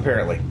day off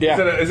apparently. Yeah.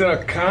 Is it a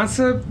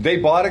concept? They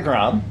bought a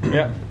Grom.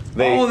 Yeah.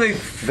 They Oh, they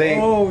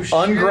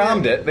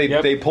ungrommed it.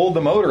 They pulled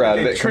the motor out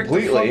of They it tricked the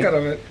completely, fuck out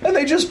of it. and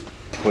they just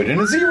put in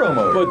a Zero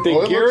motor. But they Well,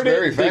 it looks geared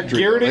very it, they factory,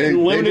 geared though. it They and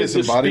did limited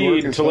some the body work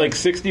speed and to like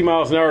stuff. 60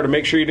 miles an hour to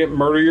make sure you didn't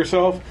murder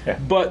yourself. Yeah.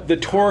 But the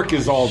torque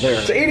is all there.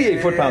 It's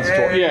 88 foot-pounds of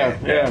torque.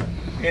 Yeah.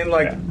 And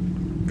like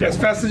as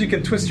fast as you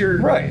can twist your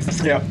Right.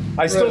 Yeah.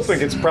 I still Yes.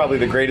 think it's probably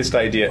the greatest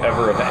idea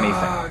ever of anything.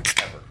 Ever.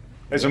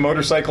 As a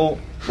motorcycle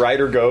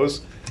rider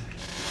goes,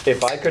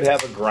 if I could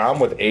have a Grom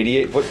with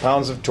 88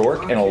 foot-pounds of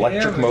torque and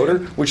electric man. motor,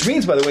 which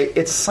means, by the way,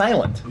 it's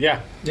silent. Yeah.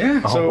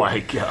 Yeah. Oh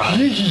my god.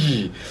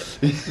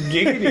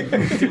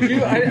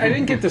 I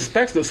didn't get the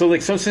specs though. So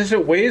like, since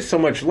it weighs so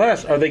much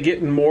less, are they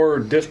getting more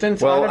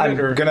distance Well, out of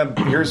it?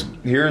 Or?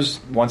 here's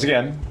once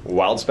again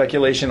wild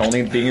speculation.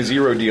 Only being a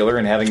Zero dealer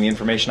and having the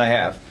information I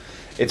have,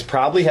 it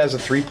probably has a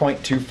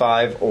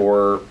 3.25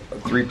 or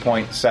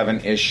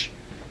 3.7 ish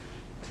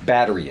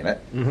battery in it.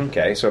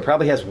 Okay, so it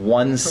probably has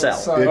one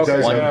cell, It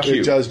does one have- cube.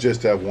 It does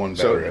just have one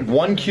So battery.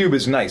 one cube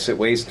is nice. It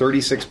weighs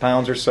 36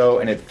 pounds or so,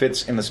 and it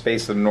fits in the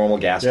space that a normal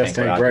gas tank would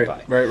tank, right,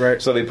 occupy.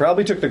 right. So they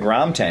probably took the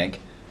Grom tank,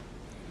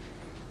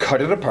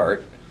 cut it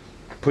apart,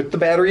 put the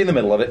battery in the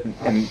middle of it,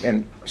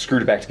 and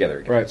screwed it back together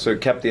again. Right. So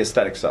it kept the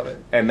aesthetics of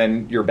it. And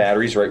then your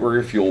battery's right where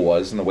your fuel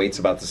was, and the weight's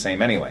about the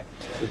same anyway.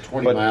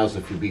 20 But- miles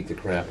if you beat the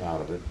crap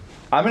out of it.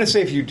 I'm going to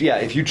say if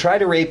you try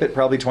to rape it,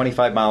 probably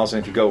 25 miles,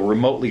 and if you go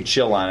remotely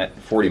chill on it,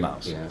 40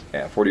 miles.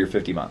 Yeah. 40 or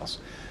 50 miles.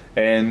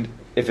 And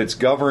if it's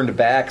governed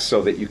back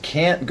so that you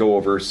can't go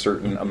over a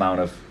certain amount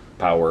of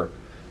power,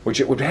 which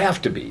it would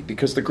have to be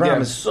because the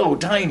Grom is so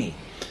tiny,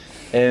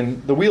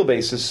 and the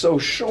wheelbase is so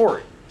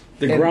short,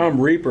 The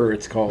Grom Reaper,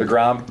 it's called. The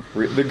Grim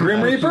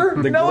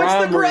Reaper? The No, it's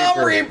the Grom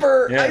Grom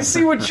Reaper. Yeah. I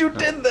see what you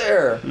did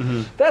there.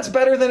 That's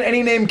better than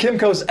any name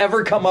Kimco's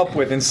ever come up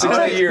with in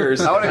 60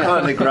 years. I want to call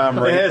it the Grom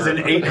Reaper. It has an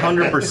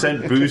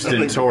 800% boost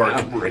in torque.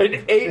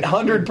 An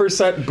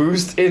 800%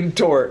 boost in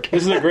torque.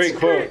 This is a great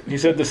quote. He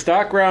said, the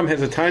stock Grom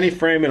has a tiny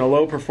frame and a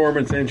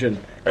low-performance engine.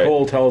 Right.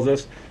 Cole tells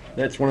us.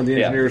 That's one of the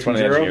engineers from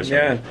one of the Zero.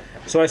 engineers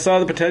from So I saw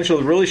the potential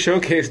to really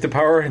showcase the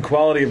power and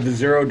quality of the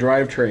Zero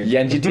drivetrain. Yeah,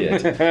 and you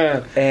did.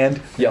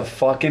 And you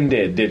fucking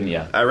did, didn't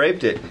you? I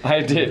raped it. I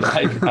did.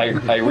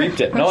 I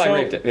reaped it. No, I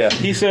raped it. Yeah.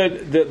 He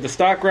said that the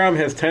stock Grom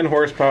has 10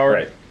 horsepower.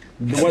 Right.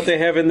 What they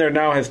have in there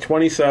now has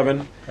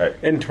 27. Right.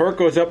 And torque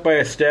goes up by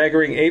a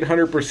staggering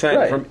 800%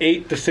 Right. from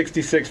 8 to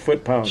 66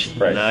 foot-pounds.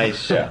 Right.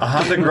 Nice. Yeah. A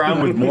Honda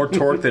Grom with more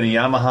torque than a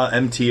Yamaha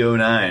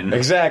MT-09.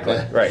 Exactly.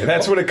 Right.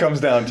 That's what it comes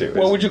down to.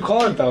 What would you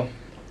call it though?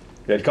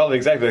 They'd call it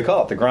exactly what they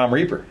call it, the Grom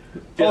Reaper.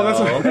 Oh, that's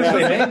what. That's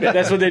what they named it.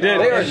 That's what they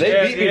did.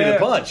 They beat me to the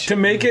punch. To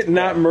make it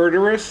not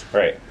murderous,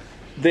 Right.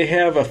 they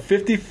have a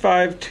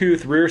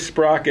 55-tooth rear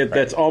sprocket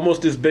that's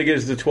almost as big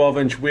as the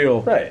 12-inch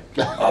wheel. Right.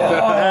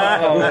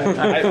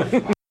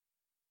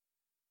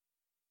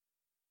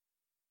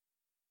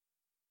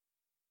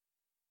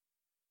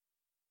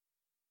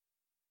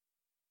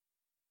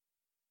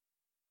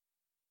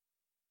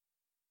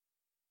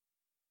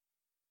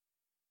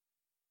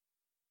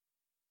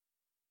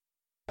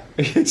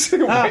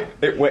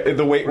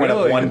 The weight went up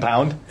Really? 1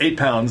 pound. 8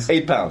 pounds.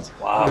 8 pounds.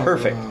 Wow.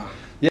 Perfect.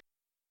 Yeah.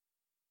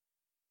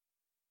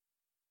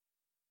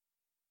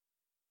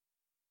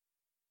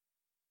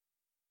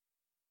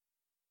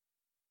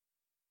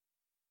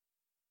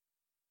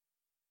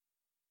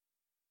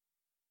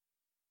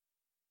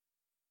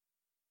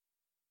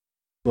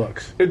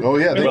 Looks. Oh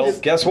yeah. Well,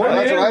 guess what?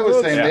 That's what I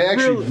was saying. Yeah. They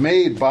actually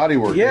made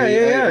bodywork. Yeah,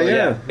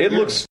 yeah. It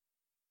looks.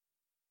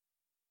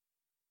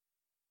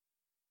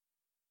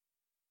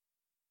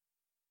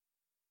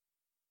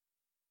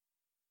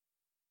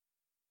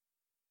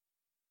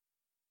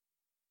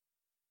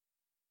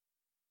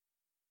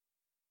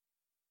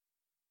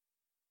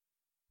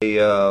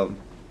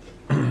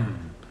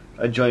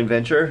 A joint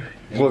venture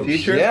in the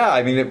future. Yeah,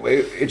 I mean,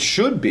 it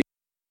should be.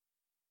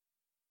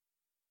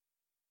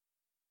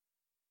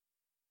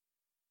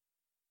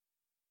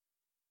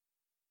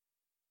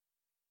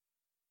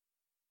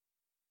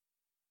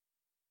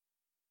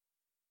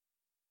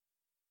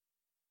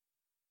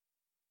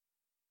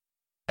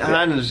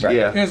 Honda's, Right.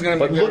 yeah. It's gonna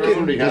But be look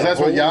at Because that's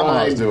what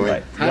Yamaha's doing.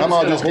 Right.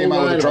 Yamaha just came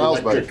out with a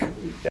trials bike.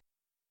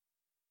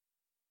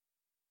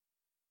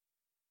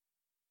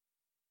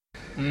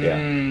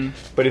 Yeah.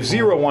 But if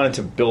Zero wanted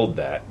to build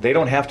that, they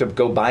don't have to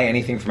go buy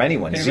anything from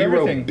anyone. They have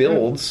Zero everything.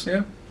 builds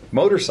Yeah.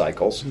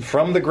 motorcycles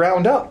from the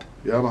ground up.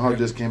 Yamaha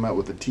just came out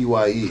with the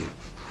TYE.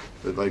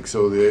 Like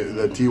so,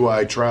 the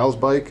TY trials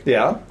bike.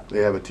 Yeah, They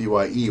have a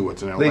TYE.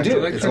 What's an they electric?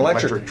 do. It's an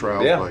electric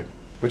trials yeah. bike.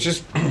 Which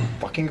is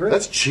fucking great.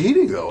 That's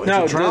cheating though. It's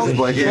No, a it trials doesn't.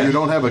 bike, and you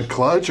don't have a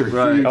clutch or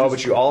Right. Oh,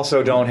 but you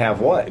also don't have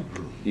what?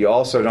 You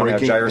also don't have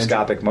Braking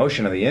gyroscopic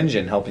motion of the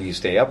engine helping you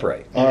stay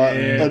upright.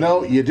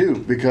 No, you do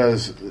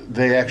because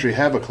they actually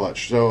have a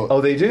clutch. So Oh,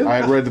 they do?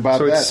 I read about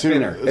So that it's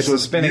spinner. too. It's so the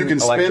spinning you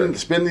can electric.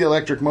 spin the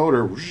electric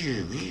motor.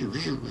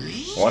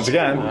 Once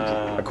again,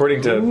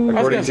 according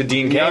to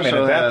Dean You Kamen,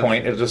 also at that have-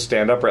 point, it'll just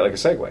stand upright like a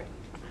Segway.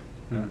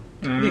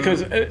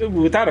 Because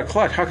without a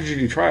clutch, how could you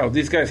do trials?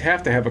 These guys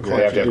have to have a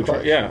clutch. have to have do a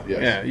clutch. Yeah, Yes.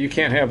 yeah. You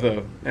can't have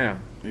the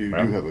You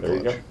Well, do have a there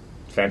you clutch. go.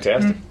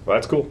 Fantastic. Well,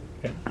 that's cool.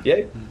 Yeah.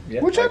 Yay.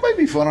 Yeah. Which that might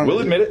be fun. We'll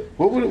admit it.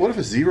 What if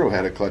a Zero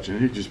had a clutch and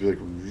you'd just be like,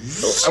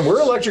 And we're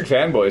electric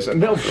fanboys. And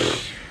no,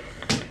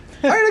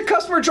 I had a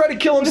customer try to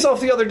kill himself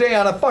the other day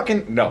on a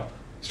fucking... No,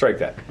 strike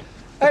that.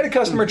 I had a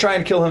customer try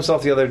and kill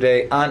himself the other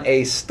day on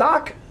a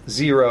stock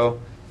Zero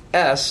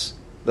S,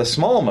 the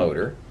small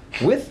motor,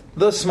 with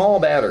the small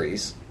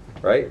batteries,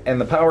 right? And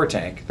the power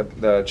tank,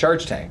 the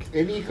charge tank.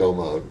 In eco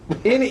mode.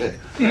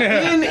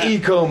 In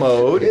eco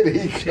mode.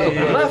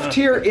 Left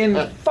here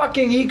in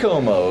fucking eco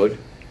mode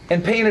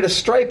and painted a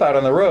stripe out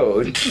on the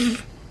road.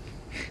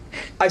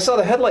 I saw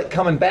the headlight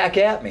coming back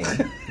at me. Hey,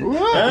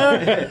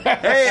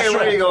 where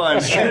are you going?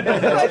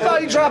 I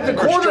thought he dropped a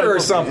quarter or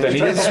something. He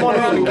just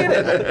wanted to get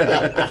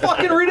it.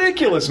 Fucking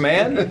ridiculous,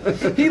 man.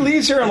 He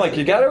leaves here. I'm like,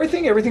 you got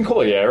everything? Everything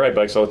cool? Yeah, I ride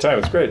bikes all the time.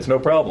 It's great. It's no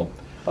problem.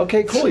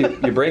 Okay, cool.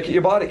 You break it, you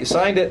bought it, you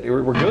signed it.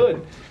 We're good.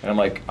 And I'm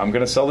like, I'm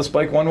going to sell this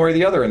bike one way or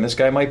the other, and this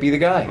guy might be the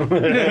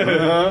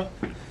guy.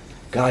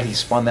 God, he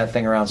spun that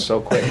thing around so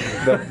quick.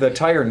 The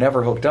tire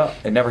never hooked up.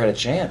 It never had a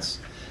chance.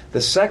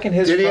 The second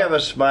his Did he front- have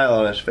a smile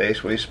on his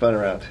face when he spun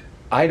around?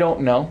 I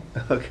don't know.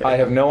 Okay. I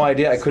have no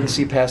idea. I couldn't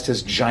see past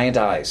his giant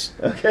eyes.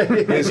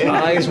 Okay. His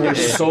eyes were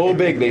so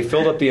big they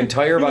filled up the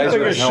entire visor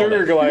like of a his helmet.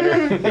 sugar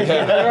glider.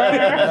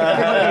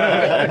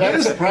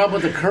 That's the problem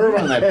with the curve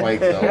on that bike,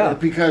 though, Yeah.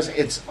 because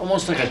it's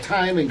almost like a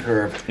timing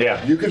curve.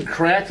 Yeah. You can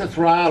crack the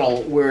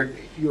throttle where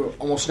you're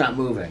almost not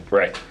moving.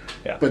 Right.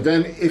 Yeah. But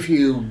then if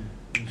you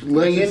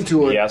lay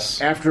into it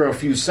Yes. after a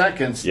few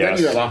seconds, Yes.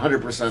 then you have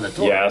 100% of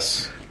torque.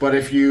 Yes. But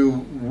if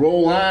you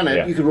roll on it,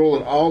 Yeah. you can roll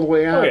it all the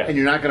way out, Oh, yeah. and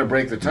you're not going to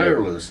break the tire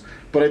loose.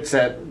 But it's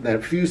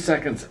that few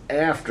seconds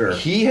after.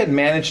 He had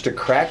managed to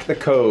crack the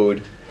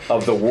code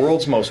of the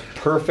world's most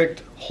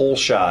perfect hole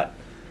shot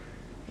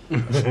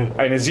in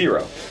a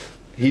zero.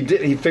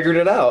 He figured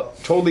it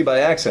out totally by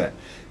accident.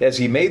 As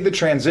he made the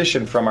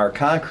transition from our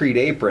concrete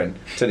apron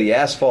to the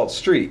asphalt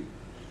street,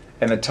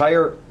 and the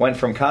tire went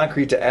from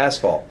concrete to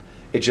asphalt,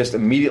 it just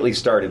immediately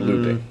started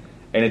looping.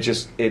 And it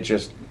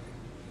just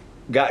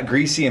got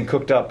greasy and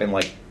cooked up in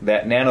like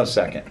that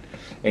nanosecond.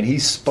 And he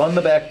spun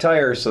the back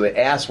tire so the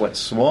ass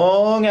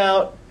swung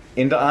out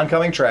into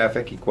oncoming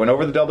traffic. He went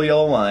over the double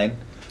yellow line,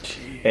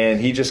 and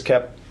he just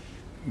kept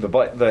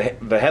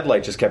the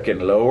headlight just kept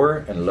getting lower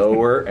and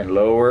lower and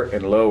lower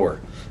and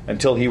lower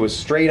until he was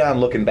straight on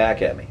looking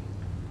back at me.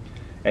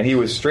 And he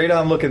was straight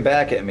on looking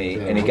back at me,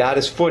 and he got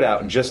his foot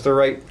out in just the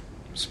right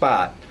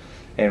spot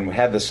and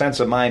had the sense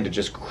of mind to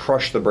just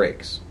crush the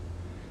brakes.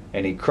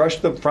 And he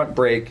crushed the front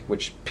brake,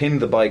 which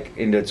pinned the bike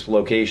into its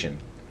location.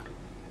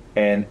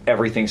 And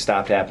everything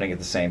stopped happening at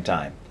the same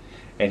time.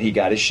 And he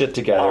got his shit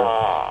together,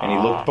 and he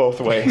looked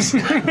both ways.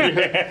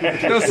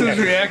 That was his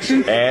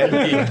reaction?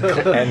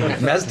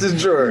 And messed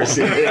his drawers.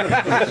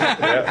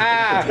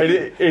 Yeah.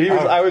 And he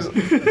was,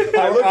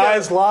 I looked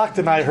eyes locked,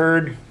 and I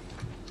heard...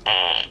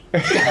 and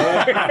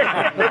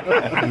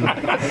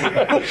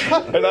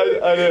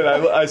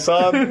I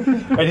saw him,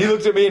 and he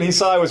looked at me, and he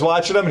saw I was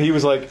watching him, and he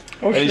was like,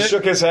 and he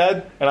shook his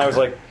head, and I was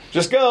like,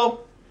 just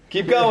go.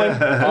 Keep going.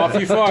 Off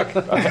you fuck.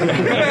 and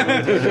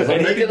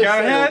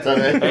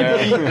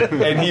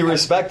he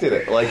respected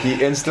it. Like, he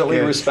instantly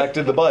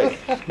respected the bike.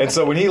 And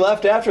so when he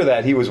left after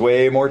that, he was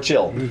way more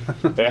chill.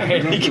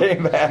 And he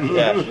came back.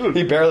 Yeah,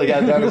 he barely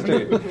got down the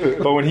street.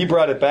 But when he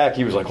brought it back,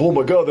 he was like, oh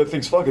my God, that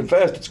thing's fucking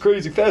fast. It's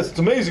crazy fast. It's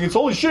amazing. It's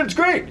holy shit. It's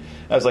great.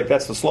 I was like,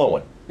 that's the slow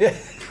one. Yeah.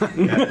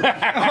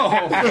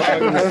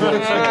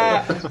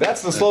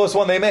 That's the slowest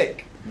one they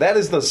make. That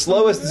is the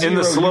slowest zero. In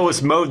the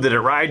slowest mode that it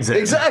rides in.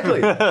 Exactly.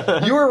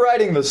 You were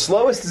riding the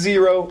slowest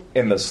zero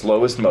in the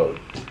slowest mode.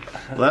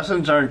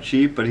 Lessons aren't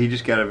cheap, but he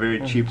just got a very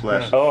cheap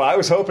lesson. Oh, I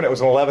was hoping it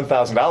was an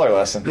 $11,000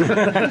 lesson.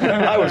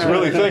 I was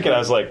really thinking, I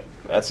was like,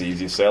 that's the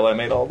easiest sale I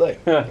made all day.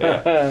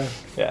 Yeah.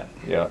 Yeah.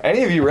 Yeah.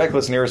 Any of you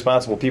reckless and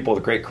irresponsible people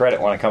with great credit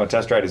want to come and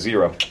test ride a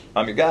zero,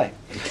 I'm your guy.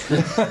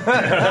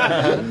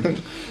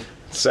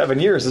 7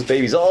 years, this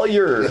baby's all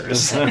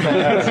yours.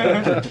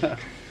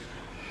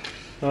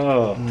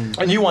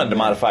 And you wanted to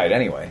modify it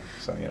anyway,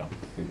 so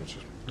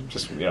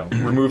just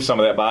remove some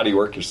of that body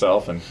work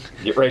yourself and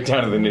get right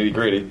down to the nitty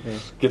gritty.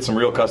 Get some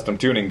real custom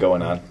tuning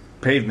going on.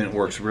 Pavement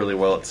works really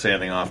well at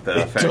sanding off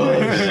the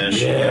factory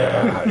finish.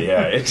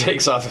 Yeah, it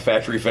takes off the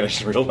factory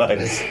finish real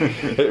nice.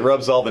 It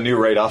rubs all the new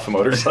right off the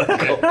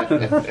motorcycle.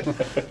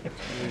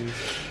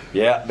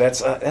 Yeah,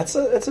 that's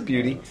a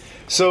beauty.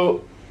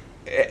 So,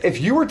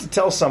 if you were to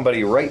tell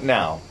somebody right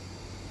now,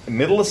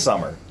 middle of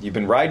summer, you've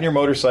been riding your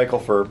motorcycle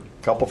for a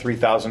couple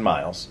 3,000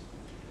 miles,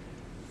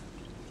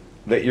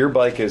 that your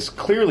bike is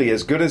clearly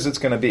as good as it's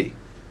going to be,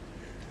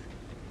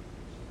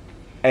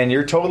 and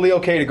you're totally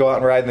okay to go out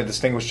and ride in the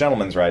Distinguished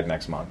Gentleman's Ride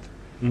next month,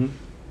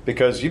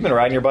 because you've been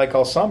riding your bike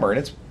all summer and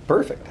it's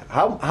perfect.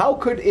 How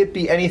could it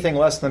be anything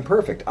less than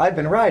perfect? I've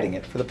been riding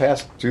it for the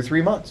past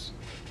 2-3 months.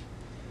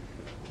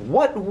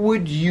 What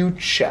would you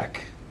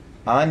check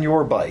on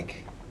your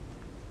bike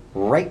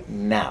right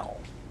now?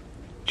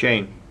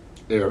 Chain.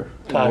 Air.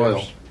 Tires.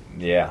 Oil.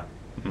 Yeah.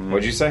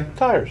 What'd you say?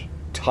 Tires.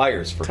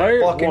 Tires for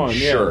Tire fucking one,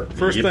 sure. Yeah.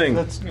 First thing.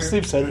 That's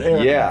Steve said it.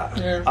 Air.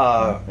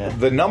 Yeah.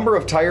 The number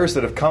of tires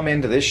that have come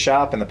into this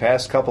shop in the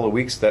past couple of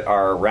weeks that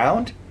are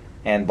round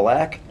and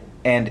black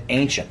and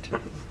ancient,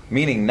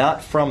 meaning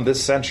not from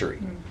this century.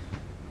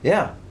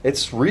 Yeah,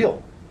 it's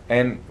real.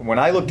 And when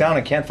I look down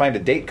and can't find a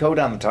date code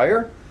on the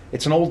tire,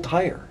 it's an old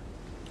tire.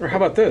 Or how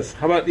about this?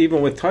 How about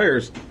even with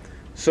tires?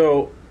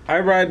 So I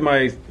ride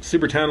my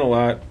Super 10 a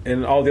lot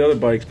and all the other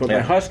bikes, but my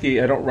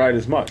Husky I don't ride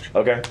as much.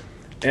 Okay.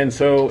 And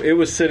so it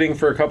was sitting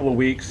for a couple of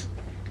weeks,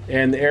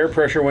 and the air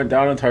pressure went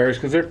down on tires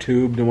because they're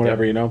tubed and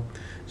whatever,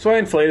 So I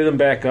inflated them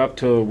back up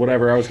to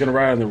whatever. I was going to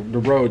ride on the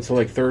road, so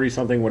like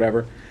 30-something,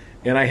 whatever.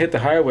 And I hit the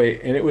highway,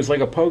 and it was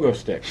like a pogo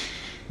stick.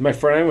 My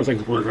friend was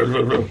like,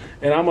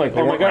 and I'm like,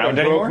 oh my God,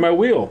 I broke my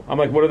wheel. I'm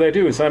like, what did I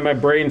do? So my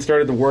brain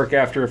started to work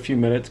after a few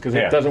minutes because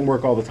it doesn't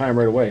work all the time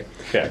right away.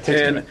 Yeah, it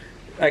takes and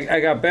I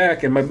got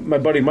back, and my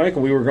buddy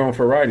Michael, we were going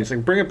for a ride. He's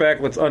like, bring it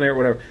back, let's unair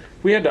whatever.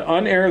 We had to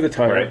unair the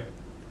tire,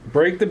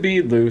 break the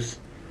bead loose,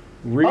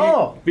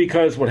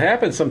 because what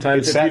happens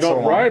sometimes is you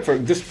don't ride for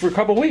a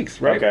couple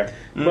weeks, right? Okay.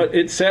 But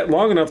it sat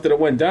long enough that it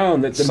went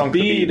down that the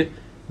bead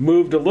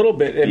moved a little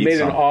bit and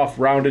made an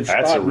off-rounded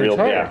spot. That's a real, in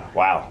the tire.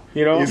 Wow.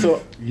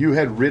 If you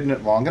had ridden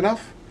it long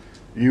enough,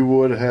 you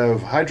would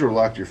have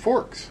hydro-locked your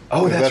forks.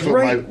 Oh, that's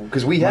right,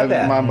 because we had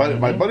that.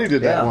 My buddy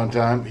did that one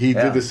time. He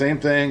did the same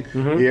thing.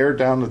 He aired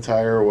down the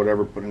tire or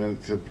whatever, put it in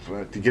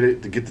to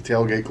get the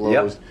tailgate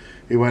closed.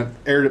 He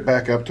aired it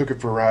back up, took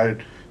it for a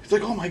ride. He's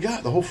like, oh my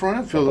God, the whole front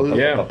end feels. So I'm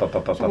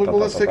like, well,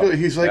 let's take a look.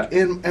 He's like,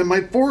 and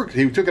my fork.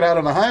 He took it out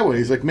on the highway.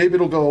 He's like, maybe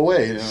it'll go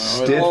away.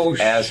 Stiff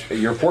as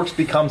your forks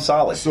become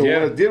solid. So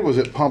what it did was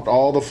it pumped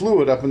all the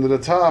fluid up into the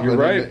top,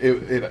 and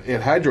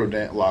it hydro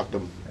locked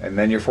them. and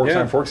then your forks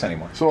aren't forks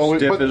anymore. So all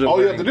you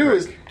have to do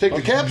is take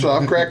the caps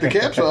off, crack the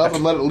caps off,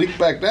 and let it leak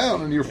back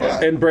down, and you're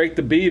fine. And break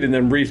the bead, and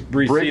then reseat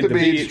break the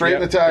bead,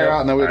 straighten the tire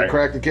out, and then we have to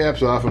crack the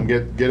caps off and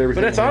get everything.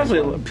 But that's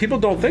honestly, people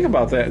don't think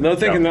about that. And they're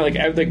thinking that, like,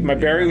 I think my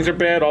bearings are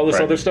bad, all this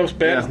other stuff's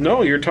bad.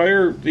 No, your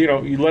tire,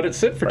 you let it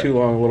sit for too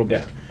long a little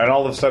bit. And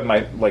all of a sudden,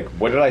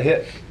 what did I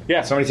hit?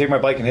 Yeah. Somebody take my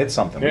bike and hit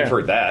something. We've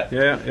heard that.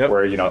 Yeah. Yep.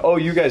 Where,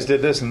 you guys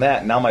did this and that,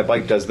 and now my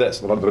bike does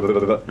this.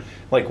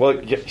 Like,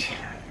 well,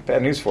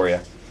 bad news for you.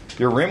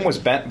 Your rim was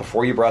bent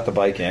before you brought the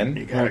bike in.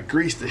 You gotta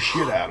grease the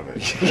shit out of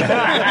it.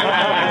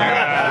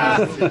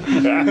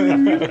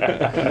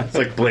 It's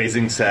like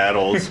Blazing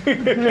Saddles.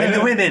 And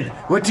the women.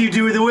 What do you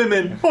do with the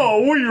women?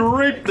 Oh, we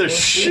rape the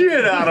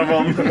shit out of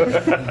them.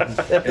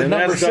 At the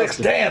number 6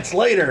 dance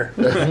later.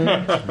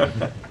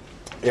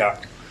 Yeah.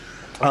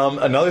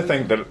 Another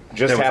thing that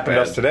just happened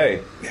to us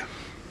today. Yeah.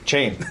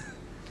 Chain.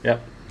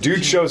 Yep.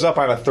 Dude shows up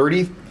on a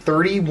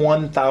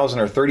 31,000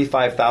 or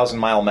 35,000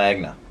 mile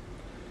Magna.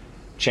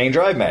 Chain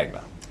drive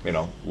Magna.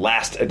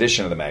 Last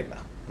edition of the Magna.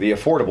 The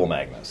affordable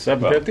Magnas.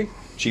 750?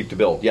 Cheap to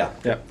build. Yeah,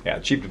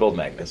 cheap to build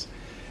Magnas.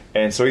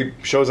 And so he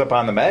shows up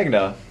on the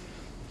Magna,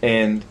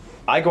 and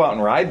I go out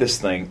and ride this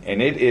thing,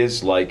 and it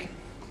is like,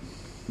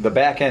 the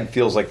back end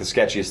feels like the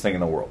sketchiest thing in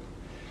the world.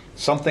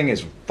 Something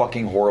is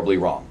fucking horribly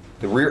wrong.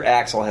 The rear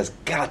axle has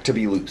got to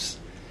be loose.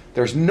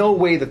 There's no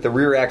way that the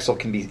rear axle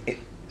can be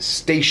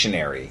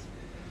stationary,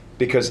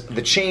 because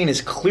the chain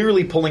is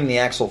clearly pulling the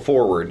axle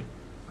forward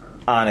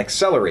on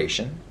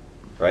acceleration,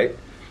 right?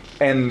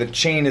 And the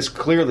chain is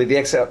clearly,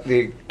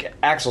 the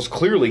axle's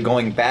clearly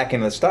going back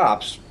into the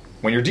stops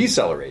when you're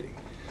decelerating.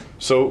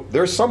 So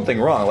there's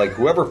something wrong. Like,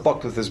 whoever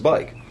fucked with this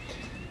bike.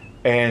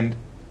 And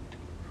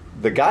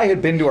the guy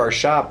had been to our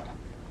shop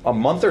a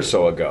month or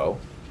so ago,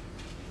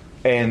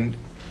 and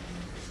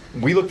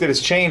we looked at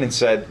his chain and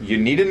said, you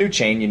need a new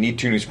chain, you need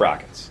 2 new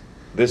sprockets.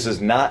 This is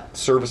not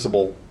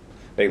serviceable.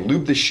 They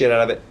lube the shit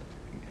out of it.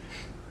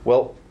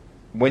 Well,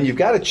 when you've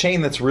got a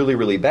chain that's really,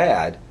 really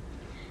bad,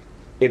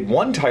 in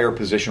one tire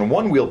position,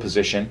 one wheel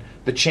position,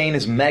 the chain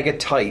is mega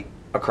tight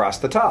across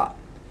the top.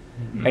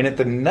 Mm-hmm. And at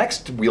the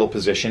next wheel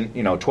position,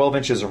 12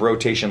 inches of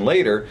rotation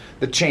later,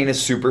 the chain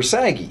is super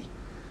saggy.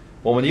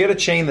 Well, when you get a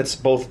chain that's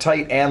both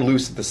tight and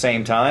loose at the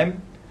same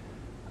time,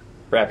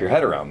 wrap your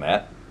head around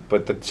that.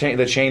 But the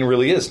chain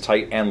really is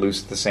tight and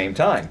loose at the same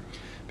time,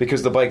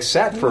 because the bike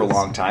sat for a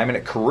long time and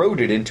it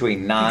corroded into a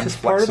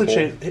non-flexible. Part of the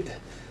chain,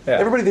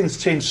 everybody thinks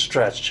chains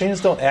stretch.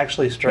 Chains don't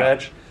actually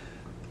stretch. Yeah.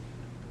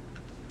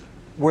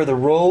 Where the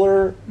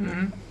roller,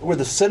 where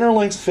the center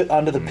links fit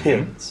onto the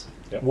pins,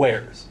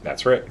 wears.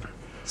 That's right.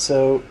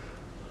 So,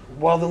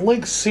 while the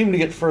links seem to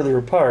get further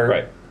apart,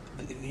 right,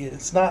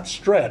 it's not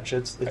stretch.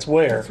 It's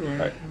wear.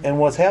 Right. And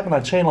what's happened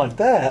on a chain like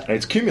that? And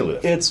it's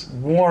cumulative. It's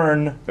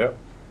worn. Yep.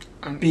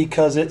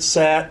 Because it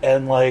sat,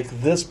 and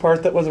this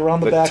part that was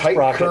around the back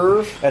sprocket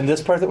curve, and this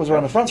part that was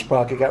around the front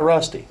sprocket got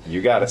rusty.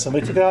 You got it. And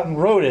somebody took it out and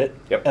rode it,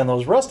 and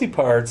those rusty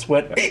parts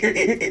went.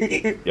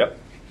 Yep.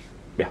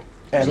 Yeah.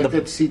 And that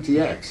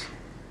CTX.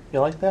 You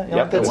like that? You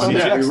like that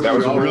CTX. That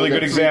was a really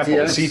good example.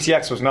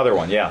 CTX was another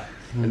one. Yeah.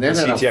 And then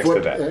CTX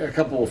did that. A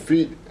couple of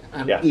feet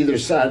on either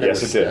side.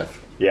 Yes, it did.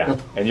 Yeah,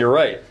 and you're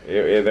right.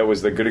 That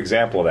was the good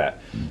example of that.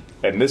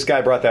 And this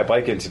guy brought that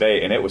bike in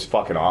today, and it was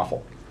fucking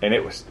awful, and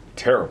it was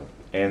terrible.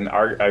 And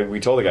we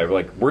told the guy,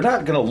 we're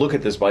not going to look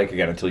at this bike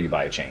again until you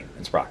buy a chain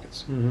and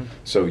sprockets. Mm-hmm.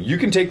 So you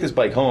can take this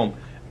bike home.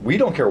 We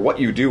don't care what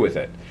you do with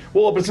it.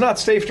 Well, but it's not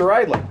safe to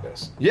ride like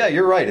this. Yeah,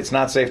 you're right. It's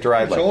not safe to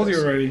ride like this. I told you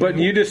already. But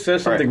you just said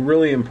something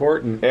really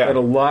important that a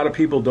lot of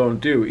people don't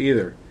do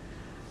either.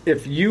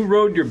 If you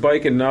rode your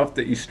bike enough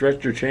that you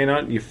stretched your chain out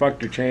and you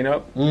fucked your chain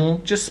up,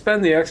 just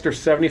spend the extra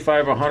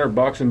 $75,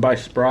 $100 and buy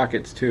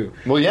sprockets too.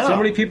 Well, yeah. So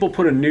many people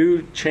put a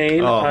new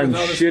chain on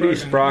shitty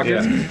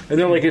sprockets, and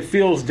they're like, it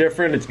feels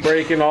different, it's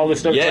breaking, all this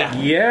stuff. Yeah. It's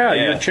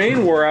like, your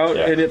chain wore out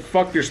and it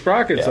fucked your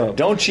sprockets up.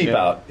 Don't cheap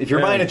out. If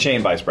you're buying a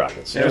chain, buy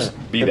sprockets.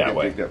 Just be that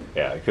way.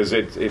 Yeah, because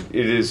it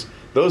is,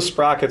 those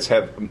sprockets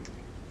have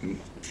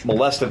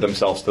molested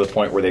themselves to the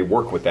point where they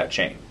work with that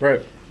chain.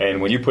 Right. And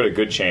when you put a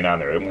good chain on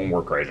there, it won't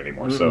work right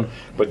anymore. Mm-hmm. So,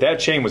 but that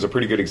chain was a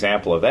pretty good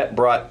example of that.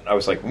 I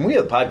was like, when we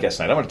have a podcast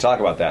tonight, I want to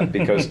talk about that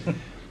because,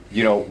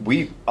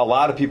 a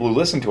lot of people who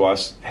listen to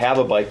us have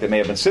a bike that may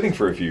have been sitting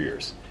for a few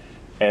years,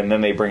 and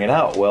then they bring it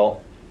out.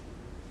 Well,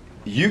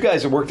 you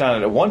guys have worked on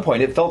it at one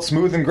point. It felt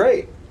smooth and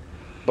great,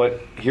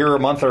 but here a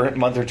month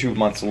or 2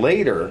 months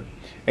later.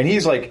 And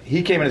he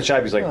came into the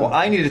shop, he's like, well,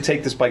 I need to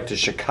take this bike to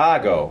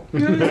Chicago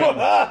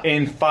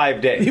in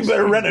 5 days. You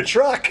better rent a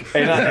truck.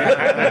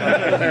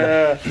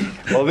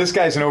 Well, this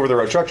guy's an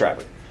over-the-road truck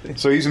driver.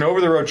 So he's an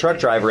over-the-road truck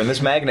driver, and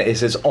this Magna is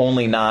his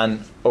only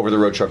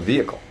non-over-the-road truck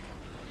vehicle.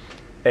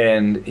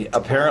 And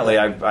apparently,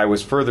 I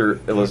was further...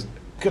 It was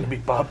going to be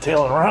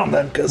bobtailing around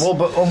then. Well,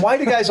 but why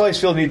do guys always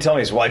feel the need to tell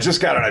me this? Well, I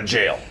just got out of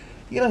jail.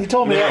 He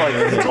told me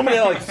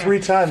that 3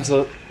 times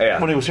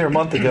when he was here a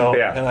month ago,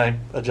 and I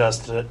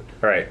adjusted it.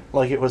 Right.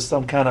 Like it was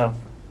some kind of,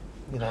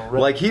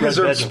 like he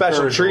deserved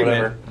special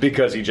treatment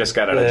because he just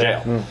got out of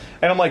jail.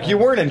 And I'm like, you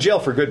weren't in jail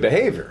for good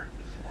behavior.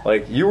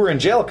 Like, you were in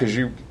jail because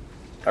you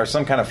are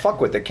some kind of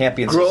fuckwit that can't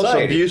be in Gross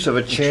society. abuse of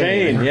a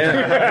chain.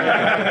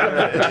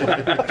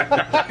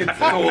 It's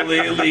totally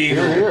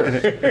illegal.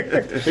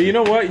 But you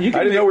know what? You can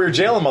I didn't know we were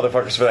jailing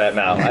motherfuckers for that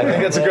now. I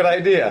think that's a good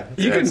idea.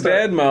 You can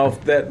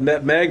badmouth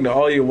that Magna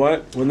all you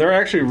want. When they're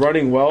actually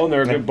running well and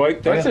they're a good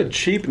bike, that's a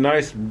cheap,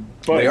 nice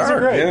bike. They are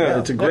great. Yeah,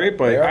 it's a great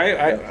bike.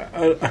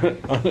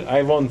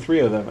 I've owned 3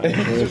 of them.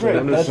 Actually, so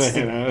I'm just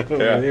saying.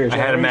 I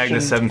had a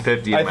Magna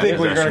 750. I think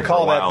we're going to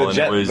call that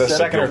the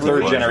second or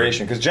third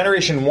generation, because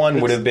Generation 1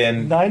 would have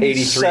been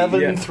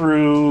 97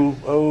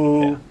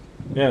 through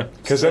yeah.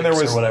 Because then there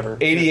was whatever.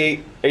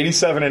 88,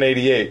 87, and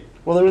 88.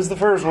 Well, there was the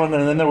first one,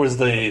 and then there was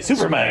the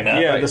Super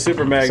Magna. Yeah, the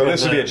Super Magna. So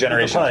this would be a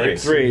Generation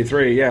 3.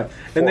 3, yeah.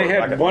 And they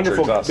had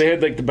wonderful. They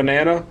had like the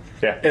banana,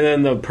 and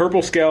then the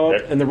purple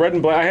scallop, and the red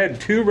and black. I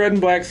had 2 red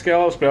and black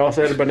scallops, but I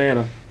also had a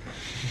banana.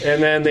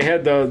 And then they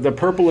had the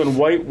purple and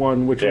white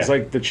one, which was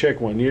like the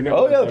chick one. You know?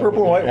 Oh yeah, the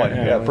purple and white one.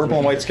 Yeah, purple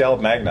and white scallop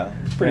Magna.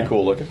 It's pretty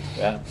cool looking.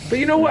 Yeah. But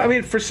you know what? I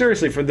mean, for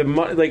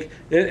the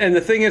and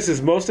the thing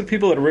is most of the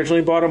people that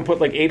originally bought them put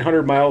like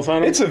 800 miles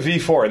on them. It's a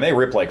V4, and they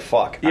rip like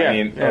fuck. Yeah, I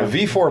mean, a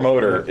V4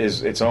 motor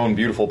is its own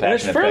beautiful,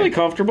 passionate and it's fairly thing.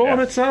 comfortable,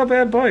 and it's not a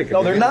bad bike.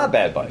 No, they're not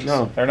bad bikes.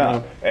 No, they're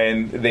not.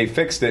 And they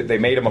fixed it. They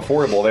made them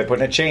affordable. They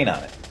put a chain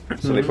on it.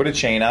 So they put a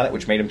chain on it,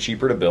 which made them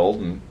cheaper to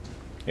build, and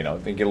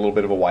they get a little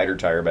bit of a wider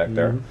tire back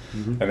there,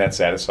 and that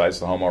satisfies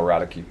the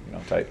homoerotic,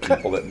 type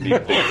people that need a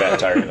big fat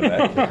tire in the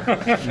back.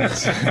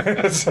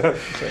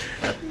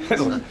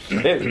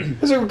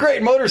 It's a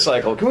great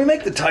motorcycle. Can we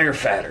make the tire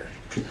fatter?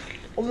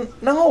 Well,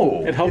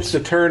 no. It helps to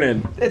turn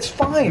in. It's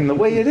fine the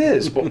way it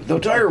is, but the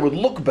tire would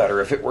look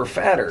better if it were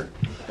fatter.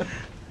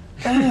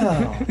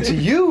 Oh, to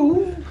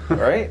you,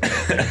 right?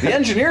 The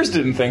engineers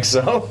didn't think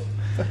so.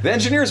 The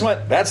engineers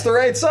went, that's the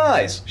right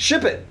size.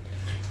 Ship it.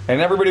 And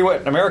everybody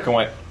America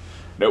went,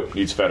 nope,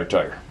 needs fatter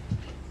tire.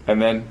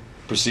 And then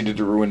proceeded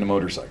to ruin the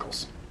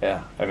motorcycles.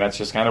 Yeah, and that's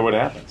just kind of what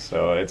happens.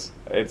 So it's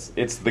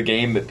the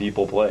game that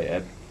people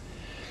play.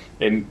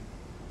 And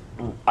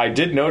I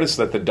did notice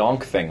that the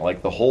donk thing,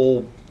 like the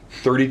whole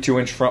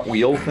 32-inch front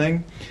wheel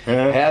thing,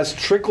 has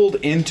trickled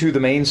into the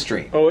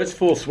mainstream. Oh, it's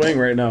full swing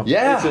right now.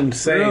 Yeah. It's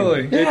insane.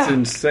 Really? It's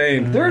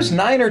insane. There's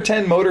 9 or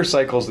 10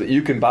 motorcycles that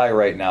you can buy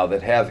right now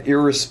that have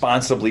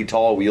irresponsibly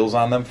tall wheels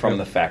on them from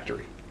the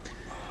factory.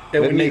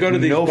 And when you go to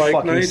these bike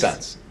fucking nights,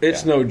 sense.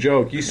 it's no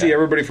joke. You see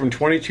everybody from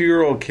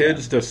 22-year-old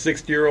kids to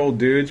 60-year-old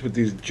dudes with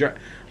these.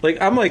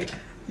 I'm like,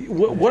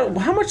 what?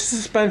 How much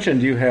suspension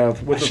do you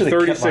have with a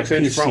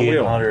 36-inch front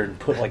wheel? And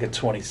put like a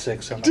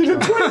 26 on it. Dude, a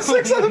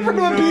 26 on the front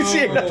of the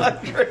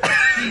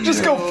PC800.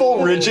 Just go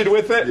full rigid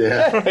with it,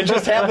 and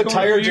just have the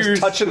tire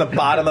just touching the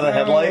bottom of the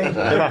headlight.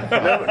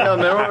 No,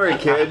 remember when we were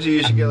kids, you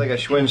used to get like a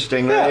Schwinn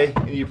Stingray,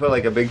 and you put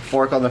like a big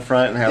fork on the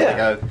front and have like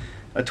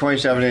a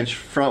 27-inch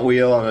front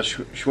wheel on a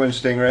Schwinn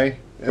Stingray.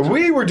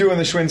 We were doing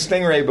the Schwinn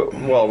Stingray, but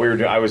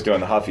I was doing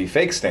the Huffy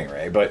fake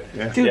Stingray, but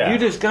dude, you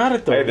just got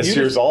it though. I had the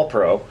Sears All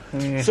Pro.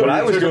 So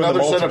I was doing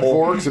another set of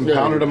forks and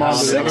pounded them on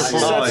 6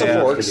 sets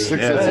of forks.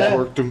 6 sets of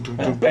forks.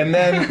 And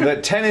then the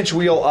 10-inch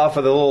wheel off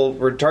of the little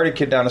retarded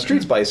kid down the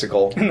street's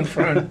bicycle,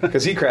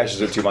 because he crashes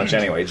it too much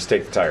anyway. Just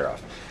take the tire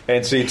off.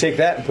 And so you take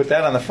that and put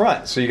that on the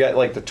front. So you got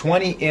like the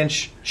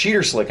 20-inch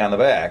cheater slick on the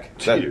back.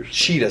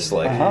 Cheetah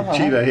slick.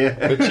 Cheetah,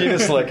 yeah. The cheetah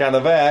slick on the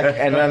back.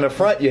 And on the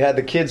front you had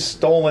the kid's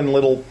stolen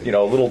little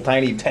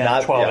tiny 10,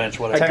 12-inch,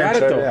 whatever. I got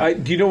it though.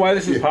 Do you know why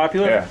this is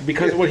popular? Yeah.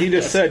 Because what he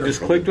just said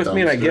just clicked with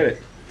me and I get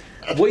it.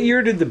 What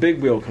year did the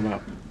big wheel come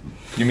out?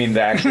 You mean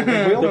the actual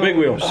big wheel? The big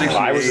wheel.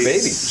 I was a baby.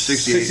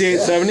 68,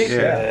 70?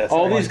 Yeah.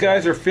 All these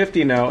guys are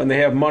 50 now and they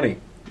have money.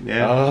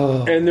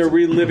 Yeah. And they're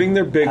reliving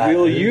their big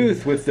wheel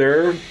youth with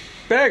their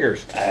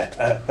baggers.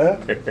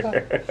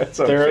 It's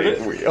a big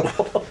wheel.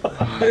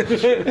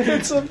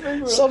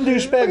 Some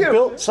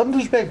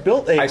douchebag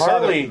built a I saw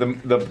Harley.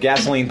 the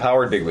gasoline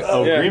powered big wheel.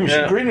 Oh, Yeah, Green Machine.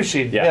 yeah. Green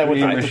Machine. Yeah, with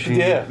Green the- Machine.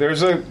 Yeah.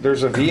 There's a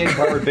V8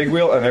 powered big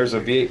wheel and there's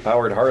a V8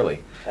 powered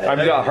Harley. I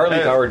mean, a Harley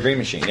powered Green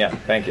Machine. Yeah,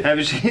 thank you. Have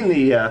you seen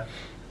the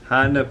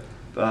Honda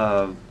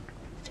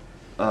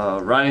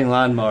riding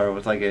lawnmower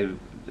with like a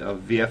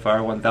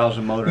VFR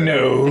 1000 motor?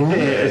 No.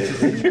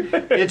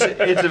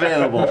 It's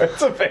available.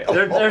 It's available.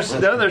 They're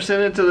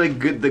sending it to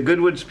the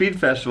Goodwood Speed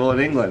Festival in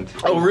England.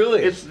 Oh,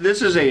 really?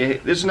 This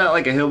is not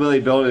like a hillbilly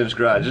built in his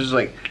garage. This is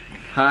like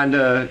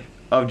Honda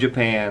of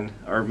Japan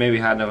or maybe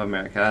Honda of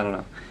America. I don't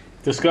know.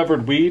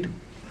 Discovered weed.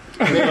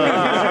 But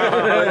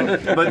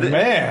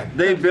Man.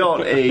 they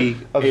built a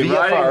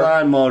VFR.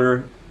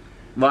 riding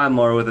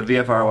lawnmower with a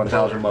VFR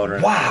 1000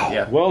 motor. Wow.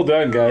 Yeah. Well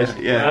done, guys.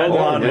 Yeah. Well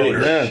done. Holy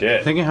Yeah.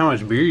 shit. Thinking how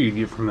much beer you'd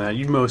get from that.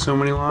 You'd mow so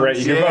many lawns. Right,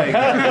 you can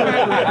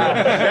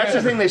That's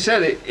the thing they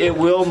said. It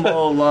will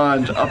mow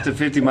lawns up to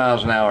 50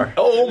 miles an hour.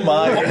 Oh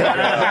my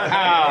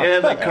god. It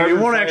had like It carbon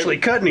won't fiber- actually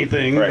cut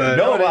anything, Right. but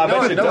No, I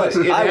bet it does.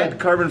 It I had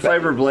carbon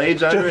fiber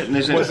blades under it, and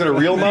they said was it a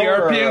real The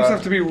mower? RPMs or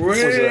have to be was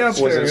way it, up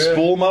was there. it a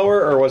spool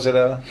mower or was it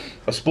a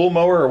spool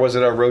mower or was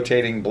it a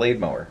rotating blade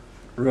mower?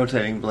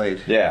 rotating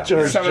blade. Yeah.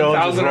 George Jones is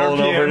 7,000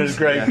 rolling over in his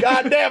grave. Yeah.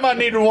 God damn, I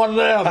needed one of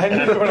them.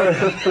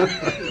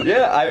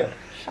 Yeah,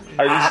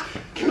 I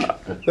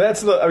just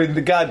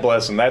God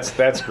bless him.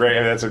 That's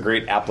great. That's a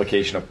great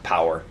application of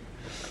power.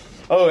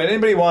 Oh, and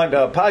anybody want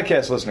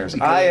podcast listeners?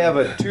 I have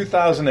a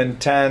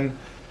 2010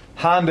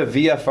 Honda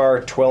VFR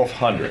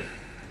 1200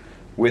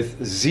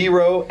 with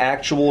 0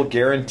 actual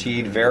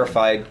guaranteed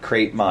verified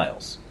crate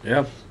miles.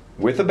 Yeah.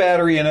 With a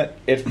battery in it,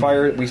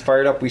 we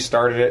fired up, we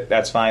started it.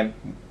 That's fine.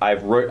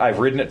 I've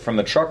ridden it from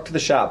the truck to the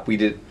shop.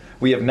 We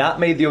have not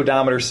made the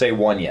odometer say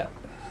 1 yet.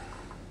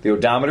 The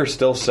odometer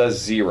still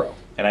says 0.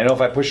 And I know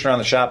if I push it around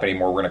the shop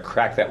anymore, we're going to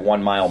crack that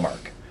 1 mile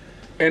mark.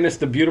 And it's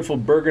the beautiful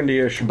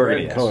burgundy-ish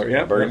red color.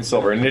 Yeah, burgundy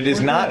silver. And it is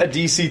not a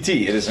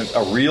DCT. It is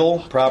a real,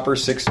 proper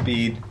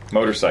 6-speed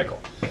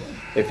motorcycle.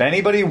 If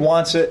anybody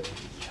wants it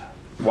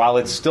while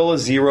it's still a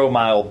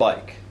 0-mile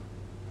bike,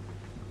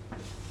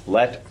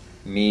 let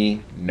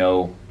me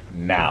know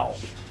now.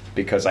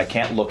 Because I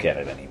can't look at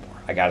it anymore.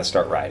 I got to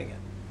start riding it.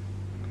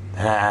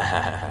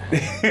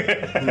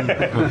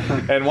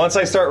 And once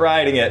I start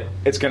riding it,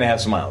 it's going to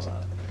have some miles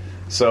on it.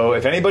 So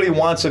if anybody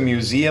wants a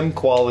museum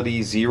quality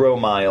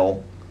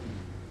 0-mile,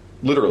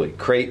 literally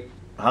crate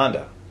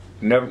Honda,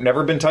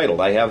 never been titled.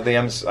 I have the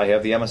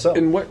MSO.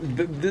 And what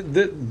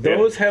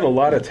those had a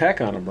lot of tech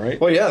on them, right?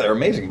 Well, yeah, they're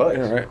amazing bikes.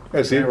 Yeah, right.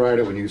 Yeah, see? Can I ride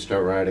it when you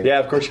start riding? Yeah,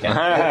 of course you can.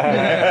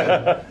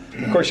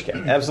 Of course you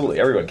can.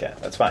 Absolutely, everyone can.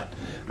 That's fine.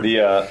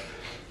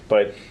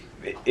 But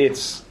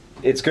it's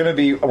going to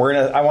be.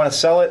 I want to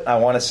sell it. I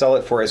want to sell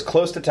it for as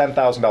close to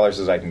 $10,000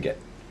 as I can get.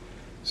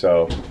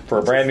 So for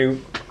a brand new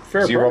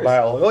fair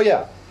 0-mile. Oh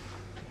yeah.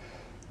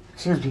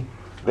 Excuse me.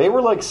 They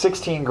were like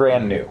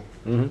 $16,000 new.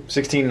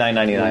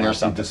 $16,999 or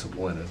something.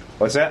 Disappointed.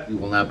 What's that? You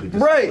will not be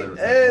disappointed.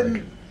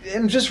 Right,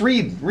 and just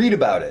read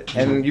about it,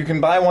 and you can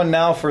buy one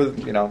now for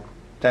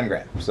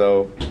 $10,000.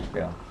 So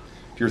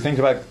if you're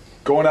thinking about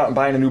going out and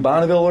buying a new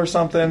Bonneville or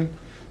something,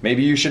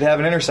 maybe you should have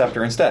an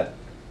Interceptor instead.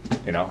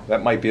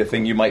 That might be a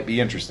thing you might be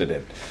interested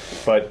in.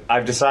 But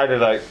I've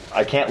decided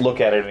I can't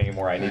look at it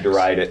anymore. I need to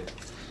ride it,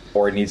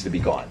 or it needs to be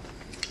gone.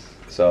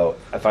 So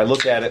if I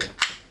look at it,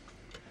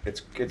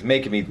 it's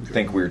making me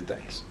think weird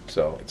things.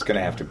 So it's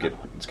gonna have to get.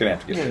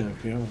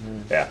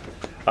 Yeah.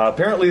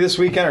 Apparently this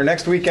weekend or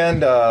next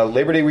weekend,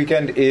 Labor Day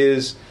weekend,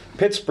 is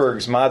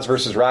Pittsburgh's Mods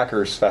vs.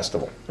 Rockers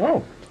Festival.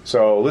 Oh.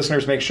 So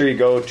listeners, make sure you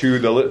go to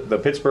the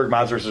Pittsburgh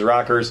Mods vs.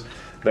 Rockers.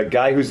 The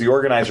guy who's the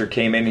organizer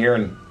came in here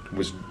and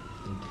was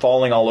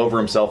falling all over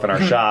himself in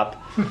our shop.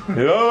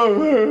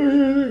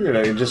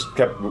 He just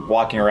kept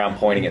walking around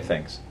pointing at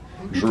things,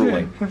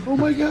 drooling. Oh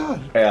my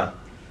God. Yeah.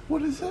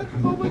 What is that?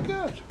 Oh my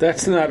God.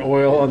 That's not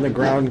oil on the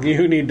ground.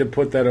 You need to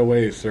put that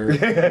away, sir.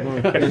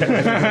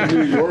 In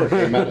New York,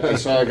 I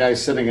saw a guy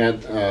sitting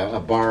at a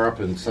bar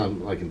up in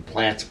in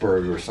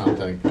Plattsburgh or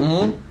something.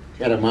 Mm-hmm.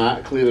 He had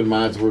a Cleveland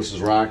Mods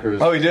versus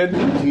Rockers. Oh, he did?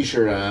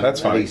 T-shirt on.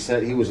 That's funny. He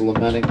said he was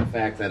lamenting the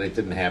fact that it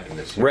didn't happen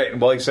this year. Right.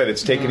 Well, he said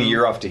it's taken a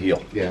year off to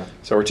heal. Yeah.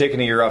 So we're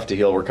taking a year off to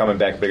heal. We're coming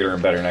back bigger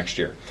and better next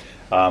year.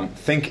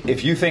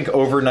 If you think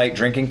overnight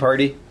drinking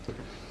party,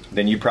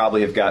 then you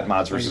probably have got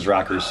Mods vs.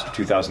 Rockers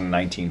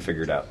 2019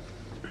 figured out.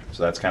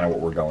 So that's kind of what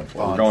we're going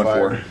for. We're going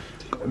for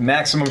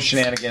maximum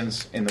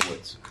shenanigans in the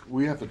woods.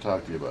 We have to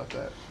talk to you about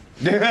that.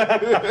 You want to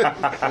have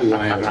it in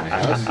my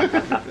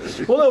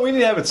house? Well, no, we need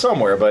to have it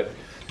somewhere. But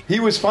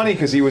he was funny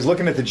because he was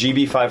looking at the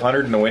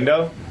GB500 in the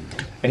window,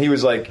 and he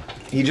was like,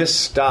 he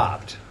just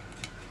stopped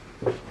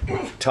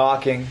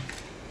talking,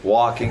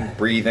 walking,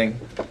 breathing,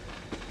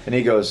 and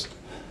he goes,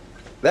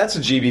 "That's a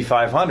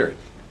GB500."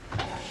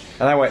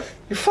 And I went,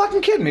 "You're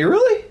fucking kidding me,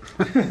 really?"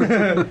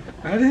 I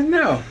didn't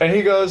know. And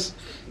he goes,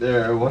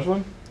 There was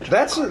one?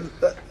 That's a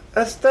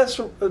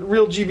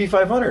real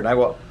GB500. And I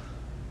go,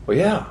 "Well,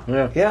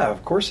 yeah,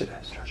 of course it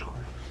is."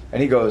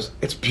 And he goes,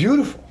 "It's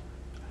beautiful."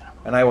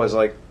 And I was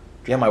like,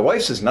 "Yeah, my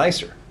wife's is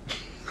nicer."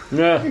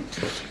 Yeah.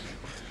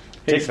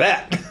 Take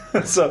that.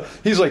 So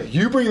he's like,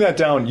 "You bring that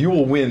down, you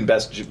will win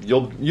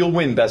you'll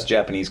win best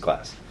Japanese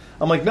class."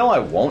 I'm like, "No, I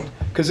won't,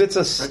 because it's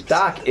a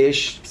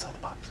stock-ish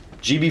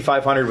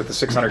GB500 with the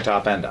 600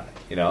 top end on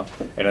it,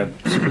 and a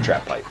super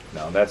trap pipe.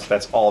 No,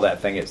 that's all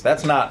that thing is.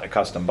 That's not a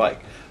custom bike.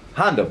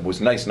 Honda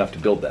was nice enough to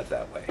build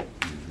that way.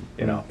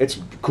 It's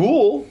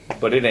cool,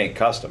 but it ain't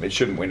custom. It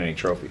shouldn't win any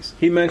trophies."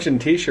 He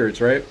mentioned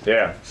T-shirts, right?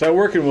 Yeah. So I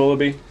work in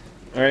Willoughby,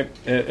 all right,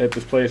 at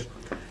this place,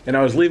 and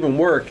I was leaving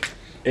work,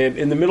 and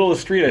in the middle of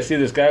the street, I see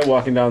this guy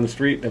walking down the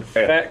street in a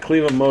fat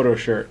Cleveland Moto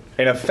shirt.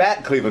 In a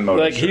fat Cleveland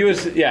Moto shirt. He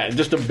was,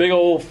 just a big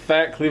old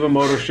fat Cleveland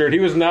Moto shirt. He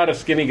was not a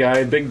skinny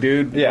guy, big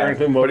dude. Yeah,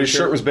 but his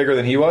shirt was bigger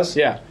than he was?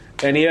 Yeah,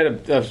 and he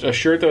had a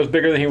shirt that was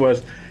bigger than he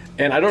was.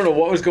 And I don't know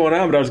what was going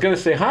on, but I was going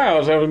to say hi. I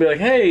was going to be like,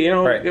 "Hey,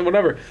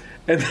 whatever."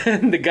 And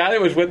then the guy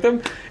that was with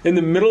him, in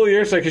the middle of the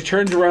air, it's like he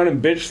turns around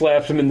and bitch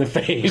slaps him in the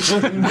face.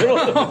 In the middle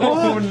of the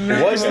Oh,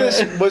 no.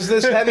 Was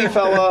this heavy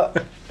fella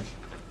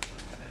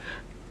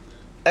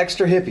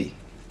extra hippie?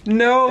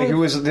 No, Like,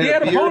 he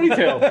had a beard?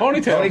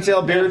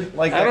 ponytail beard.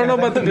 Like I don't know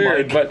about the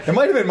beard, but it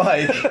might have been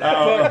Mike.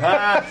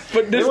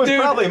 but this it was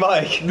dude, probably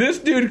Mike. This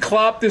dude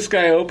clopped this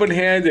guy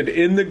open-handed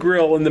in the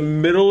grill in the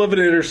middle of an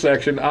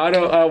intersection on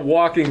a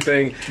walking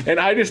thing, and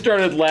I just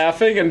started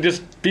laughing and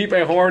just beat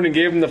my horn and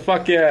gave him the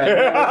fuck yeah.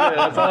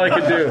 That's all I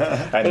could do.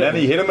 And then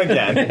he hit him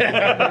again.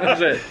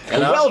 That's it.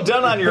 Well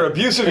done on your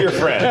abuse of your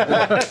friend.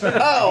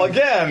 Oh,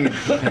 again.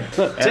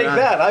 Take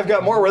that. I've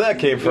got more where that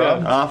came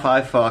from. Off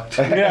I fucked.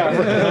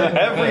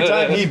 Yeah. Every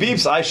time he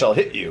beeps, I shall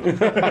hit you.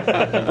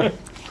 I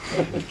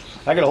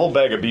got a whole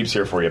bag of beeps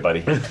here for you, buddy.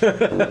 Hey,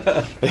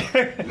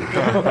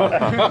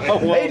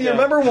 do you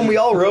remember when we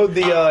all rode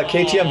the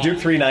KTM Duke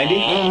 390?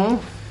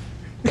 Mm-hmm.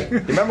 You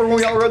remember when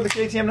we all rode the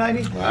KTM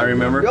 90? I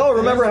remember. We all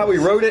remember how we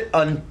rode it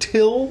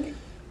until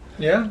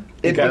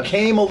it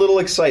became a little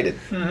excited.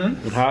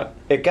 Mm-hmm. Hot.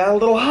 It got a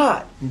little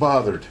hot.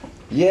 Bothered.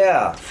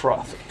 Yeah.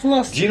 Frothy.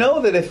 Do you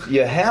know that if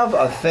you have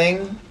a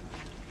thing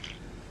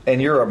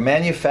and you're a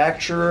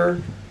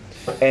manufacturer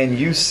and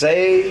you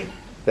say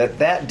that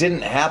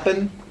didn't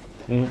happen,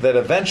 that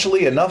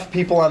eventually enough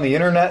people on the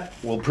internet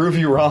will prove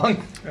you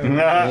wrong?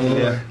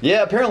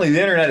 Yeah, apparently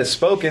the internet has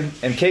spoken,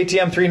 and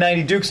KTM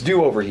 390 Dukes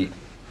do overheat.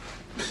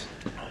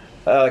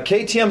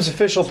 KTM's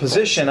official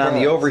position on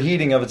the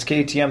overheating of its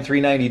KTM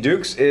 390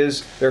 Dukes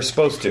is they're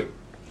supposed to.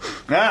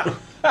 That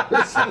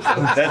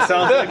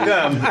sounds like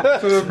them.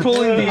 So they're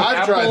pulling the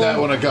I've tried that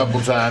one a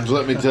couple times,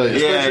 let me tell you.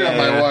 Especially on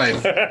my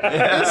wife.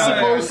 It's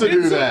supposed to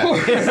do that.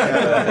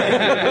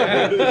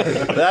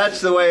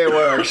 That's the way it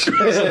works.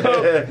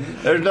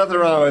 There's nothing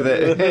wrong with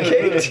it.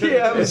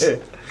 KTM's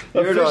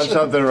You're doing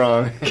something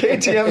wrong.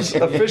 KTM's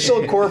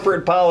official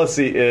corporate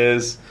policy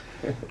is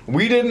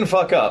we didn't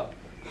fuck up.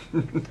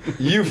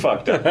 You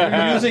fucked up.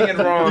 You're using it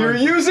wrong. You're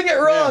using it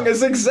wrong.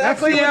 Is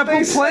exactly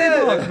That's the what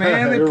Apple they playbook, said.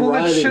 man. They pull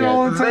that shit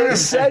all the time. They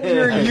said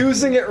you're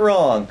using it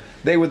wrong.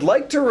 They would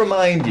like to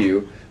remind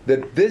you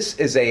that this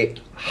is a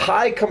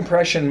high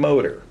compression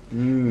motor.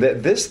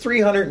 That this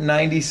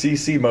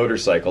 390cc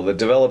motorcycle that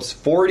develops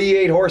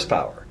 48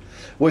 horsepower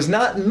was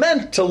not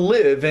meant to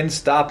live in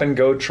stop and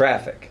go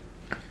traffic.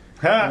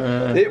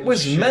 It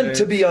was meant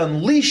to be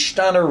unleashed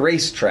on a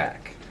racetrack.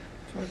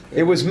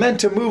 It was meant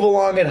to move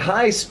along at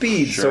high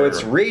speed so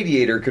its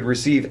radiator could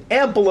receive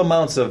ample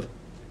amounts of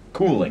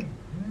cooling.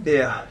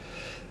 Yeah.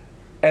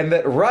 And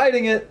that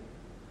riding it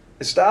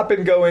stop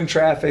and go in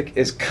traffic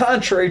is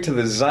contrary to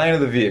the design of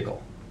the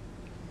vehicle.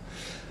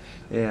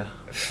 Yeah.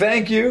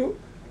 Thank you,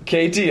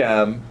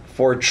 KTM,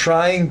 for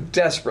trying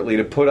desperately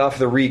to put off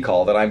the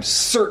recall that I'm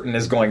certain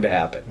is going to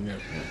happen.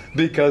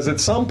 Because at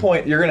some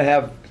point you're going to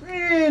have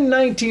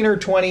 19 or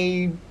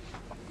 20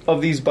 of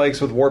these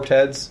bikes with warped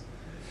heads,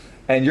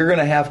 and you're going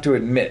to have to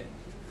admit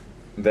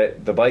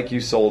that the bike you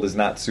sold is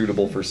not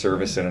suitable for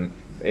service in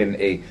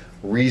a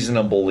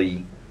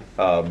reasonably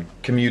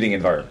commuting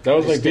environment. That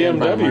was like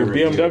BMW.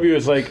 BMW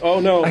is like, oh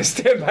no. I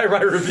stand by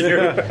my review.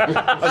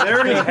 They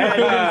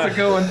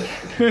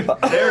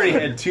already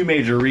had two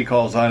major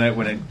recalls on it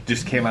when it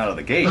just came out of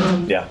the gate.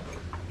 Yeah.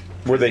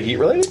 Were they heat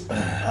related? Man,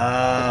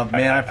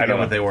 I forget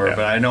what they were,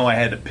 but I know I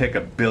had to pick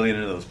 1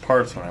 billion of those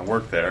parts when I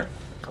worked there.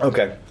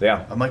 Okay,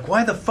 yeah. I'm like,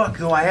 why the fuck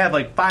do I have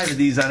like 5 of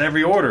these on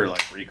every order,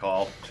 like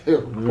recall?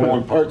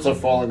 When parts are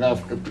falling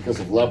off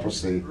because of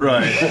leprosy.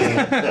 Right.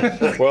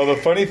 Well, the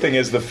funny thing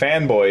is the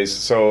fanboys,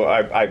 so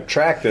I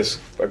tracked this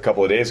a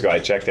couple of days ago, I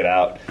checked it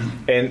out,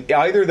 and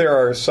either there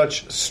are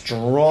such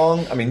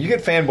strong, I mean, you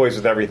get fanboys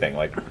with everything,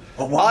 like,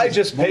 I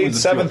just paid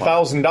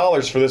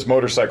 $7,000 for this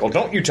motorcycle,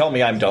 don't you tell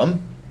me I'm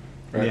dumb.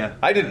 Right. Yeah.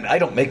 I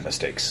don't make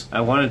mistakes.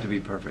 I want it to be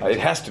perfect. It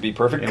has to be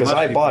perfect because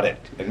I bought it.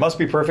 It must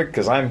be perfect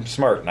because I'm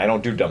smart and I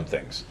don't do dumb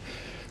things.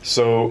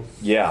 So,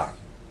 yeah.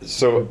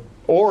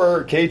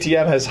 Or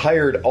KTM has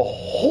hired a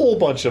whole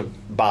bunch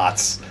of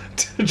bots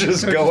to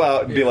just go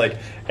out and be like,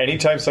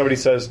 anytime somebody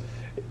says,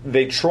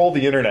 they troll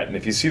the internet, and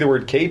if you see the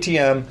word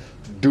KTM,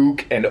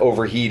 Duke, and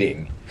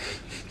overheating,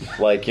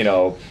 like,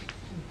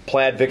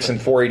 Plaid Vixen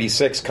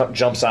 486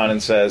 jumps on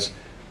and says,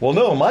 well,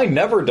 no, mine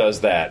never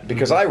does that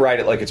because I ride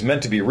it like it's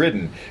meant to be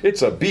ridden.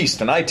 It's a beast,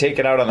 and I take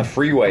it out on the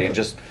freeway and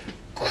just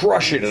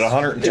crush it at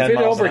 110 if it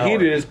miles an hour.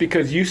 overheated, it's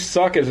because you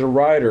suck as a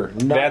rider,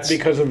 not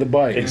because of the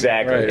bike.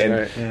 Exactly. Right, and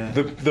right. Yeah.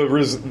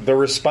 the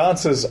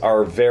responses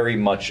are very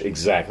much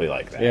exactly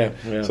like that.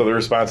 Yeah. So the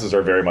responses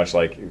are very much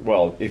like,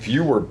 well, if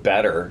you were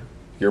better,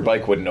 your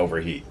bike wouldn't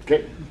overheat.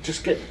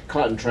 Just get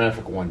caught in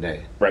traffic one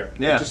day. Right.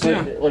 Yeah. Just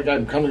like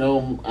I'm coming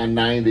home on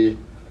 90,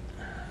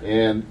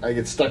 and I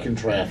get stuck in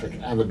traffic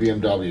on the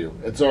BMW.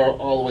 It's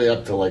all the way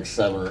up to like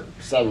 7.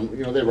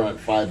 They run at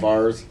 5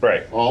 bars.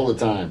 Right. All the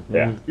time.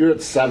 Yeah. You're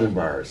at 7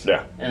 bars.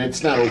 Yeah. And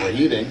it's not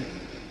overheating,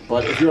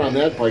 but if you're on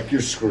that bike, you're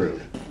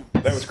screwed.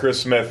 That was Chris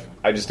Smith.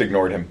 I just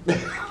ignored him.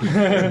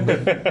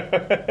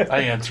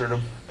 I answered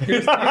him. He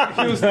was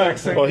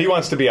texting. Well, he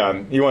wants to be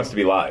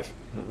live.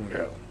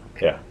 Yeah.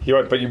 Yeah.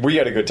 But we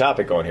got a good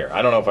topic going here.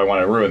 I don't know if I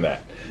want to ruin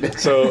that.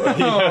 So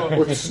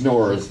With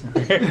snores.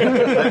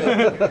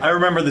 I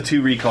remember the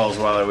 2 recalls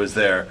while I was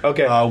there.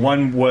 Okay.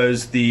 One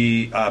was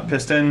the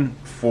piston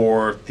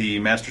for the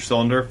master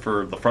cylinder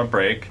for the front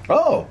brake.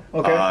 Oh,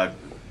 okay.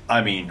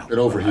 I mean, It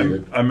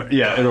overheated.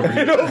 it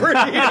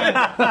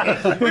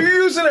overheated.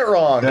 You're using it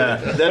wrong.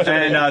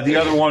 And the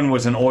other one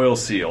was an oil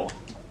seal.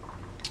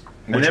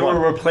 And Which they one?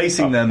 were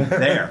replacing them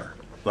there.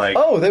 Like,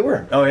 Oh, they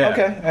were. Oh, yeah.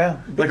 Okay, yeah.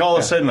 like all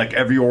of a sudden, like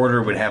every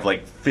order would have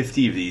like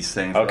 50 of these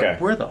things. Okay. Like,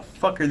 where the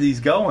fuck are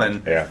these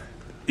going? Yeah.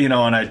 You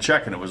know, and I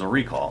check and it was a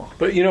recall.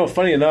 But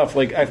funny enough,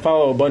 like I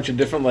follow a bunch of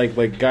different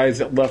like guys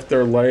that left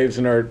their lives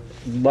and are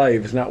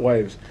lives, not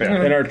wives,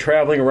 and are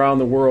traveling around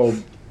the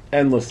world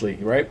endlessly,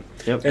 right?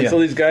 Yep. And so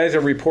these guys are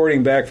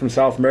reporting back from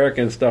South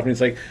America and stuff, and he's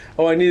like,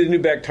 "Oh, I need a new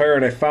back tire,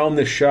 and I found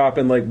this shop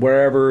in like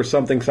wherever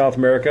something South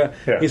America."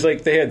 Yeah. He's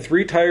like, they had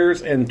 3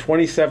 tires and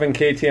 27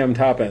 KTM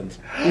top ends.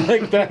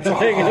 Like that's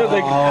like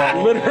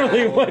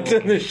literally what's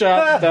in the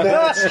shop.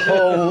 That's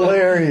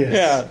hilarious.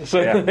 Yeah, so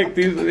Yeah. like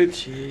these,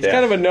 it's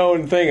kind of a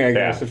known thing, I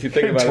guess, if you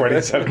think about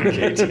 27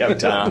 KTM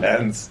top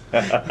ends.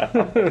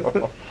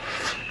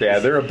 Yeah,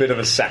 they're a bit of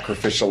a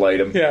sacrificial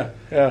item. it.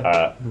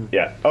 Yeah.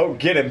 Yeah. Oh,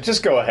 get him.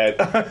 Just go ahead.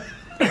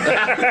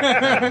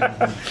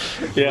 Yeah.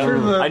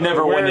 I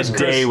never went Where's a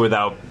Chris? day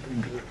without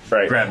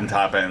Right. grabbing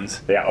top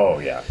ends. Yeah. Oh,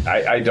 yeah.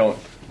 I don't.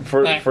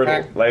 For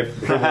the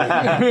life.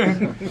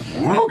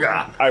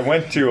 I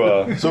went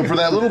to. So for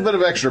that little bit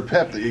of extra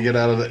pep that you get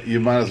out of it, you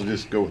might as well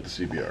just go with the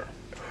CBR.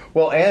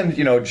 Well, and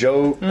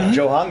Joe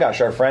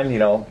Hongosh, our friend,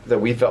 that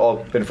we've all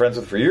been friends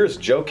with for years.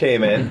 Joe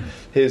came in.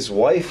 His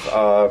wife's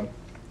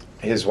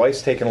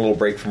taken a little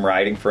break from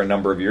riding for a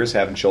number of years,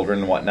 having children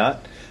and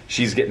whatnot.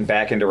 She's getting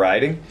back into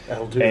riding,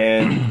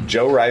 and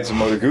Joe rides a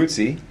Moto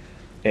Guzzi,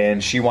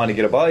 and she wanted to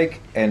get a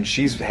bike, and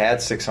she's had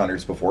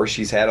 600s before.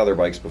 She's had other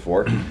bikes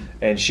before,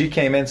 and she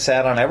came in,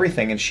 sat on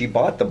everything, and she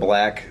bought the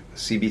black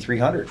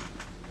CB300.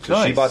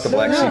 So she bought the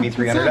black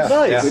CB300F.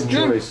 Nice. Yeah. Good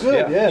choice.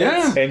 Good.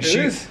 Yeah.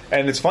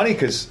 And it's funny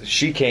because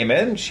she came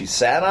in, she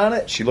sat on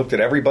it, she looked at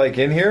every bike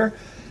in here,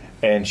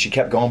 and she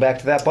kept going back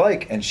to that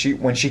bike. And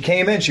when she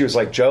came in, she was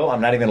like, "Joe,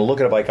 I'm not even going to look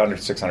at a bike under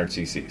 600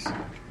 cc's."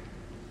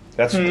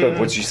 That's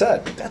what she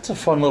said. That's a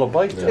fun little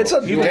bike, though. It's a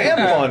damn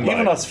fun bike.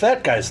 Even us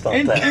fat guys thought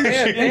And that.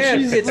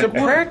 it's a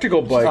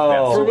practical bike.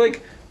 Oh. For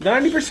like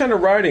 90%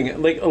 of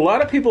riding, like a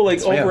lot of people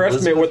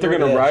overestimate what they're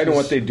going to ride and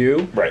what they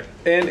do. Right.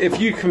 And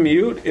if you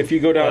commute, if you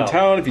go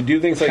downtown, if you do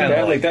things like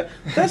that,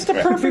 that's the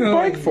perfect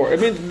bike for it.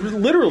 I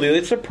mean, literally,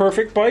 it's a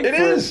perfect bike. It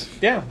is.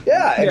 Yeah.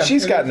 Yeah, and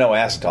she's got no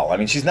ass at all. I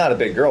mean, she's not a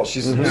big girl.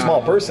 She's a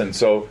small person.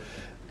 So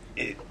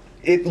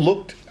it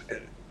looked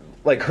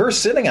like her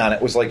sitting on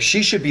it was like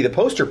she should be the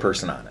poster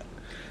person on it.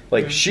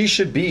 Like she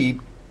should be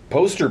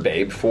poster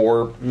babe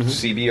for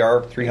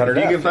CBR 300F.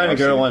 You can find a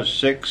girl on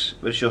 6,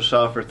 but she'll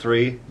sell for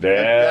 3.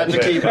 That's a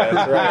keeper.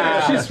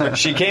 That's right.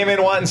 She came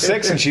in wanting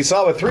 6, and she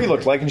saw what 3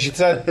 looked like, and she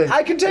said,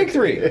 "I can take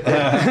 3.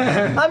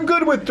 I'm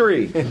good with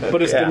 3."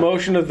 But it's the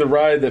motion of the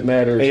ride that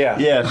matters. Yeah.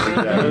 Yes.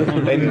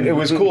 Exactly. And it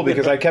was cool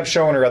because I kept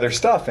showing her other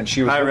stuff, and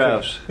she was High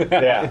looking,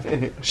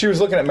 revs. she was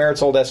looking at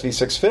Merritt's old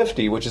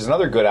SV650, which is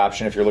another good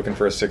option if you're looking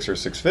for a 6 or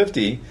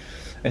 650.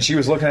 And she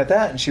was looking at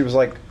that, and she was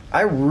like,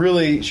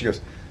 she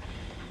goes,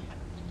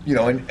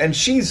 and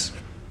she's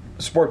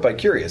sport bike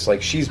curious.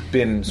 Like, she's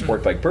been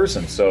sport bike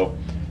person. So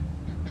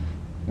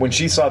when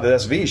she saw the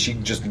SV, she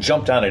just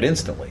jumped on it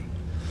instantly.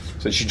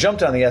 So she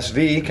jumped on the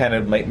SV, kind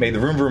of made the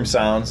vroom vroom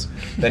sounds,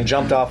 then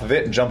jumped off of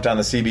it and jumped on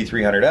the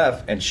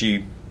CB300F, and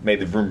she made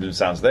the vroom vroom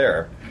sounds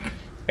there.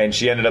 And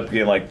she ended up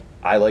being like,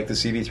 "I like the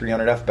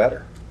CB300F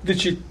better."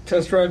 Did she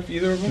test drive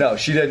either of them? No,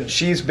 she didn't.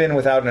 She's been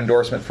without an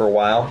endorsement for a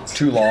while,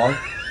 too long.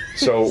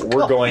 So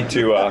we're going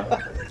to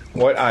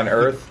what on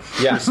earth?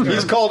 Yes,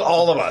 he's called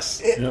all of us.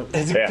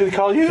 Did he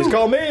call you? He's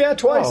called me,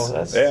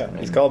 twice. Oh,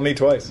 he's called me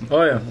twice.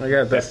 Oh, yeah. I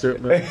got that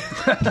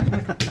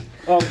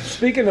too.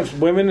 Speaking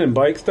of women and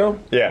bikes, though.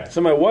 Yeah.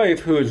 So my wife,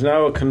 who is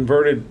now a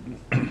converted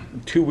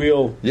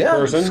two-wheel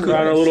person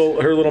on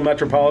her little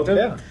Metropolitan.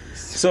 Yeah.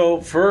 So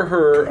for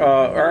her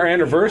our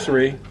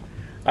anniversary,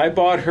 I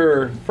bought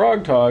her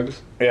Frog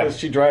Togs because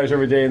she drives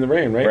every day in the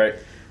rain, right? Right.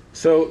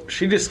 So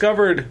she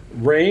discovered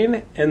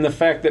rain and the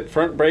fact that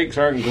front brakes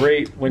aren't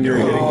great when you're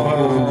hitting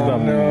puddles and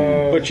stuff.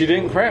 No. But she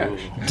didn't crash.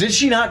 Did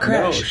she not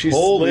crash? No, she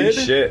Holy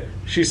slid. shit.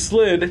 She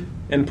slid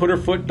and put her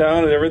foot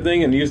down and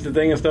everything and used the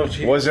thing and stuff.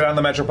 Was it on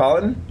the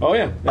Metropolitan? Oh,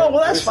 yeah. Oh, well,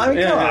 that's fine.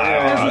 Come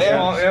on.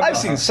 Yeah. I've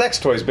seen sex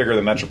toys bigger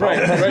than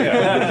Metropolitan. Right.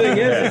 But the thing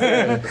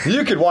is,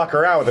 You could walk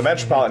around with a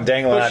Metropolitan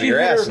dangling But out of she your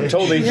had ass her- and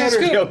totally she had her-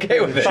 be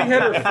okay with it. she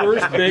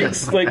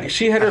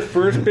had her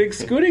first big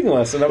scooting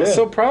lesson. I was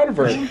so proud of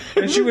her.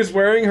 And she was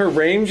wearing her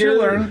rain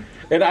gear.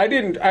 And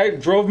I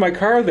drove my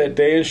car that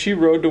day, and she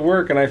rode to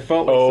work, and I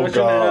felt like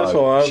such an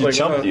asshole. I was She like,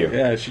 chumped you.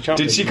 Yeah, she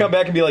chumped me. Did she come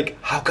back and be like,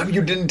 "How come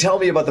you didn't tell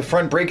me about the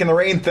front brake in the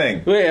rain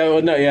thing?" Yeah,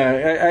 well, no,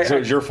 yeah. So it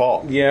was your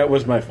fault. Yeah, it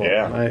was my fault.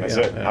 Yeah, that's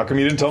it. Yeah. How come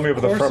you didn't tell me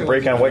about the front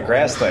brake on white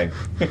grass thing?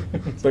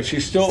 But she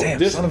still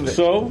Damn, son of a bitch.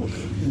 so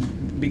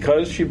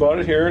because she bought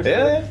it here.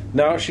 Yeah.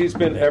 Now she's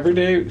been every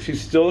day.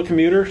 She's still a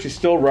commuter. She's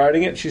still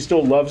riding it. She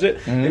still loves it.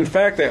 Mm-hmm. In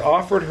fact, I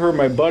offered her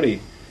my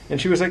buddy, and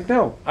she was like,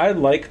 "No, I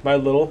like my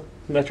little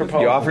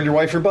Metropolitan." You offered your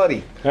wife your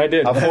buddy. I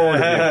did. How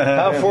forward of you.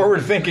 How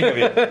forward thinking of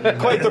you.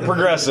 Quite the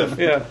progressive.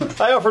 Yeah.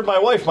 I offered my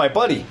wife my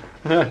buddy.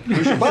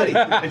 Who's your buddy?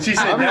 And she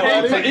said, no.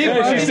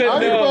 Yeah, she said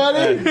I'm no.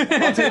 buddy.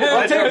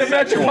 I'll take the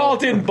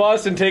Metropolitan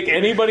bus and take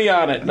anybody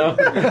on it. No.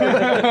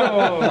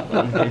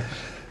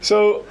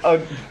 So,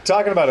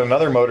 talking about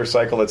another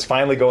motorcycle that's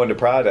finally going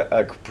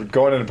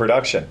into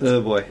production.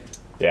 Oh boy.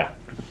 Yeah.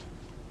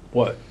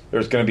 What?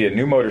 There's going to be a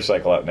new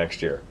motorcycle out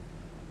next year.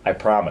 I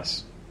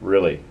promise.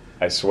 Really.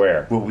 I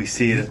swear. Will we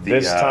see it at the...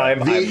 This time,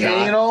 The I'm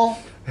not. anal.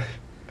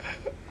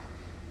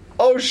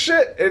 Oh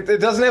shit! It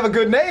doesn't have a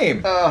good name.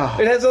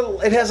 It has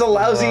a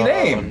lousy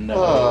name.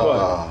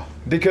 No.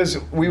 Because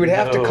we would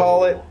have to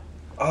call it.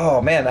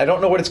 Oh man, I don't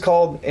know what it's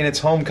called in its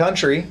home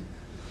country.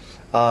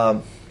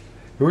 It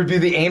would be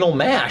the anal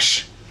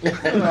mash.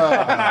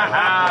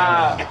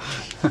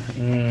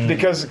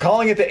 Because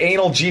calling it the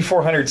anal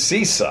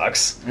G400C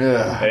sucks.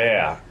 Yeah.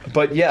 Yeah,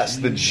 but yes,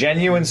 the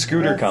Genuine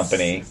Scooter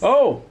Company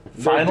Oh,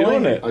 they're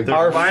doing it.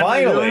 are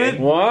finally.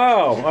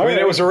 Wow. I mean,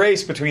 there was a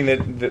race between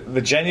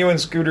the Genuine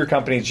Scooter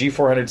Company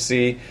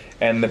G400C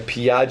and the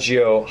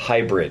Piaggio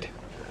Hybrid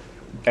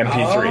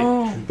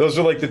MP3. Those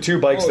are like the two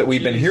bikes that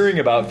we've been hearing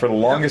about for the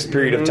longest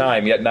period of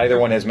time, yet neither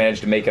one has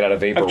managed to make it out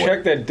of vaporware. I've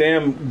checked that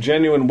damn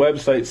Genuine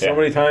website so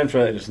many times for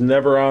that. It's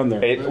never on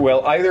there.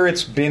 Well, either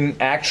it's been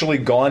actually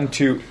gone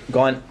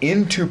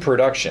into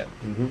production,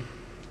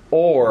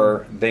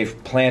 or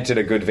they've planted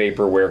a good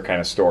vaporware kind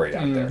of story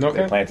out there.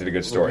 okay. They planted a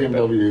good story.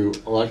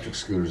 BMW electric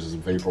scooters is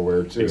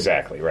vaporware too.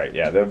 Exactly right.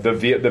 Yeah, the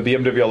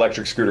BMW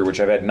electric scooter, which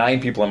I've had 9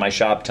 people in my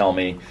shop tell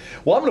me,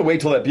 "Well, I'm going to wait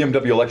till that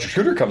BMW electric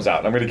scooter comes out,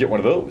 and I'm going to get one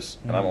of those."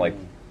 And I'm like,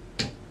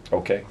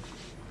 "Okay,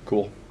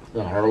 cool."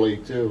 The Harley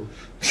too.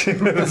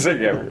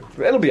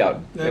 It'll be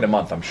out in a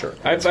month, I'm sure.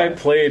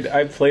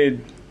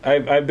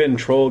 I've been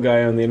troll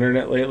guy on the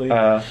internet lately,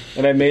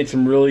 and I made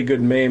some really good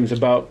memes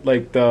about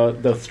like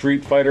the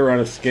Street Fighter on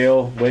a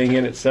scale weighing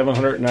in at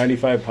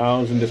 795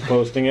 pounds and just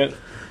posting it,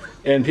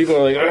 and people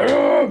are like,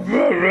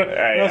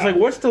 and I was like,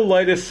 what's the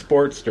lightest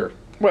Sportster?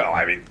 Well,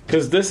 I mean,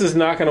 Because this is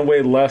not going to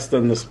weigh less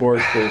than the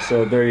Sportster,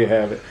 so there you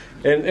have it.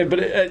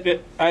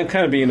 But I'm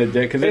kind of being a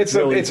dick because it's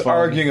really it's fun.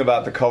 arguing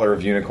about the color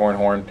of unicorn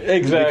horn.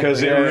 Exactly,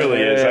 Because it yeah,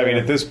 really is. yeah, I mean,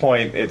 yeah. at this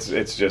point,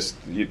 it's just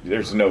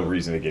there's no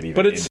reason to get even.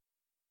 But it's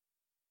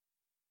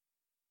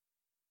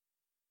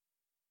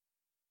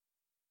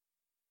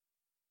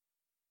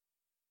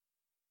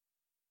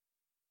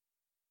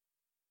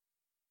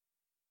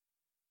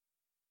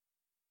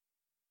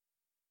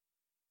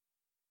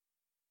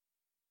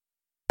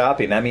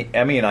copy, and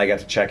Emmy and I got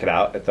to check it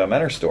out at the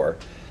Menor store,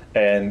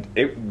 and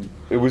it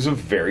was a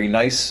very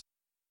nice.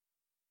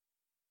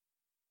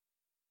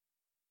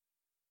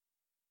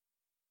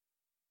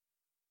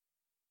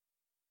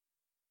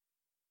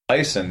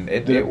 Nice, and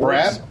it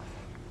works.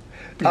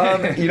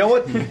 You know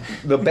what?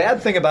 The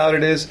bad thing about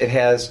it is it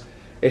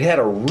had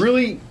a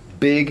really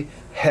big,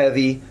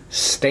 heavy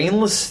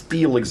stainless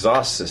steel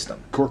exhaust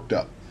system, Corked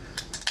up.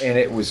 and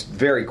it was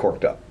very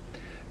corked up.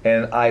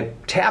 And I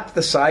tapped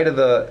the side of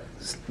the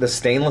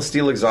stainless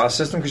steel exhaust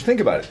system, because think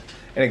about it,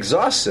 an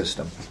exhaust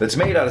system that's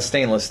made out of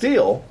stainless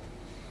steel,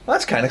 well,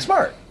 that's kind of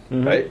smart,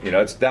 right? You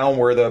know, it's down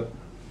where the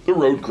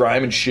road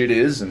grime and shit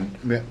is, and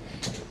Yeah.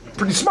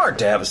 pretty smart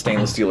to have a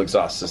stainless steel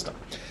exhaust system.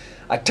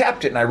 I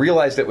tapped it and I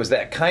realized it was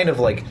that kind of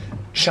like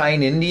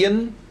Chine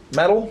Indian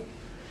metal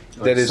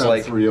that is Sub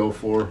like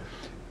 304.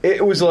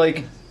 it was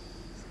like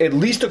at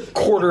least a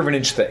quarter of an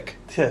inch thick.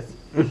 Yeah.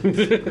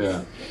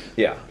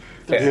 Yeah.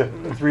 Yeah.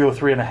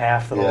 303 and a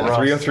half. That'll rust.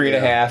 303 and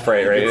a half,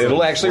 right.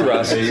 It'll actually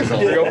rust.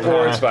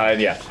 304, it's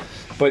fine, yeah.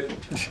 But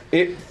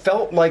it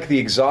felt like the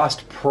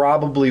exhaust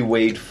probably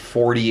weighed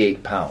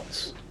 48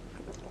 pounds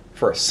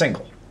for a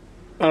single.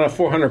 on a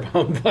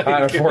 400-pound bike.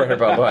 On a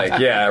 400-pound bike,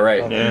 yeah,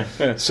 right.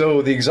 Yeah.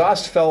 So the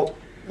exhaust felt,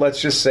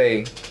 let's just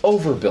say,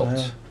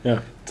 overbuilt.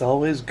 Yeah. It's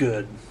always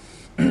good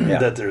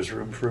that there's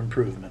room for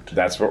improvement.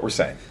 That's what we're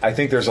saying. I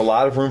think there's a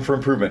lot of room for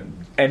improvement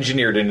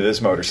engineered into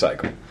this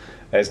motorcycle,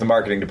 as the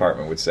marketing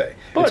department would say.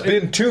 But it's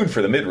been tuned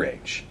for the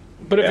mid-range.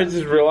 But if it's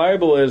as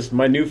reliable as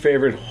my new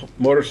favorite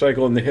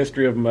motorcycle in the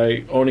history of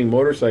my owning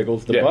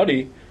motorcycles, the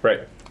Buddy,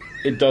 right?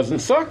 It doesn't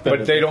suck.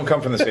 But they don't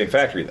come from the same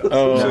factory, though.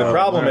 Oh, so the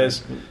problem right.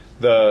 is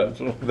the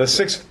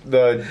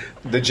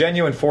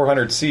Genuine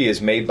 400C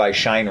is made by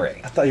Shine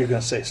Ray. I thought you were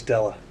going to say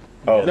Stella.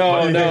 Oh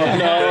No.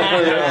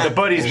 The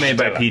Buddy's made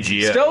by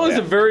PGO. Stella's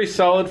a very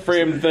solid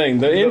framed thing.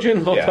 The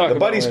engine, we'll talk the about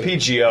Buddy's later.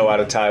 PGO out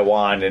of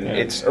Taiwan, and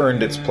it's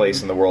earned its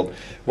place in the world.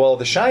 Well,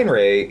 the Shine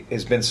Ray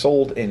has been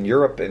sold in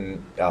Europe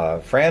and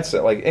France,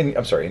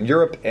 in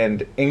Europe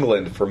and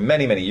England for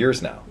many, many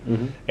years now.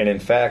 Mm-hmm. And in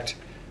fact,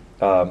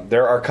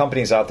 there are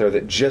companies out there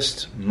that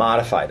just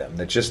modify them,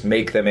 that just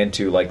make them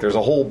into, like, there's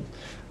a whole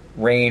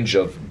range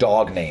of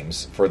dog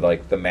names for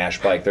like the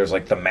MASH bike. There's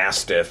like the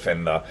Mastiff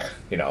and the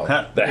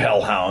the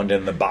Hellhound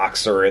and the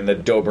Boxer and the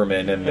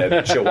Doberman and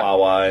the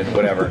Chihuahua and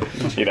whatever,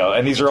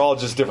 and these are all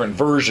just different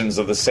versions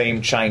of the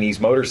same Chinese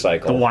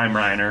motorcycle. The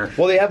Weimaraner.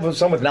 Well, they have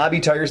some with knobby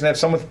tires and they have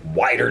some with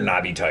wider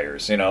knobby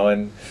tires,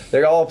 and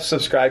they all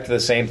subscribe to the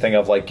same thing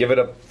of like give it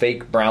a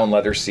fake brown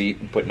leather seat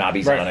and put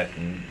knobbies on it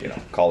and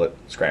call it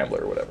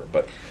Scrambler or whatever.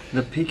 But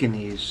the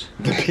Pekingese.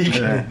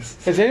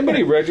 Has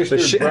anybody registered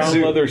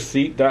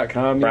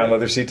brownleatherseat.com yet?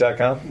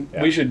 Brownleatherseat.com?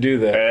 Yeah. We should do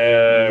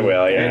that.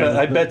 Well, yeah.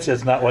 I bet you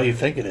it's not what you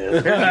think it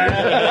is. You're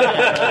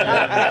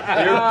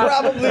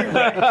probably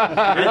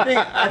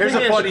right. Here's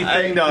a funny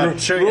thing to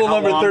show you Rule how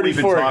number long we've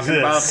been 34 talking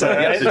about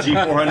exists. the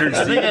G400C.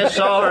 I think I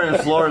saw her in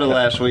Florida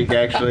last week,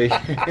 actually.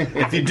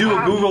 If you do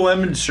a Google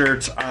image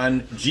search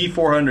on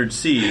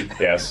G400C,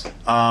 Yes.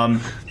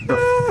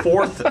 the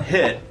fourth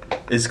hit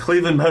is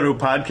Cleveland Moto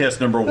Podcast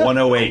number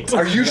 108.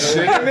 Are you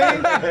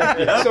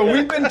shitting me? So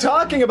we've been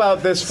talking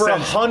about this for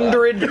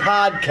 100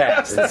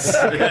 podcasts,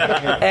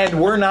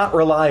 and we're not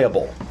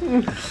reliable.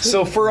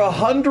 So for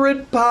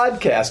 100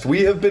 podcasts,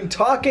 we have been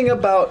talking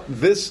about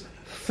this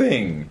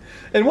thing.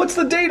 And what's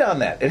the date on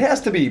that? It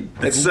has to be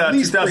It's at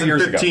least 3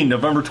 years ago. 2015,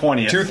 November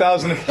 20th.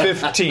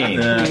 2015.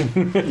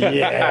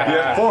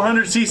 Yeah.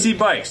 400cc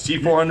bikes,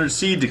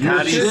 G400C,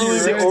 Ducati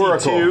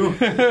 62.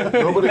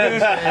 Nobody can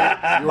say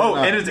Oh,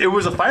 and it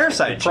was a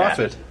fireside chat.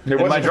 Profit. It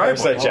wasn't a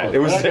fireside chat. It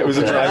was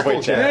a driveway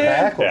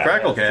chat. Yeah.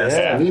 Cracklecast.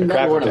 Yeah. We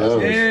met one of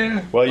those.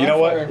 Yeah. Well, you know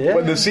what? Yeah.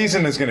 Well, the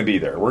season is going to be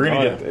there. We're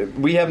going to get.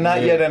 We have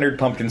not yet entered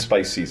pumpkin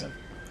spice season.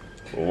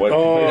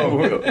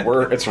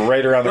 It's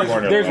right around the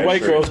corner. There's I'm white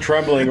sure. girls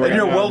trembling right And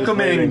you're now. just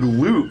welcoming waiting.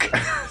 Luke.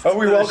 Oh,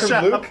 we welcome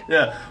Shop. Luke.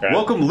 Yeah.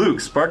 Welcome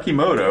Luke, Sparky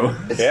Moto.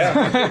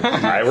 Yeah,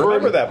 I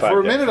remember that podcast. For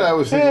a minute, I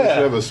was thinking we Yeah.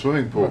 should have a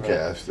swimming pool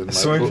cast. In my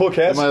Swimming little- pool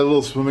cast? in my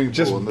little swimming pool.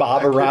 Just in the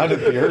bob back. around at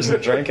beers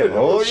and drink it.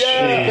 Oh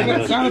yeah,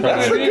 That's not a bad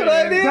that's a idea. good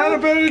idea. Not a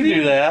bad You can do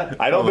idea. that.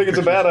 I don't think it's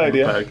a bad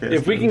idea.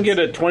 If we can get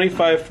a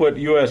 25-foot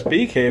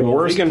USB cable,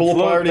 Worst we can pool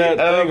float party that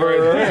thing right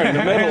ever. there in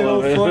the middle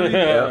of it.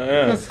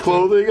 yeah.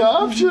 Clothing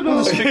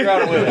optional. Figure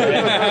out a way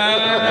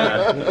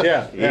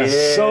to Yeah.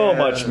 So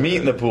much meat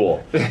in the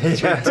pool.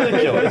 It's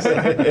ridiculous.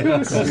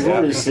 We've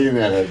already seen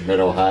that at Mid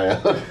Ohio.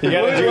 You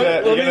gotta do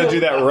that. You gotta do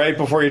that right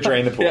before you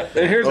drain the pool. Yeah,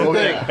 and here's the Oh,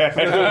 thing.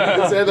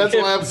 yeah. That's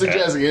why I'm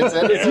suggesting it.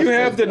 If you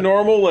have the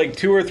normal, like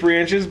 2 or 3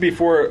 inches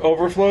before it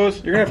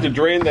overflows, you're going to have to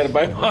drain that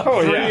by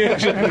about 3 yeah.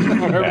 inches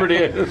before it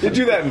is. You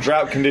do that in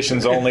drought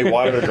conditions only.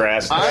 Water the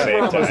grass at the I same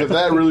promise if time.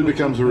 that really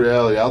becomes a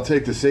reality, I'll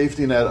take the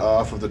safety net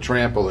off of the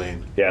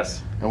trampoline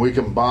Yes. and we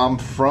can bomb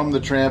from the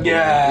trampoline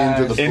Yeah.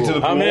 into the pool. Into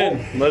the pool. I'm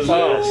in. Let's do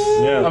it.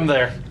 Yeah. I'm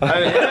there.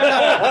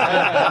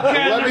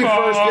 Let me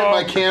first get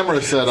my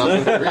camera set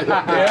up.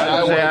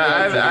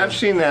 I've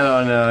seen that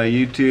on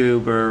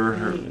YouTube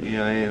or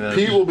any of those.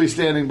 Pete will be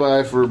standing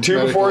by for 2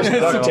 medical- before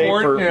duct tape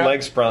Support, for yeah.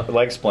 leg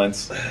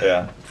splints.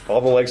 Yeah. All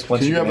the leg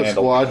splints Can you have a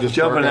handle. squad just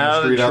Jumping park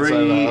out on of the the street outside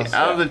tree, the house?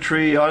 out of the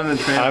tree, onto the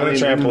trampoline. On the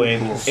trampoline.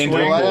 into the pool. Into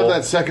Well, I the have pool.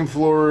 that second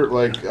floor,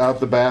 like out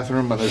the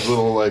bathroom, and there's a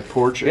little like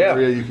porch Yeah.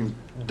 area. You can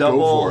Double,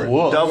 go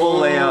for it. double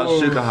layout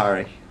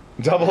Sukahari.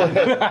 Double.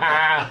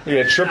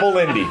 Yeah, triple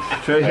Lindy.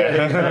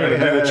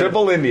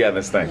 Triple Lindy on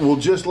this thing. We'll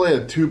just lay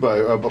a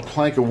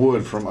plank of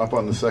wood from up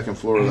on the second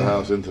floor of the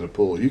house into the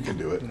pool. You can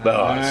do it.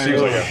 Oh, it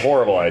seems like a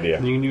horrible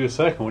idea. You can do a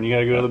second one. You got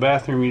to go to the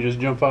bathroom. You just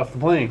jump off the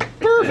plane. Up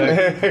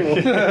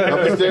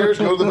the stairs,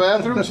 go to the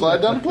bathroom,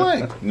 slide down the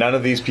plank. None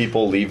of these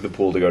people leave the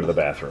pool to go to the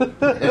bathroom.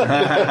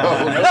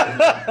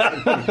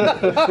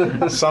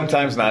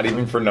 Sometimes not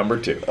even for number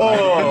 2.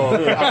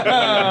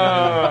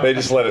 They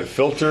just let it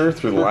filter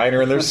through the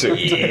liner in their suit.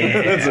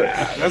 That's it.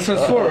 That's what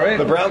it's for, right?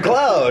 The brown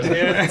cloud.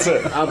 That's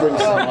it. I'll bring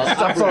some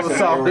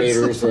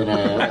aerators and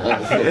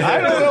I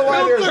don't know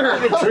why there's.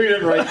 treat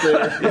it right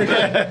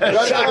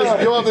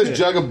there. You'll have this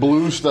jug of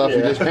blue stuff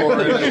you just pour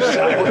in.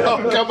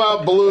 It'll come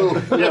out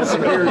blue. Yeah,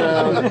 some beer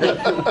down.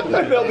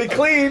 They'll be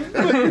clean.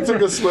 You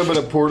took a swim in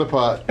a porta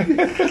pot.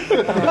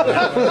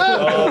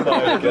 Oh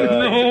my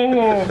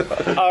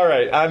god. All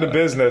right, on to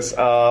business.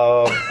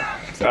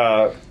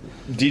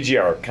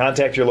 DGR.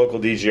 Contact your local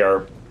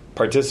DGR.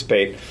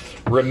 Participate.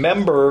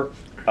 Remember,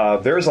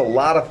 there's a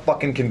lot of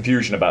fucking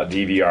confusion about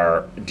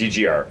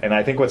DGR, and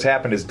I think what's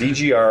happened is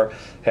DGR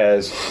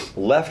has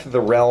left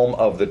the realm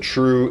of the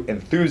true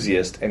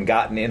enthusiast and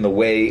gotten in the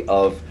way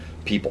of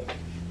people.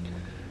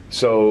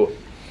 So,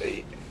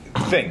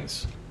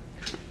 things.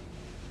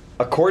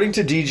 According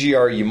to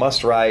DGR, you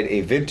must ride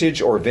a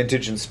vintage or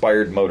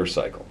vintage-inspired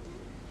motorcycle.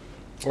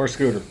 Or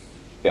scooter.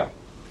 Yeah,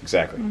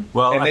 exactly.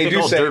 Well, and I they think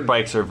do all say, dirt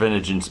bikes are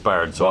vintage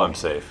inspired, so I'm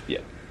safe. yeah,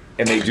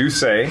 and they do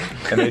say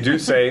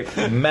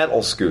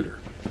metal scooter.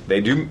 They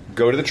do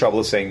go to the trouble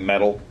of saying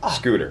metal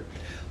scooter.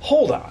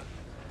 Hold on.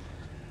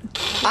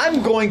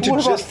 I'm going to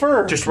What about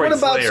fur? Just What write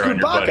about Slayer on your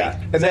Scubaka?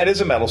 buddy. And that is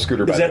a metal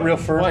scooter. By Is the that way. real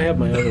fur? Well, I have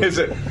my other. Is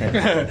it?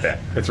 Yeah,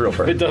 it's real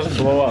fur. It doesn't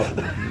blow up.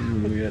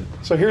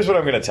 So here's what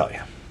I'm going to tell you.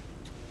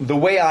 The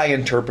way I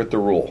interpret the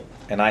rule,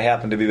 and I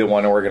happen to be the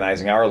one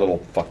organizing our little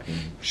fucking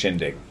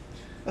shindig,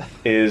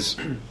 is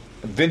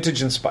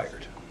vintage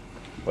inspired.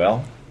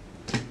 Well,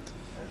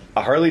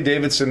 a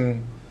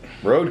Harley-Davidson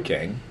Road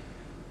King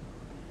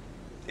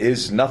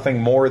is nothing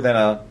more than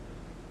a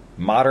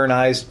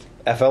modernized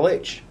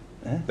FLH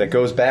that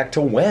goes back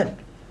to when?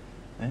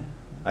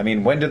 I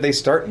mean, when did they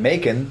start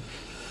making?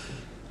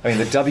 I mean,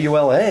 the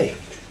WLA.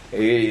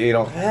 You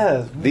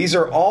know, these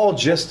are all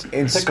just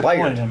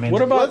inspired. I mean,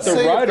 what about the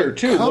rider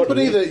too? The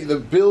company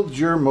that builds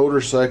your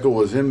motorcycle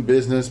was in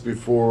business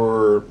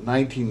before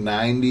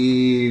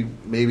 1990,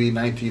 maybe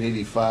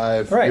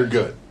 1985. Right. You're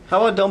good.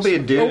 How about don't be a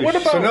douche? What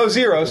about So no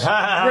zeros.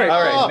 Right.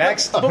 All right,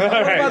 next. What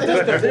about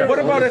this? What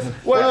about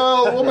if?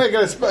 Well, we'll make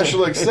a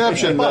special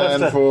exception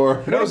then for.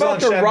 What Nose about on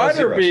the shed, no rider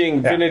zeros.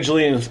 being Yeah.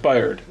 vintagely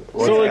inspired?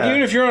 So, like,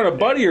 even if you're on a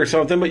buddy or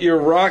something, but you're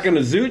rocking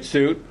a zoot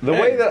suit, The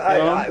way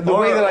that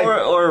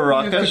or a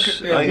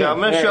ruckus. Like, I'm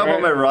going to show up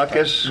on my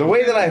ruckus. The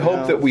way that I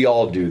hope that we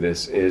all do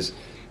this is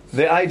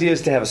the idea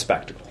is to have a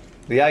spectacle.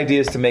 The idea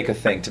is to make a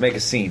thing, to make a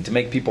scene, to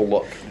make people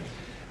look.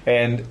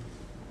 And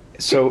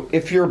so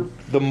if you're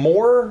the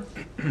more...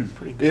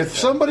 If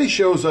somebody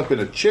shows up in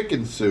a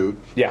chicken suit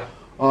Yeah.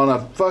 on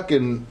a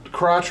fucking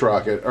crotch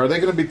rocket, are they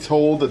going to be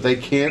told that they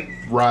can't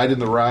ride in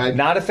the ride?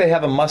 Not if they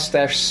have a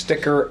mustache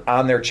sticker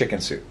on their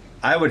chicken suit.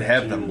 I would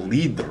have them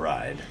lead the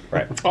ride.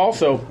 Right.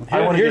 also,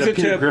 I want to here's get a a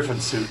Peter tip. Griffin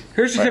suit.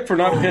 Here's a tip for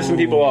not pissing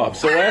people off.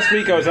 So last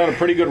week I was on a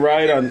pretty good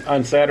ride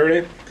on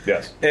Saturday.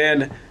 Yes.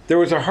 And there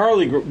was a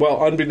Harley group.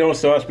 Well,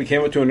 unbeknownst to us, we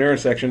came up to an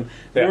intersection.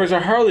 There Yeah. was a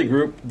Harley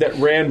group that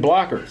ran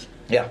blockers.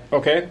 Yeah.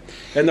 Okay?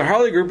 And the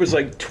Harley group was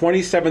like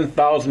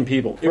 27,000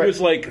 people. It Right.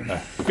 was like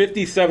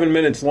 57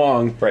 minutes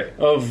long Right.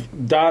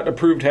 of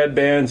DOT-approved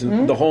headbands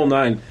and the whole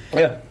nine.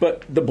 Yeah.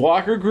 But the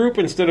blocker group,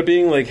 instead of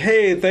being like,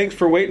 hey, thanks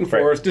for waiting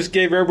for Right. us, just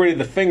gave everybody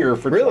the finger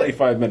for Really?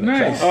 25 minutes.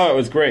 Nice. Oh, it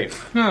was great.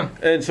 Huh.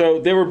 And so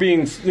they were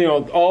being,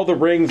 all the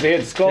rings, they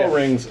had skull Yeah.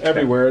 rings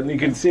everywhere, and you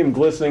could see them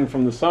glistening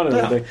from the sun and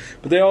Yeah. everything.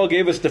 But they all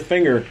gave us the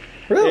finger.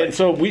 Really? And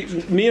so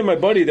me and my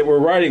buddy that were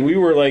riding, we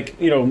were like,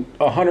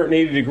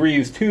 180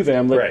 degrees to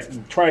them, like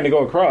Right. trying to go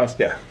across.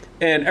 Yeah.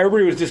 And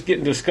everybody was just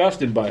getting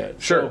disgusted by it.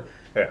 Sure. So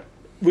Yeah.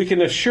 we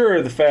can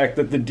assure the fact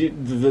that the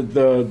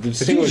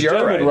Distinguished DGR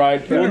Gentleman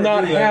ride. ride will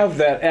not have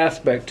that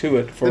aspect to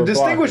it for The a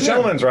Distinguished blocker.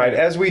 Gentleman's Ride,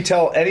 as we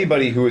tell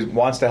anybody who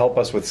wants to help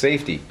us with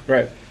safety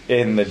Right.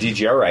 in the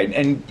DGR ride,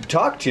 and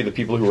talk to the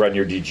people who run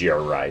your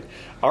DGR ride,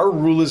 our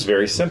rule is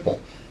very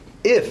simple.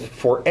 If,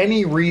 for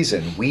any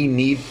reason, we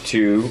need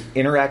to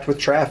interact with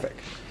traffic,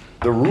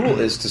 the rule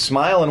is to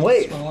smile and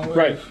wave.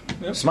 Right.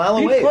 Smile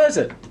and Be wave.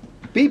 pleasant.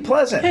 Be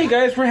pleasant. Hey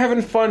guys, we're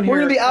having fun here. We're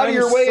going to be out of I'm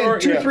your way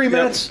sorry- in 2-3 yeah.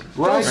 minutes.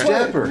 Ride Don't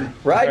sweat it. dapper.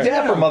 Ride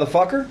dapper,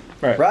 motherfucker.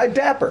 Right. Ride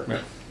dapper.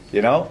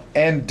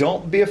 And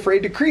don't be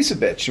afraid to crease a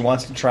bitch. She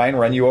wants to try and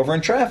run you over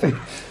in traffic.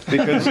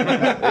 Because,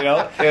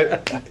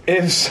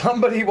 if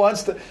somebody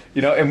wants to,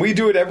 and we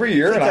do it every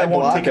year, and I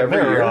won't block take a every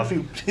mirror year. off.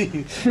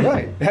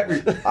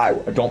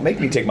 Right. Don't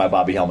make me take my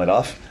Bobby helmet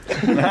off.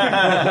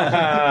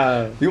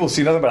 You will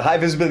see nothing but a high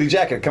visibility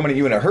jacket coming at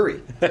you in a hurry.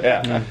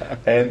 Yeah.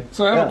 And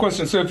So I have a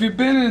question. So if you've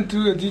been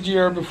into a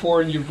DGR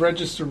before and you've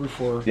registered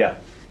before, Yeah.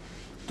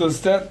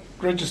 does that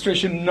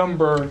registration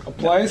number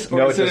applies? Or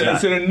No, is it does not.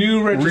 Is it a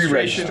new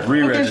registration?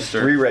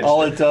 Re-register. Re-register.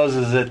 All it does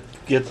is it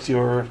gets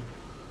you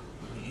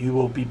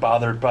will be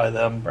bothered by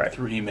them Right.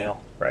 through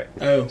email. Right.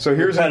 Oh. So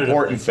here's an Repetitively.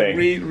 important thing.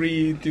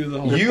 Redo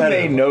the whole You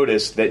may Repetitively.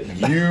 notice that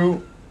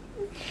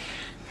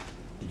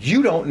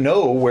you don't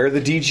know where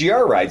the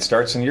DGR ride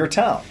starts in your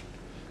town.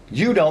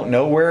 You don't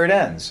know where it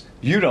ends.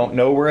 You don't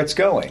know where it's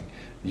going.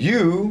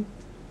 You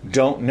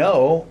don't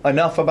know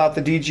enough about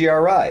the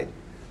DGR ride.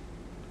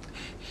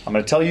 I'm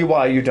going to tell you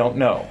why you don't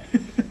know.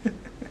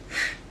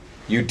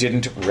 You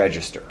didn't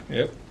register.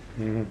 Yep.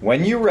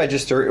 When you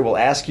register, it will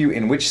ask you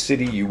in which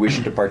city you wish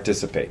to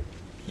participate.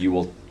 You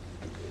will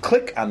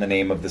click on the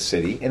name of the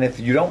city, and if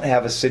you don't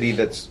have a city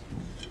that's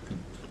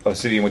a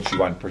city in which you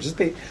want to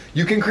participate,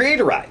 you can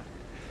create a ride.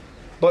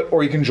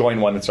 Or you can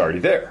join one that's already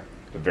there.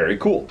 Very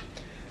cool.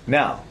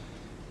 Now,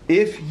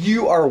 if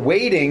you are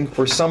waiting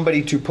for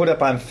somebody to put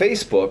up on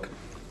Facebook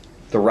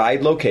the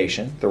ride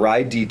location, the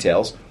ride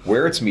details,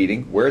 where it's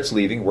meeting, where it's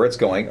leaving, where it's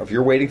going, or if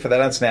you're waiting for that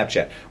on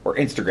Snapchat or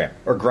Instagram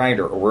or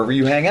Grindr or wherever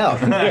you hang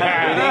out, it ain't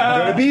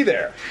going to be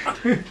there.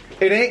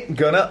 It ain't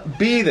going to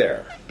be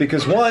there.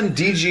 Because one,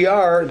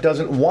 DGR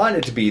doesn't want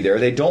it to be there.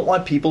 They don't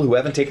want people who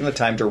haven't taken the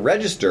time to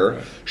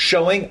register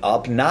showing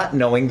up not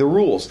knowing the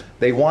rules.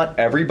 They want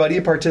everybody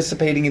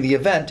participating in the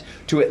event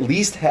to at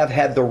least have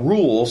had the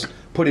rules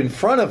put in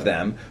front of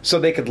them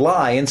so they could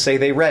lie and say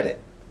they read it.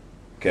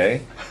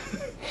 Okay?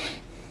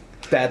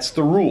 That's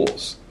the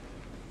rules.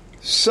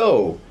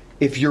 So,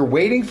 if you're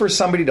waiting for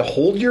somebody to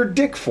hold your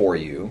dick for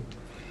you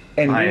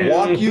and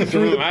walk you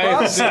through the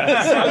process.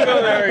 I'll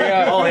go there,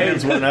 yeah. All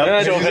hands went up.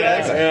 on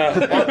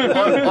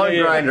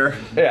Grinder.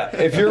 Yeah,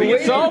 if you're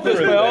waiting Solve this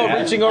for by all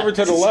that, reaching over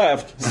to the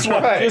left.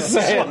 right. Just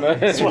saying.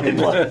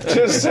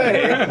 Just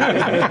saying.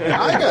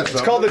 I got It's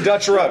something. called the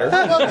Dutch rudder.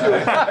 Get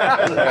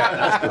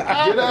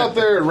out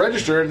there and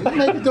register and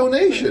make a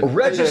donation.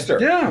 Register.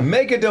 Yeah.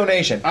 Make a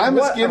donation. I'm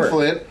a Whatever.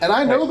 skinflint, and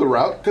I know the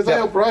route because I Yeah.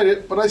 helped ride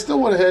it, but I still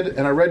went ahead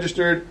and I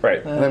registered,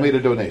 Right. and I made a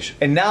donation.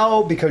 And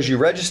now, because you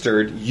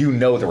registered, you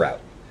know the route.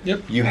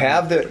 Yep. You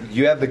have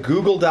the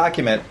Google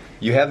document,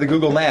 you have the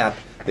Google map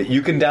that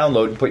you can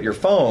download and put your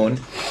phone,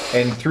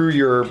 and through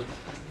your,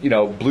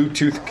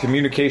 Bluetooth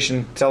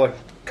communication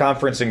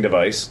teleconferencing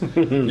device,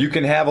 you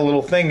can have a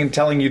little thing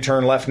telling you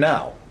turn left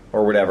now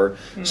or whatever.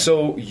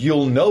 So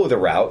you'll know the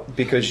route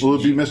because will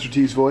it be Mr.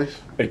 T's voice?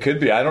 It could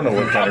be. I don't know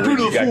what kind of read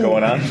you got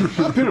going on.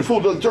 I'm beautiful.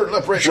 Doesn't turn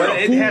left, right. Well,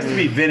 it has to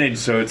be vintage,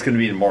 so it's going to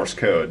be in Morse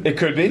code. It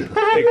could be. Look,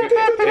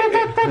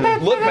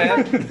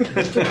 man,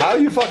 how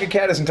you fucking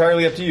cat is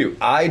entirely up to you.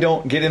 I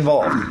don't get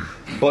involved.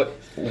 But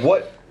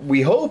what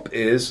we hope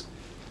is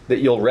that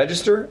you'll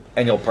register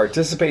and you'll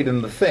participate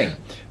in the thing.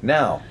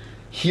 Now,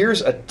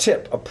 here's a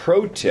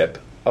pro tip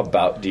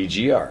about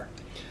DGR.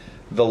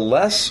 The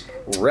less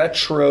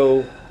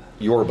retro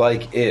your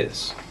bike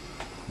is,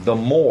 the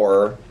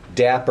more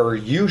dapper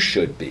you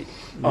should be.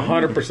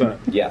 100%.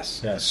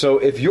 Yes. So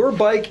if your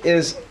bike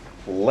is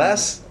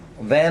less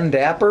than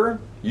dapper,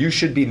 you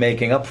should be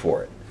making up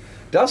for it.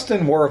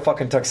 Dustin wore a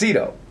fucking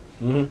tuxedo.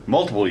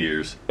 Multiple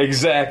years.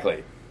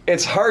 Exactly.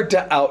 It's hard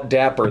to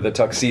out-dapper the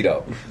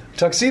tuxedo.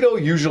 Tuxedo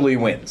usually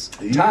wins.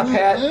 Top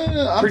hat,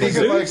 pretty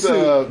good. Like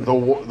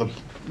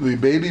the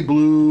baby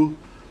blue,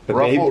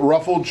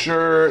 ruffled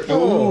shirt,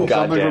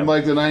 something from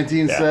like the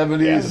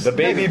 1970s. Yeah. The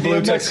baby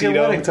blue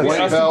tuxedo, white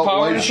belt,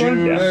 white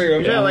shoes.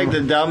 Is that like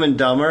the Dumb and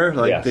Dumber,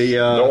 like the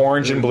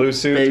orange and blue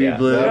suit? baby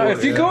blue?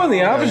 If you go in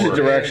the opposite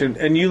direction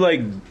and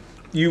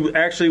you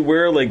actually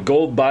wear like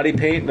gold body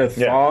paint and a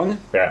thong,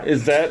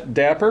 is that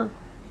dapper?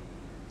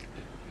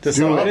 To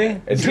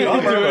somebody? It's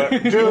dumber.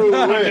 Do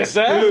it.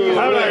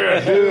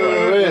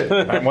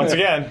 Once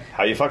again,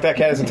 how you fuck that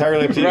cat is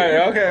entirely up to you.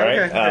 Right,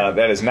 okay.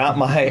 That is not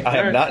I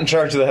am not in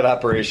charge of that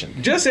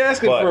operation. Just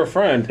asking for a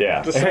friend.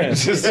 Yeah. Just saying.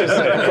 Just In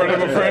front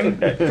of a friend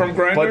from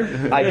Grindr? But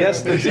I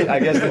guess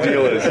the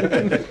deal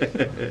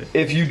is,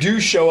 if you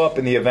do show up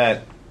in the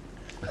event,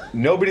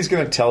 nobody's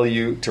going to tell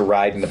you to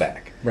ride in the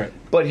back. Right.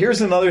 But here's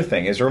another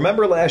thing: is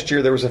remember last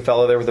year there was a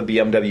fellow there with a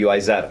BMW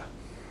Isetta.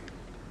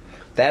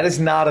 That is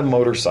not a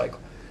motorcycle.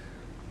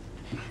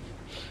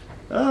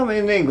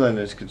 In England,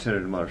 it's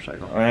considered a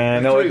motorcycle.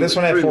 No, this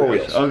one had four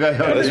wheels. Okay.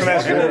 This one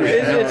has 4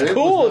 wheels. It's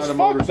cool as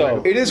fuck,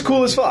 though. It is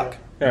cool as fuck,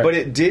 Yeah. but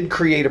it did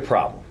create a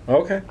problem.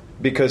 Okay.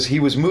 Because he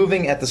was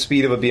moving at the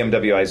speed of a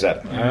BMW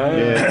Isetta.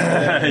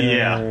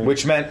 Yeah.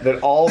 Which meant that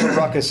all the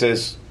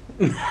ruckuses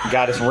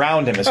got us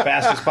around him as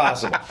fast as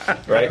possible,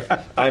 right?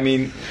 I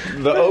mean,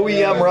 the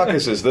OEM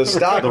ruckuses, the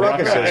stock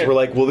ruckuses were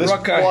like, will this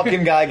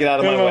fucking guy get out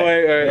of my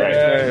way?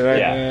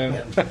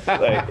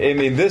 Right. I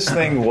mean, this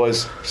thing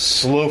was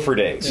slow for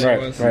days.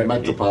 Right.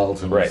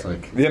 Metropolitan was Right.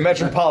 like, The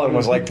Metropolitan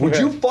was like, would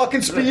you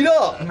fucking speed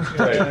up?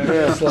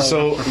 Right.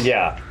 So,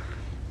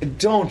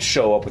 don't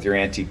show up with your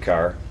antique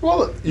car.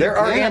 Well, there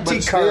are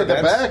antique stay car at the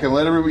events. back and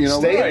let everybody,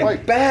 Stay in the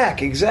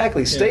back,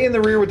 exactly. Stay in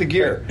the rear with the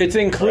gear. It's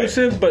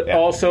inclusive, but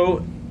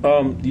also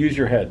use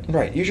your head.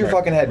 Right, use your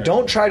fucking head.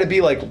 Don't try to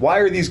be like, why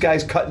are these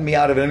guys cutting me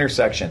out of an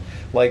intersection?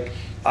 Like,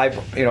 I've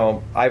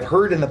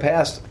heard in the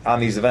past on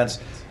these events,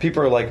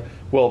 people are like,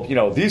 well,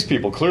 these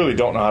people clearly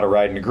don't know how to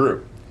ride in a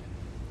group.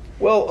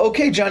 Well,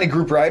 okay, Johnny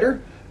Group Rider,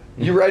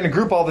 you ride in a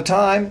group all the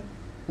time.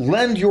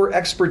 Lend your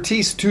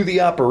expertise to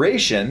the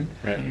operation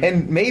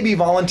and maybe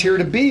volunteer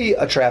to be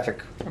a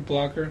traffic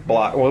blocker.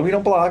 Well, we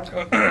don't block.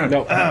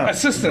 No.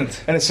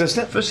 Assistant. An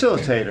assistant?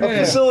 Facilitator.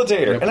 A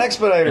facilitator. An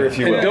expediter, if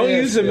you will. And don't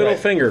use the middle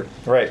finger.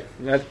 Right.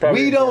 That's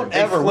probably We don't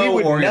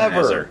important.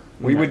 ever,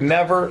 we would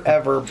never,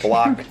 ever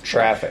block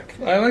traffic.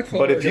 I like flow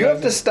But if you have to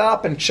organizer.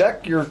 stop and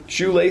check your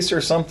shoelace or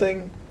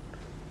something,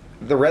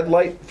 the red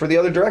light for the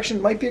other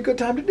direction might be a good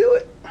time to do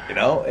it.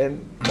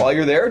 And while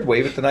you're there,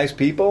 wave at the nice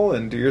people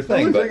and do your The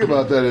thing. only thing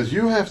about that is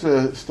you have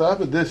to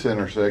stop at this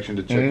intersection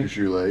to check your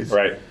shoelace.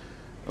 Right.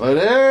 Let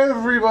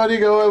everybody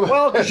go.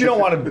 Well, because you don't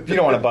want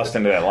to bust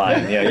into that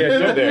line. Yeah, you're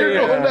good there.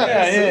 You're going down.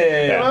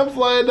 Yeah. And I'm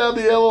flying down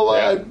the yellow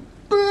line.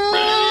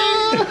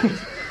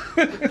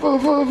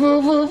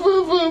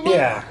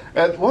 Yeah.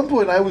 At one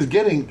point, I was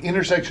getting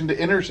intersection to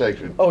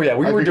intersection. Oh yeah,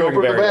 we I were could go doing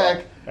from the very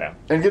back well.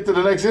 and get to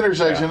the next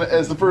intersection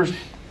as the first.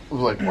 I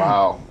was like,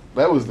 wow,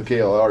 that was the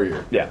KLR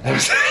year. Yeah.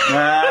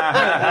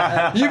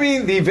 You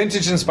mean the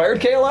vintage-inspired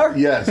KLR?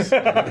 Yes. The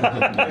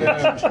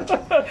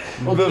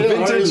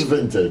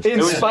vintage.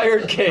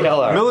 inspired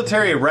KLR.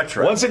 Military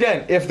retro. Once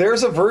again, if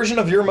there's a version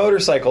of your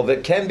motorcycle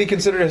that can be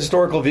considered a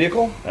historical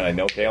vehicle, and I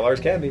know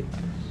KLRs can be,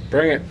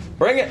 Bring it.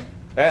 bring it.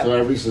 Yeah. So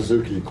every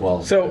Suzuki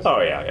qualifies. So,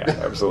 Oh yeah,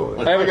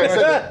 absolutely. I have a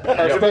question. Our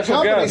The special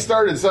company guest.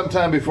 started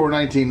sometime before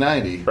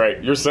 1990.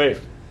 Right, you're safe.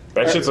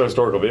 That shit's a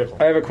historical vehicle.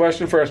 I have a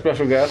question for our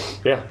special guest.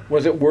 Yeah.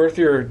 Was it worth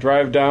your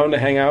drive down to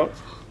hang out?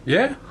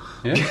 Yeah.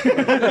 He's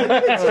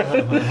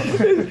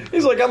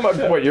like,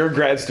 you're a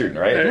grad student,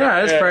 right?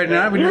 Yeah, it's Friday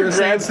night. We do the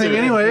same thing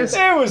anyways.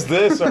 It was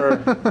this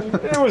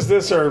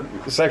or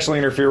sexually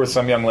interfere with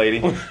some young lady.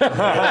 It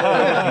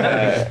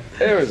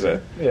was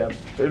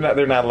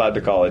they're not allowed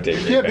to call it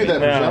date. You can't be that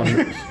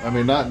presumptuous. I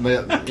mean, not in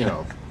that,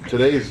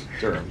 today's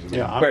terms.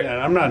 Yeah,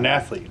 I'm not an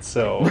athlete,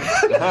 so I'm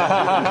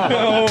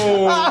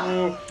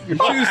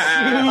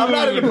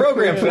not in the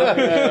program, Phil.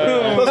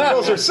 Those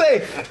girls are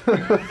safe.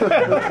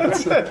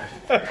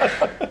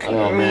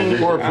 Oh man,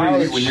 more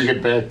preheat when you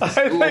get back.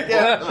 I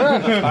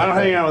don't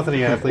hang out with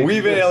any athletes.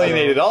 We've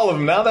alienated all of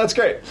them now. That's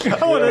great.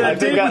 I wanted to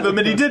date with him,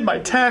 and he did my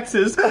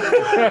taxes. I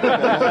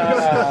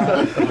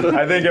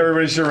think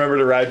everybody should remember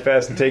to ride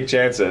fast and take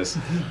chances.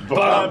 Ba,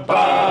 ba,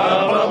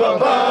 ba, ba,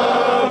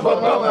 ba, ba,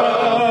 ba, ba.